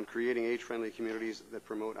on creating age-friendly communities that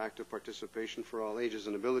promote active participation for all ages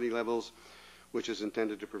and ability levels, which is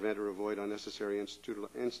intended to prevent or avoid unnecessary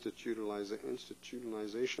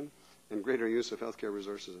institutionalization and greater use of healthcare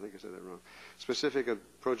resources. I think I said that wrong. Specific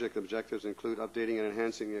project objectives include updating and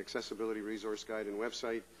enhancing the accessibility resource guide and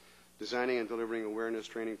website, designing and delivering awareness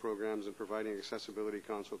training programs, and providing accessibility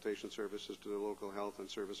consultation services to the local health and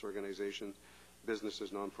service organizations,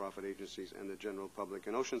 businesses, nonprofit agencies, and the general public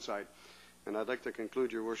in Oceanside. And I'd like to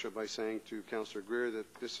conclude, Your Worship, by saying to Councillor Greir that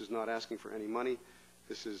this is not asking for any money.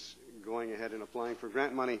 This is going ahead and applying for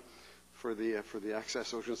grant money for the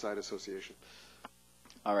Access Oceanside Association.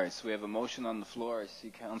 All right, so we have a motion on the floor. I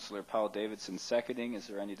see Councillor Powell Davidson seconding. Is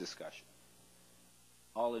there any discussion?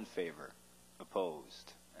 All in favor?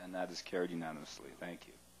 Opposed? And that is carried unanimously. Thank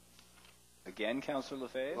you. Again, Councillor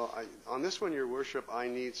Lefebvre? Well, on this one, Your Worship, I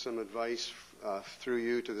need some advice through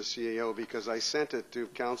you to the CAO, because I sent it to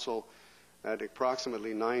Council at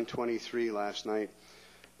approximately 9:23 last night,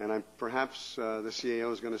 and perhaps the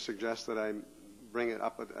CAO is going to suggest that I bring it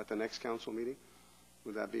up at the next Council meeting.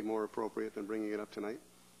 Would that be more appropriate than bringing it up tonight?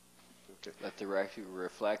 Okay. Let the record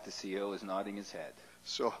reflect the CEO is nodding his head.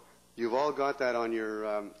 So you've all got that on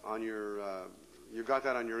your you've got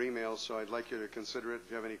that on your email. So I'd like you to consider it. If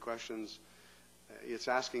you have any questions, it's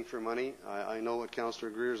asking for money. I know what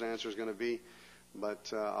Councillor Greir's answer is going to be,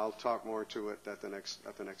 but I'll talk more to it at the next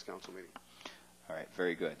council meeting. All right.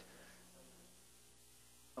 Very good.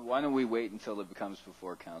 Why don't we wait until it comes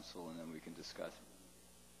before council and then we can discuss it?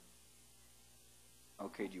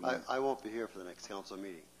 Okay, do you want? I won't be here for the next council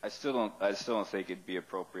meeting. I still don't think it'd be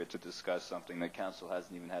appropriate to discuss something that council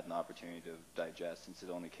hasn't even had an opportunity to digest, since it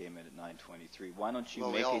only came in at 9:23. Why don't you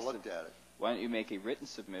we all looked at it. Why don't you make a written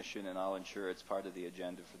submission, and I'll ensure it's part of the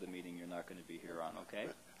agenda for the meeting you're not going to be here on, okay?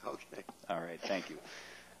 Okay. All right, thank you.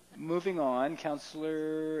 Moving on,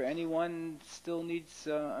 Councillor, anyone still needs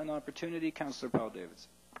an opportunity? Councillor Powell Davidson.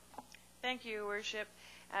 Thank you, Your Worship.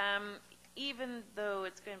 Even though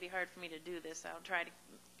it's going to be hard for me to do this, I'll try to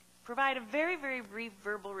provide a very, very brief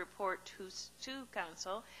verbal report to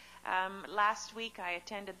Council. Last week, I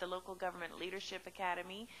attended the Local Government Leadership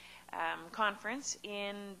Academy conference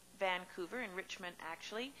in Vancouver, in Richmond,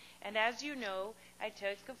 actually. And as you know, I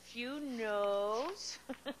took a few notes.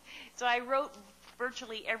 So I wrote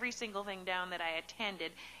virtually every single thing down that I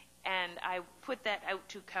attended, and I put that out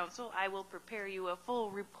to Council. I will prepare you a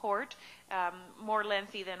full report, more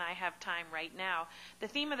lengthy than I have time right now. The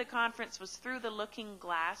theme of the conference was Through the Looking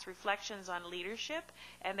Glass, Reflections on Leadership,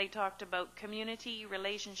 and they talked about community,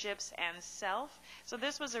 relationships, and self. So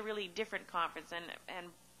this was a really different conference, and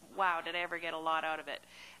wow, did I ever get a lot out of it.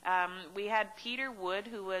 We had Peter Wood,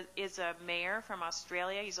 who is a mayor from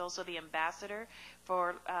Australia. He's also the ambassador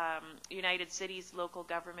for United Cities Local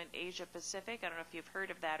Government Asia Pacific. I don't know if you've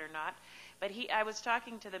heard of that or not. But I was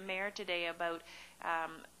talking to the mayor today about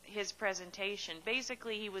his presentation.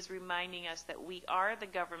 Basically, he was reminding us that we are the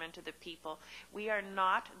government of the people. We are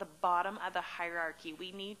not the bottom of the hierarchy.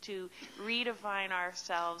 We need to redefine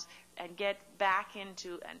ourselves and get back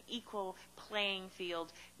into an equal playing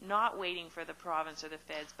field, not waiting for the province or the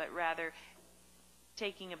feds, but rather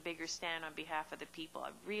taking a bigger stand on behalf of the people. I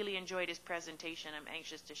really enjoyed his presentation. I'm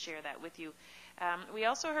anxious to share that with you. We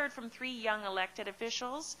also heard from 3 young elected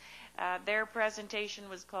officials. Their presentation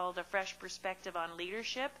was called A Fresh Perspective on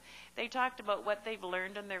Leadership. They talked about what they've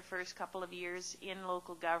learned in their first couple of years in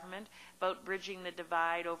local government, about bridging the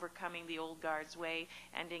divide, overcoming the old guard's way,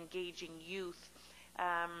 and engaging youth.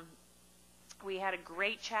 We had a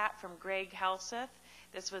great chat from Greg Helseth.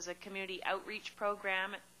 This was a community outreach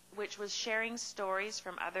program which was sharing stories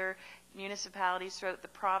from other municipalities throughout the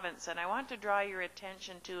province. And I want to draw your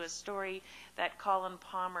attention to a story that Colin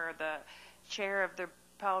Palmer, the chair of the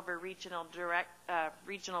Powell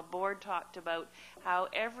Regional Board, talked about, how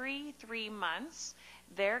every 3 months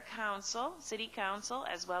their council, city council,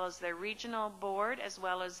 as well as their regional board, as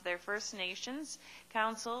well as their First Nations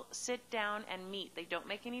council, sit down and meet. They don't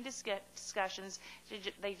make any discussions.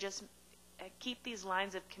 They just keep these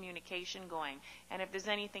lines of communication going. And if there's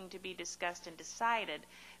anything to be discussed and decided,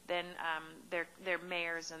 then their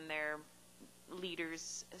mayors and their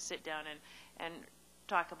leaders sit down and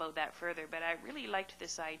talk about that further. But I really liked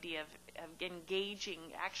this idea of engaging,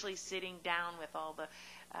 actually sitting down with all the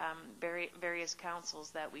various councils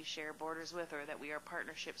that we share borders with or that we are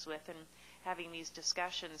partnerships with, and having these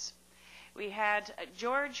discussions. We had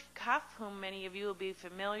George Cuff, whom many of you will be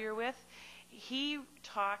familiar with. He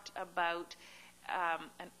talked about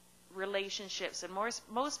relationships, and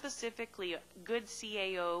most specifically good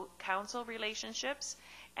CAO council relationships.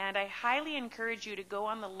 And I highly encourage you to go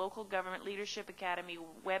on the Local Government Leadership Academy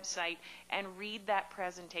website and read that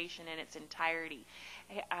presentation in its entirety.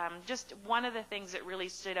 Just one of the things that really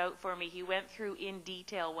stood out for me, he went through in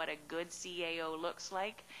detail what a good CAO looks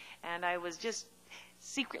like, and I was just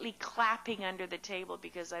secretly clapping under the table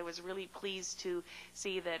because I was really pleased to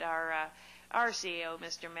see that our CAO,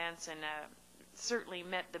 Mr. Manson, certainly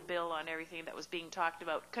met the bill on everything that was being talked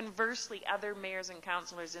about. Conversely, other mayors and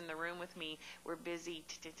councillors in the room with me were busy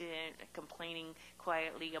complaining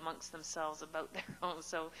quietly amongst themselves about their own.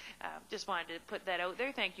 So just wanted to put that out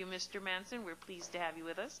there. Thank you, Mr. Manson. We're pleased to have you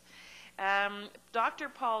with us. Dr.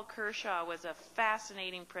 Paul Kershaw was a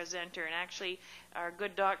fascinating presenter, and actually our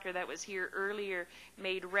good doctor that was here earlier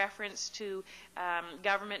made reference to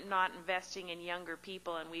government not investing in younger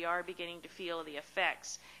people, and we are beginning to feel the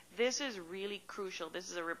effects. This is really crucial.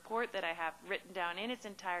 This is a report that I have written down in its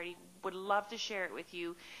entirety. Would love to share it with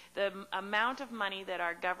you. The amount of money that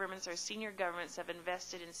our governments, our senior governments, have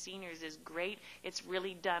invested in seniors is great. It's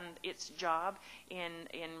really done its job in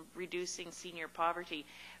reducing senior poverty.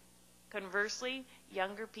 Conversely,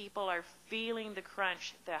 younger people are feeling the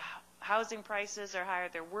crunch. The housing prices are higher.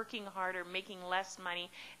 They're working harder, making less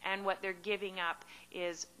money, and what they're giving up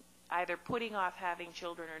is either putting off having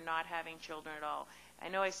children or not having children at all. I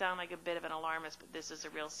know I sound like a bit of an alarmist, but this is a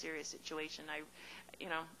real serious situation.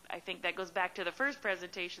 I think that goes back to the first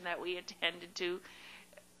presentation that we attended to,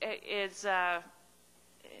 is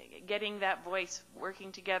getting that voice,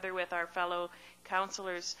 working together with our fellow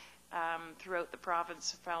councillors throughout the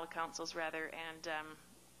province, fellow councils rather, and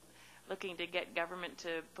looking to get government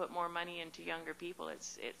to put more money into younger people.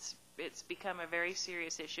 It's become a very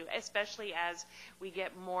serious issue, especially as we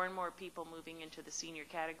get more and more people moving into the senior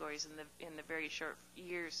categories in the very short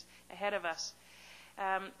years ahead of us.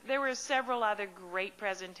 There were several other great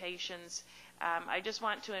presentations. I just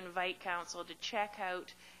want to invite council to check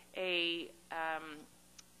out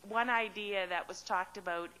one idea that was talked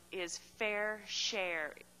about is fair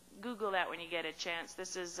share. Google that when you get a chance.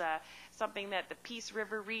 This is something that the Peace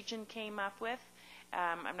River region came up with.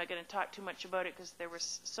 I'm not going to talk too much about it because there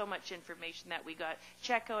was so much information that we got.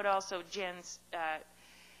 Check out also Gen's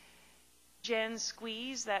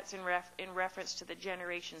Squeeze. That's in reference to the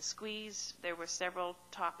Generation Squeeze. There were several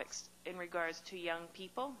topics in regards to young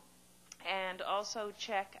people. And also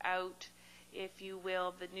check out, if you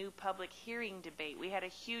will, the new public hearing debate. We had a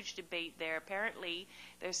huge debate there. Apparently,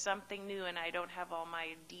 there's something new, and I don't have all my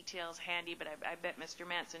details handy, but I bet Mr.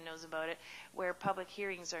 Manson knows about it, where public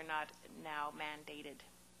hearings are not now mandated.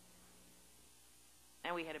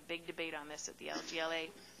 And we had a big debate on this at the LGLA.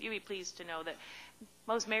 You'd be pleased to know that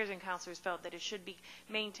most mayors and councillors felt that it should be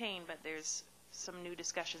maintained, but there's some new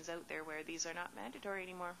discussions out there where these are not mandatory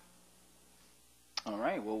anymore. All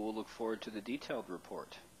right. Well, we'll look forward to the detailed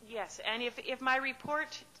report. Yes, and if my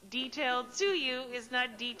report detailed to you is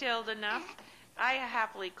not detailed enough, I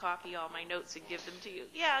happily copy all my notes and give them to you.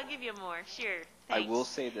 Yeah, I'll give you more. Sure. Thanks. I will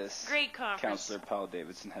say this. Great conference. Councillor Powell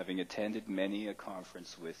Davidson, having attended many a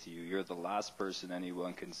conference with you, you're the last person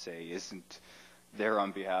anyone can say isn't there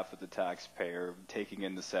on behalf of the taxpayer, taking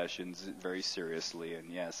in the sessions very seriously.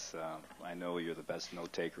 And yes, I know you're the best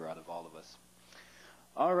note taker out of all of us.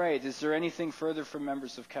 All right. Is there anything further from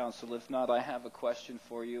members of council? If not, I have a question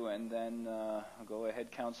for you, and then I'll go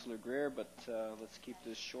ahead, Councillor Greir, but let's keep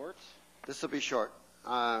this short. This will be short.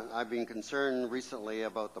 I've been concerned recently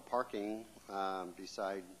about the parking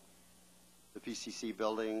beside the PCC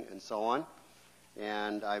building and so on,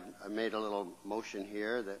 and I made a little motion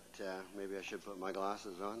here that maybe I should put my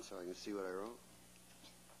glasses on so I can see what I wrote.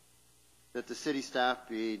 That the city staff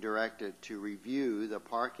be directed to review the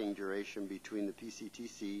parking duration between the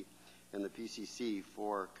PCTC and the PCC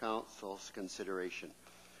for council's consideration.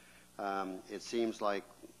 It seems like,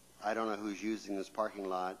 I don't know who's using this parking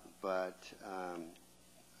lot, but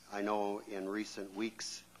I know in recent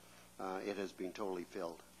weeks it has been totally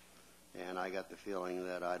filled. And I got the feeling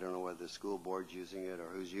that I don't know whether the school board's using it or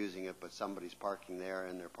who's using it, but somebody's parking there,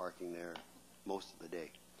 and they're parking there most of the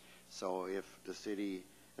day. So if the city...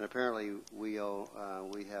 And apparently we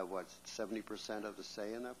have, what, 70% of the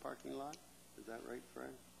say in that parking lot? Is that right, Fred?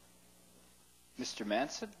 Mr.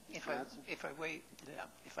 Manson? If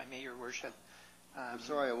I may, Your Worship. I'm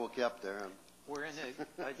sorry I woke you up there. We're in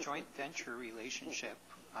a joint venture relationship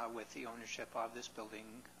with the ownership of this building,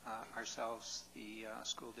 ourselves, the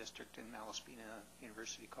school district, and Malaspina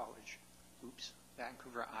University College.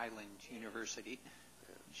 Vancouver Island University.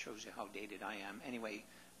 It shows you how dated I am. Anyway,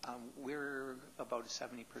 we're about a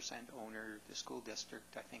 70% owner. The school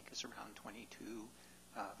district, I think, is around 22.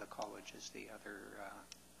 The college is the other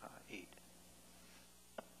 8.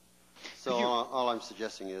 So all I'm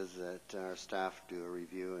suggesting is that our staff do a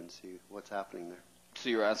review and see what's happening there. So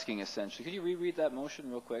you're asking essentially, could you reread that motion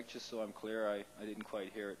real quick, just so I'm clear? I didn't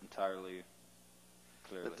quite hear it entirely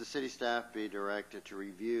clearly. That the city staff be directed to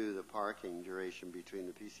review the parking duration between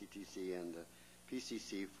the PCTC and the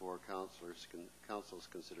PCC for council's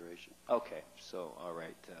consideration. Okay, so all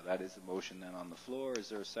right, that is a motion then on the floor. Is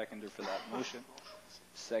there a seconder for that motion?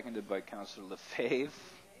 Seconded by Councillor Lefebvre.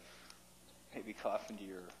 Maybe cough into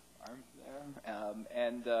your arm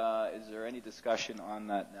there. Is there any discussion on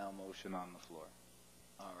that now motion on the floor?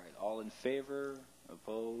 All right, all in favor?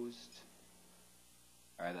 Opposed?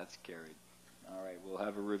 All right, that's carried. All right, we'll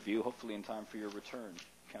have a review, hopefully in time for your return,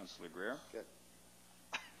 Councillor Greir. Good.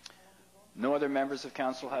 No other members of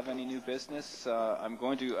council have any new business. I'm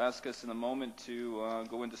going to ask us in a moment to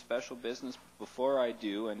go into special business. Before I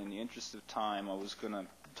do, and in the interest of time, I was going to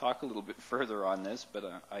talk a little bit further on this,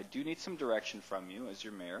 but I do need some direction from you as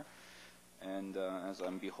your mayor. And as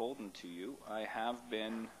I'm beholden to you, I have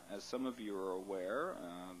been, as some of you are aware,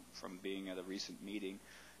 from being at a recent meeting,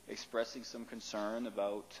 expressing some concern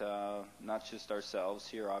about not just ourselves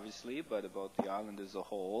here, obviously, but about the island as a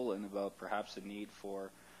whole, and about perhaps a need for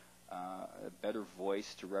a better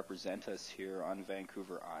voice to represent us here on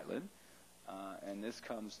Vancouver Island. And this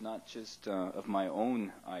comes not just of my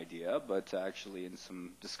own idea, but actually in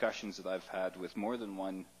some discussions that I've had with more than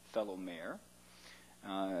one fellow mayor.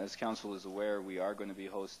 As council is aware, we are going to be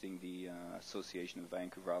hosting the Association of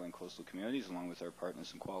Vancouver Island Coastal Communities along with our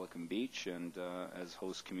partners in Qualicum Beach, and as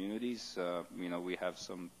host communities, we have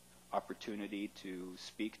some opportunity to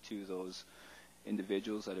speak to those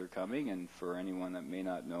individuals that are coming, and for anyone that may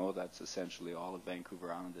not know, that's essentially all of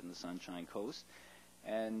Vancouver Island and the Sunshine Coast.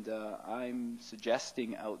 And I'm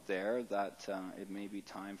suggesting out there that it may be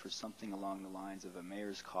time for something along the lines of a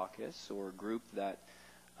mayor's caucus, or a group that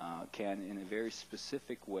can, in a very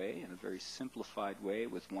specific way, in a very simplified way,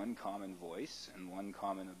 with one common voice and one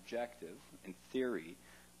common objective, in theory,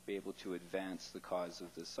 be able to advance the cause of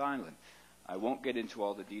this island. I won't get into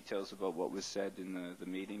all the details about what was said in the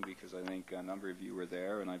meeting, because I think a number of you were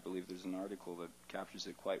there, and I believe there's an article that captures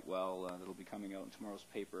it quite well that'll be coming out in tomorrow's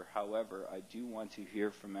paper. However, I do want to hear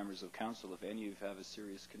from members of council if any of you have a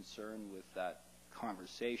serious concern with that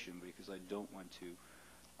conversation, because I don't want to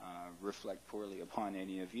reflect poorly upon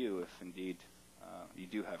any of you if indeed you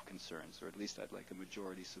do have concerns, or at least I'd like a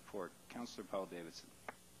majority support. Councillor Powell Davidson.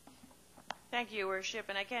 Thank you, Your Worship,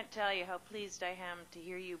 and I can't tell you how pleased I am to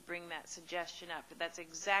hear you bring that suggestion up. That's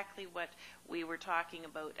exactly what we were talking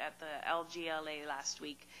about at the LGLA last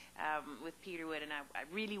week with Peterwood, and I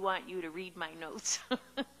really want you to read my notes.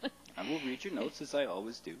 I will read your notes, as I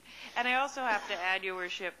always do. And I also have to add, Your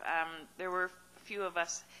Worship, there were a few of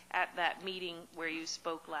us at that meeting where you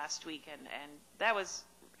spoke last week, and that was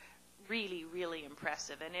really, really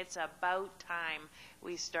impressive. And it's about time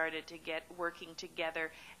we started to get working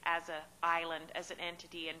together as an island, as an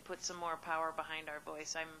entity, and put some more power behind our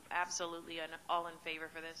voice. I'm absolutely all in favor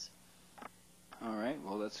for this. All right,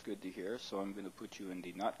 well, that's good to hear. So I'm going to put you in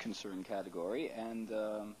the not concerned category. And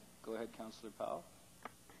go ahead, Councillor Powell.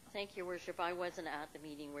 Thank you, Worship. I wasn't at the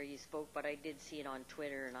meeting where you spoke, but I did see it on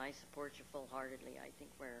Twitter, and I support you full-heartedly. I think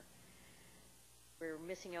we're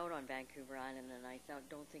missing out on Vancouver Island, and I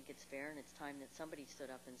don't think it's fair, and it's time that somebody stood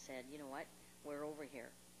up and said, you know what, we're over here.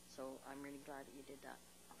 So I'm really glad that you did that.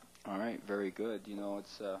 All right, very good.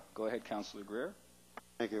 It's go ahead, Councillor Greir.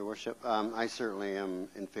 Thank you, Your Worship. I certainly am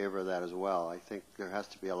in favor of that as well. I think there has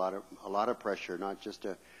to be a lot of pressure, not just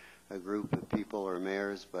a group of people or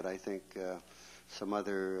mayors, but I think some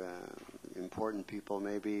other important people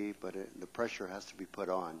maybe, but the pressure has to be put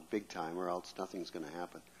on big time, or else nothing's going to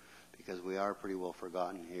happen, because we are pretty well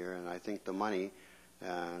forgotten here. And I think the money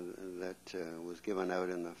that was given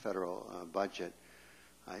out in the federal budget,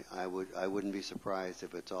 I wouldn't be surprised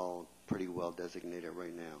if it's all pretty well designated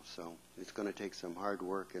right now. So it's going to take some hard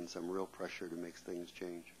work and some real pressure to make things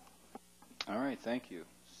change. All right, thank you.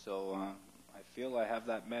 So I feel I have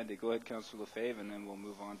that mandate. Go ahead, Councillor Lefebvre, and then we'll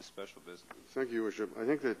move on to special business. Thank you, Your Worship. I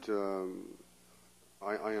think that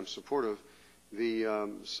I am supportive.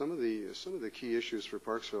 Some of the key issues for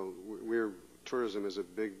Parksville, tourism is a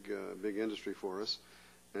big industry for us,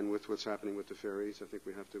 and with what's happening with the ferries, I think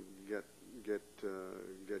we have to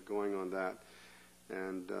get going on that,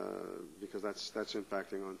 and because that's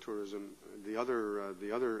impacting on tourism. The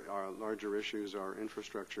other larger issues are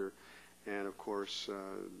infrastructure, and of course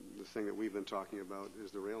the thing that we've been talking about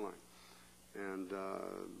is the rail line, and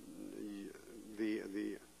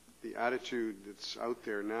the attitude that's out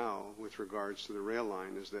there now with regards to the rail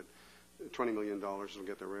line is that $20 million will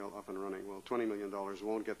get the rail up and running. Well, $20 million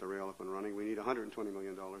won't get the rail up and running. We need $120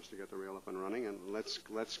 million to get the rail up and running, and let's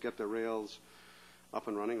get the rails up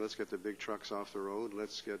and running. Let's get the big trucks off the road.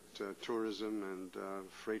 Let's get tourism and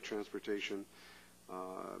freight transportation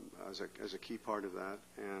as a key part of that.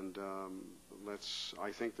 And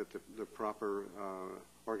I think that the proper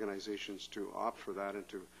organizations to opt for that and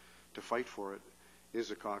to fight for it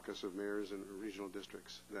is a caucus of mayors and regional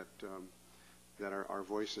districts that our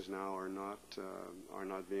voices now are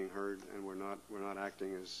not being heard, and we're not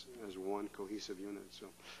acting as one cohesive unit. So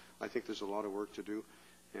I think there's a lot of work to do,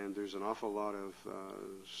 and there's an awful lot of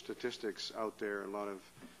statistics out there, a lot of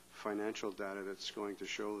financial data that's going to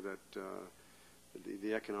show that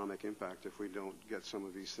the economic impact if we don't get some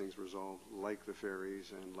of these things resolved, like the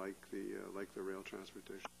ferries and like the rail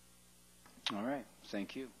transportation. All right,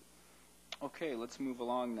 thank you. Okay, let's move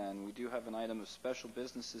along then. We do have an item of special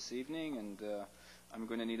business this evening, and I'm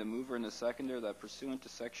going to need a mover and a seconder that pursuant to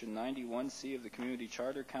Section 91C of the Community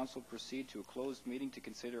Charter, Council proceed to a closed meeting to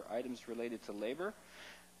consider items related to labor.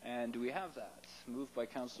 And do we have that? Moved by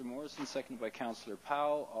Councillor Morrison, seconded by Councillor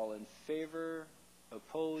Powell. All in favor?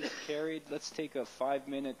 Opposed? Carried. Let's take a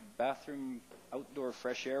 5-minute bathroom outdoor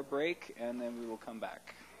fresh air break, and then we will come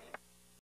back.